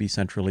think it could be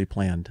centrally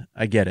planned.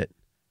 I get it.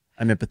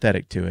 I'm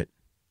empathetic to it.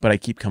 But I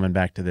keep coming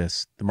back to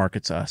this. The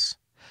market's us.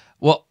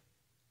 Well,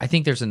 I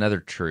think there's another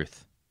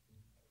truth.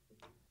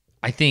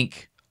 I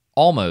think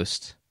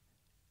almost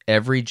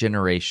every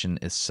generation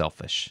is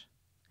selfish.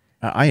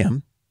 I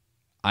am.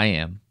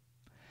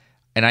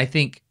 And I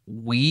think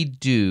we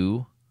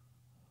do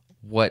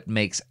what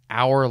makes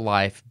our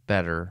life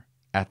better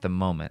at the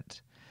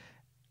moment.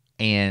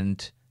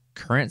 And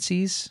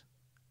currencies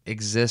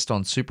exist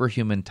on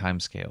superhuman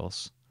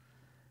timescales,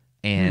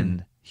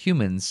 and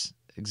humans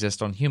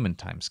exist on human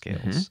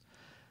timescales. Mm-hmm.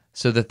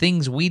 So the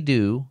things we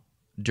do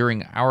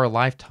during our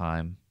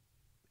lifetime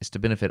is to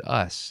benefit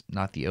us,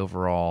 not the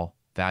overall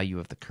value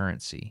of the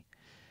currency.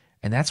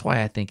 And that's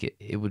why I think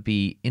it would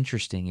be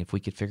interesting if we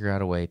could figure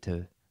out a way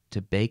to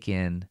bake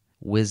in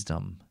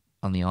wisdom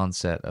on the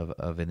onset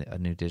of a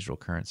new digital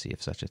currency,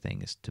 if such a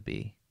thing is to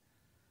be.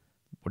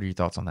 What are your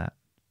thoughts on that?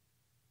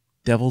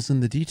 Devil's in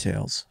the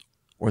details,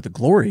 or the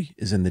glory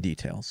is in the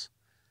details.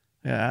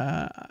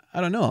 I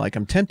don't know. Like,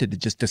 I'm tempted to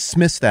just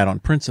dismiss that on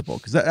principle,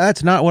 because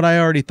that's not what I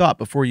already thought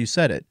before you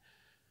said it.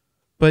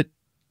 But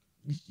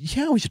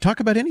yeah, we should talk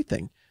about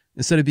anything.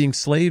 Instead of being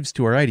slaves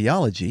to our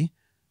ideology,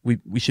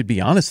 we should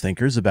be honest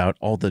thinkers about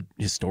all the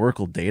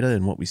historical data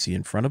and what we see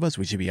in front of us.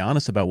 We should be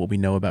honest about what we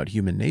know about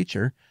human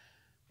nature.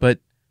 But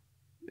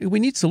we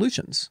need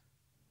solutions.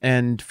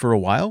 And for a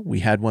while, we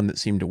had one that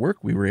seemed to work.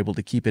 We were able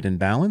to keep it in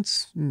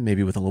balance,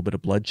 maybe with a little bit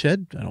of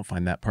bloodshed. I don't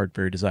find that part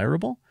very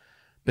desirable.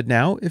 But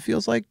now it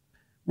feels like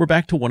we're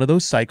back to one of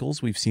those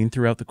cycles we've seen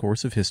throughout the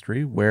course of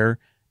history where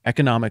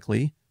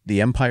economically,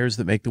 the empires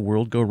that make the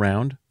world go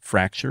round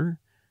fracture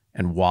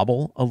and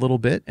wobble a little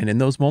bit. And in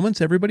those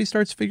moments, everybody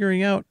starts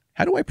figuring out,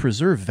 how do I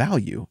preserve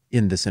value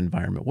in this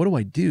environment? What do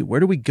I do? Where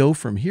do we go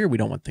from here? We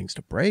don't want things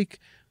to break.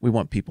 We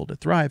want people to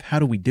thrive. How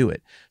do we do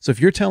it? So if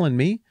you're telling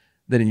me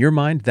that in your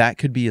mind that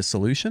could be a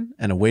solution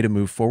and a way to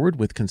move forward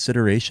with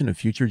consideration of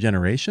future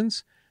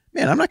generations,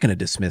 man, I'm not going to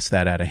dismiss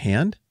that out of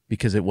hand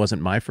because it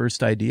wasn't my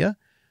first idea.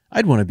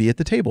 I'd want to be at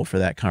the table for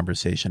that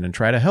conversation and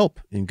try to help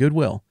in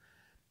goodwill.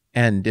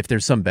 And if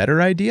there's some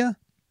better idea,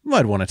 well,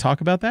 I'd want to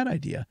talk about that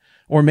idea.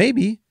 Or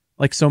maybe,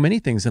 like so many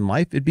things in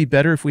life, it'd be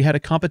better if we had a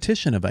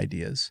competition of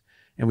ideas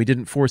and we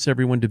didn't force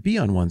everyone to be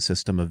on one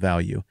system of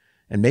value.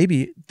 And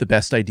maybe the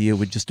best idea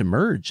would just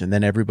emerge and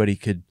then everybody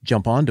could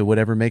jump onto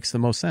whatever makes the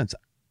most sense.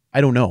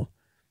 I don't know.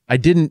 I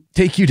didn't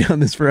take you down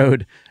this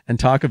road and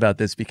talk about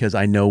this because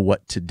I know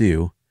what to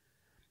do.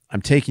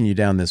 I'm taking you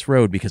down this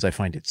road because I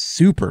find it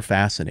super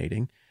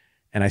fascinating.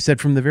 And I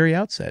said from the very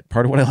outset,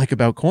 part of what I like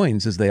about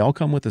coins is they all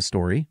come with a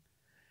story,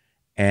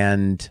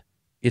 and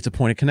it's a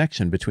point of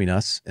connection between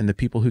us and the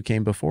people who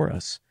came before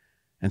us.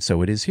 And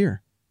so it is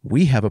here.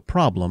 We have a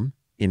problem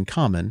in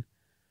common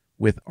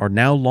with our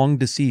now long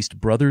deceased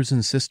brothers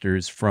and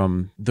sisters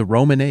from the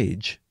Roman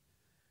age.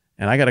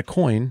 And I got a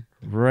coin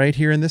right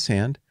here in this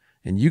hand,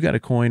 and you got a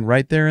coin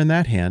right there in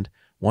that hand,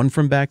 one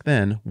from back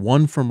then,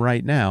 one from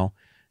right now.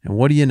 And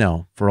what do you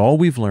know? For all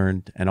we've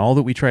learned and all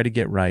that we try to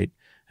get right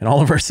and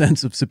all of our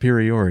sense of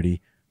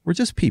superiority, we're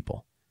just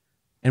people.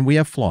 And we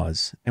have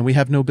flaws, and we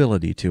have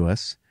nobility to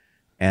us.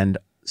 And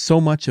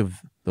so much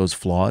of those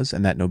flaws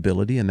and that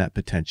nobility and that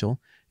potential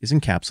is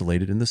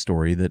encapsulated in the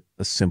story that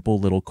a simple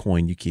little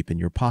coin you keep in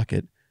your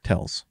pocket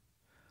tells.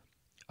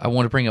 I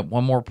want to bring up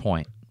one more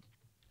point.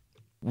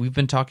 We've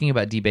been talking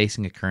about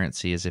debasing a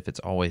currency as if it's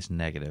always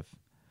negative.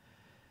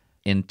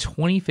 In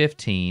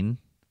 2015,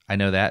 I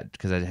know that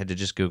because I had to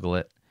just Google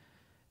it.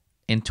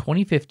 In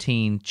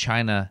 2015,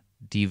 China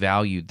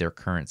devalued their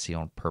currency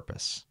on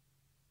purpose.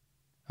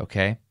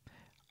 Okay?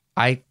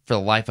 I, for the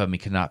life of me,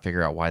 could not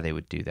figure out why they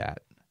would do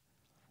that.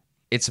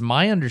 It's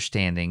my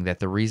understanding that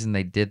the reason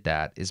they did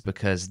that is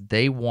because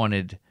they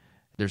wanted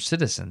their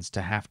citizens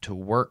to have to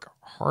work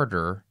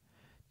harder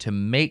to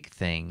make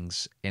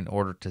things in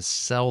order to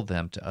sell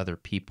them to other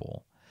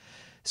people.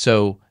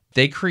 So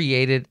they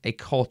created a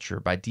culture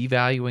by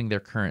devaluing their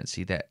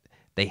currency that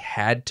they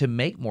had to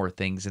make more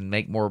things and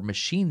make more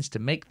machines to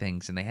make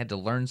things, and they had to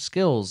learn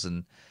skills,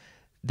 and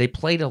they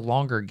played a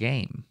longer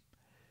game.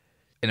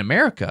 In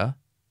America,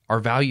 our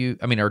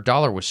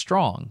dollar was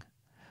strong.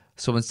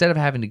 So instead of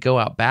having to go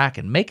out back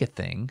and make a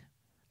thing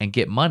and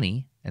get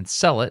money and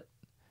sell it,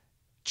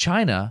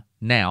 China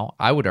now,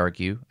 I would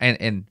argue,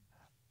 and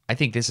I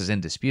think this is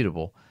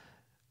indisputable,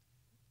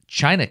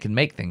 China can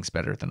make things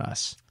better than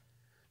us.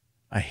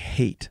 I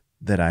hate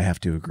that I have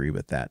to agree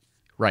with that.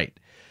 Right.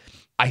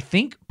 I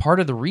think part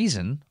of the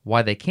reason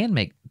why they can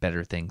make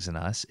better things than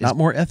us is not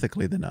more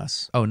ethically than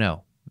us. Oh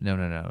no.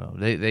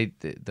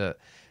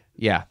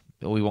 Yeah,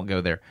 we won't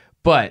go there.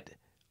 But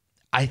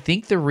I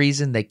think the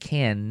reason they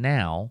can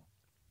now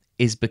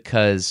is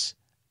because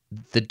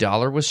the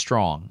dollar was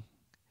strong.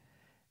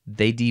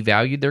 They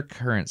devalued their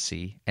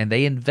currency and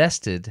they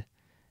invested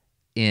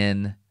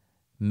in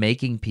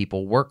making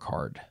people work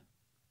hard.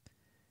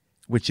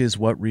 Which is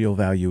what real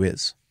value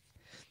is.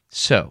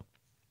 So,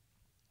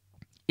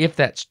 if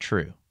that's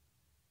true,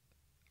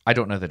 I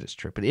don't know that it's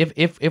true, but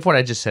if what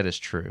I just said is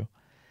true,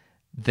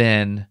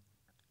 then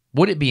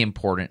would it be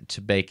important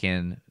to bake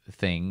in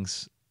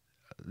things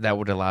that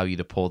would allow you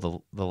to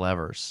pull the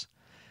levers?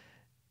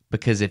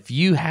 Because if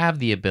you have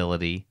the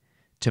ability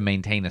to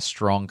maintain a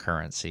strong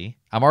currency,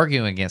 I'm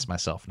arguing against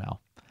myself now,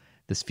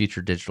 this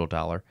future digital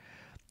dollar.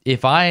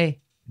 If I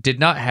did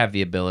not have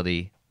the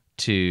ability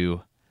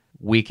to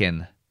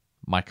weaken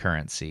my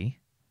currency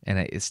and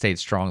it stayed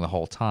strong the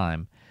whole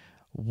time,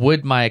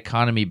 would my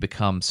economy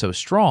become so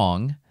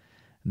strong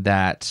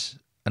that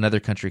another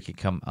country could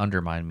come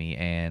undermine me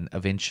and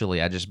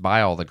eventually I just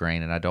buy all the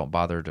grain and I don't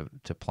bother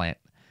to plant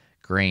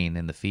grain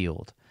in the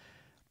field?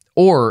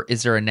 Or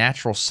is there a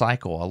natural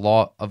cycle, a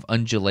law of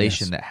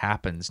undulation that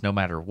happens no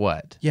matter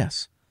what?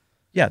 Yes.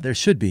 Yeah, there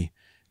should be.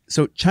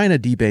 So China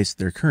debased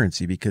their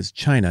currency because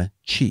China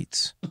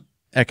cheats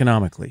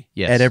economically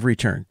at every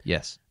turn.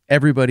 Yes.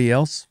 Everybody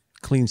else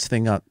cleans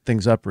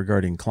things up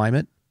regarding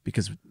climate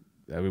because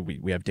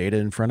we have data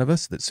in front of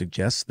us that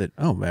suggests that,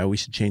 we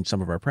should change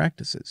some of our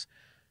practices.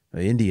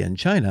 India and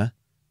China,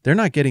 they're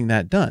not getting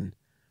that done.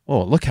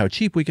 Oh, look how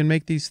cheap we can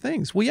make these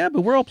things. Well, yeah,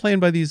 but we're all playing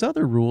by these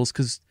other rules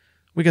because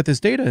we got this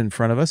data in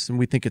front of us and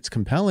we think it's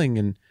compelling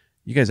and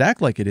you guys act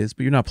like it is,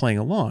 but you're not playing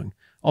along.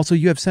 Also,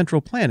 you have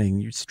central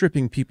planning. You're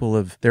stripping people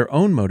of their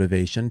own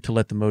motivation to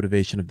let the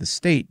motivation of the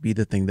state be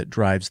the thing that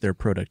drives their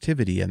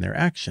productivity and their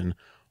action,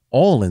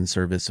 all in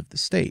service of the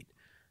state.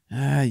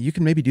 You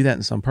can maybe do that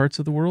in some parts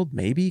of the world,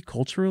 maybe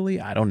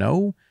culturally, I don't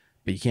know,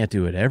 but you can't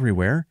do it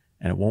everywhere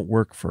and it won't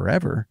work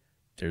forever.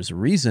 There's a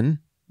reason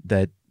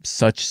that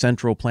such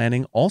central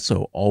planning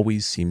also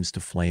always seems to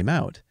flame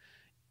out.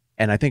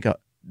 And I think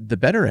the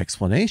better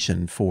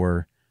explanation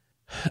for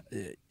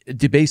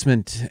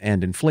debasement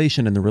and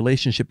inflation and the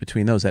relationship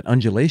between those, that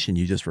undulation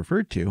you just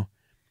referred to,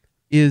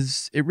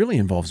 is it really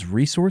involves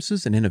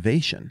resources and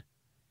innovation.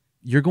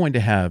 You're going to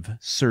have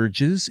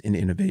surges in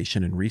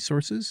innovation and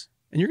resources,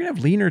 and you're going to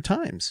have leaner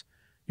times.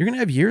 You're going to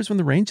have years when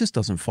the rain just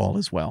doesn't fall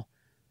as well.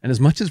 And as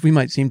much as we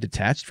might seem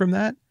detached from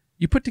that,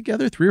 you put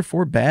together 3 or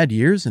 4 bad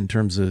years in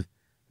terms of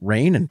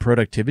rain and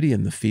productivity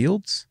in the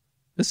fields,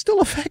 it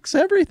still affects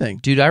everything.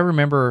 Dude, I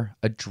remember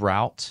a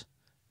drought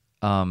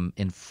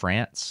in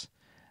France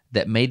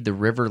that made the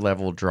river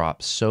level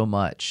drop so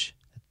much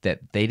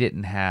that they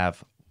didn't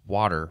have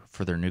water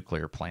for their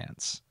nuclear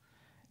plants.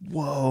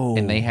 Whoa.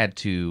 And they had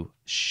to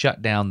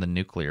shut down the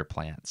nuclear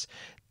plants.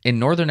 In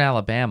northern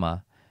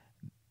Alabama,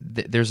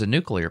 there's a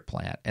nuclear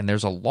plant, and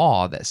there's a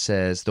law that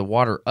says the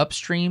water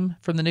upstream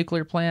from the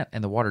nuclear plant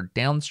and the water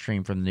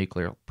downstream from the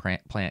nuclear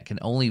plant can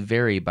only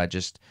vary by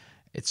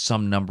it's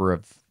some number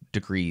of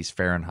degrees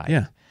Fahrenheit.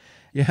 Yeah.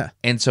 Yeah.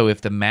 And so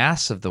if the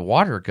mass of the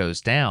water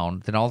goes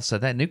down, then all of a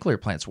sudden that nuclear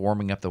plant's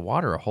warming up the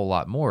water a whole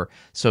lot more.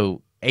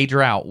 So a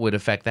drought would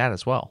affect that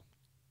as well.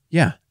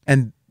 Yeah.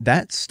 And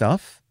that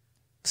stuff,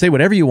 say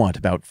whatever you want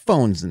about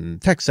phones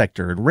and tech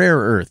sector and rare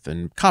earth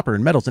and copper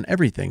and metals and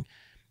everything.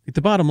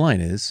 The bottom line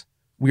is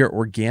we are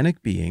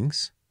organic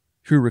beings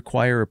who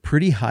require a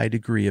pretty high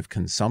degree of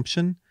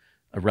consumption,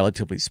 a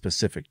relatively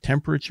specific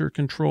temperature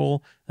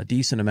control, a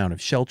decent amount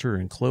of shelter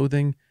and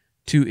clothing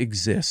to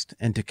exist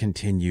and to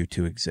continue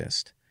to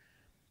exist.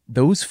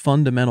 Those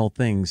fundamental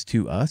things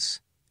to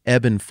us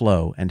ebb and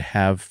flow and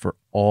have for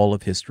all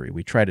of history.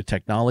 We try to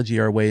technology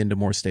our way into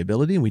more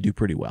stability and we do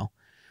pretty well.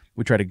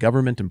 We try to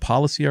government and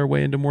policy our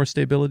way into more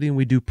stability, and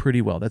we do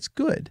pretty well. That's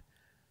good.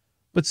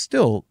 But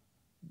still,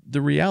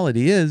 the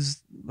reality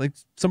is, like,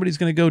 somebody's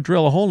going to go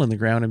drill a hole in the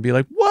ground and be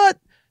like, what?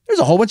 There's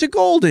a whole bunch of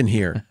gold in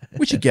here.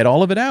 We should get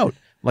all of it out.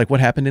 Like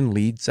what happened in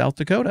Leeds, South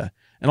Dakota.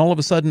 And all of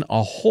a sudden,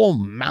 a whole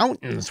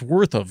mountain's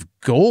worth of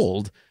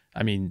gold,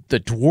 I mean,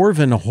 the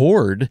dwarven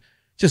hoard,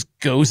 just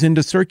goes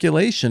into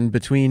circulation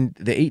between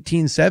the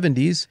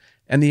 1870s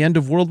and the end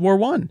of World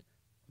War I.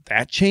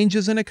 That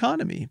changes an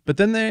economy. But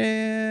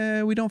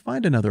then we don't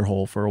find another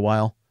hole for a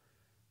while.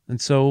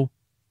 And so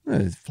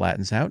it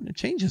flattens out and it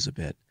changes a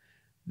bit.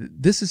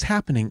 This is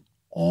happening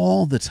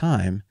all the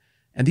time.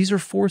 And these are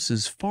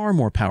forces far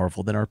more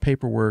powerful than our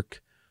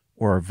paperwork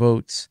or our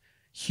votes.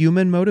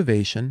 Human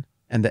motivation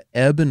and the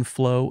ebb and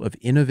flow of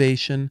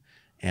innovation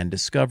and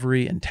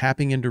discovery and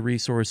tapping into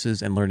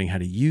resources and learning how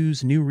to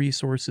use new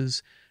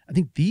resources. I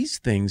think these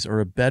things are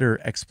a better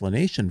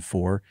explanation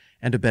for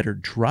and a better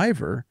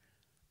driver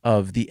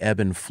of the ebb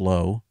and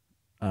flow,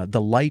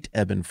 the light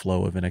ebb and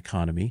flow of an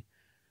economy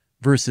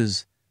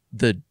versus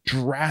the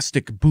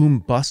drastic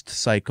boom-bust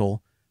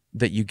cycle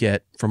that you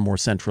get from more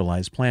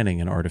centralized planning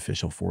and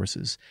artificial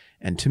forces.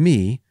 And to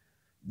me,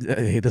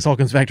 this all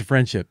comes back to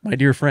friendship. My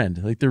dear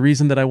friend, like the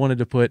reason that I wanted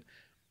to put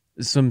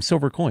some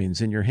silver coins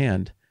in your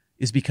hand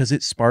is because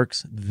it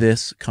sparks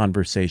this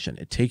conversation.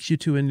 It takes you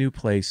to a new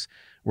place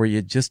where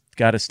you just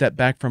got to step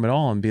back from it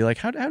all and be like,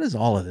 how does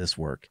all of this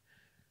work?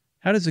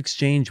 How does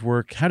exchange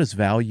work? How does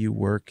value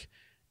work?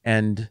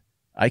 And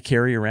I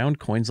carry around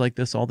coins like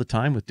this all the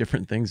time with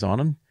different things on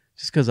them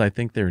just because I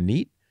think they're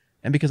neat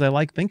and because I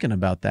like thinking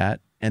about that.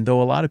 And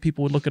though a lot of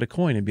people would look at a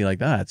coin and be like,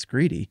 it's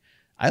greedy,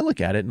 I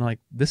look at it and like,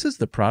 this is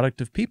the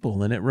product of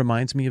people. And it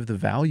reminds me of the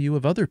value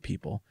of other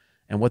people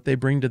and what they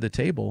bring to the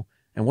table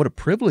and what a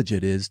privilege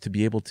it is to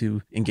be able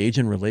to engage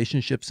in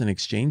relationships and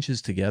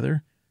exchanges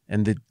together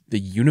and the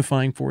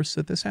unifying force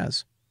that this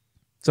has.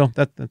 So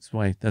that's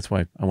why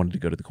I wanted to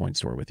go to the coin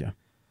store with you.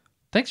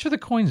 Thanks for the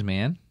coins,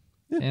 man.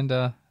 Yeah.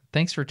 And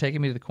thanks for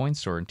taking me to the coin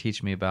store and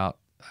teaching me about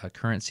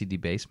currency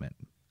debasement.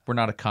 We're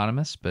not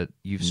economists, but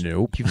you've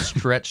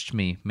stretched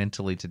me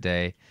mentally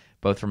today,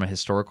 both from a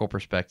historical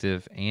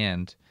perspective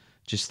and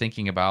just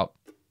thinking about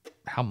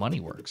how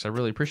money works. I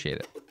really appreciate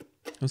it.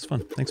 It was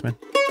fun. Thanks, man.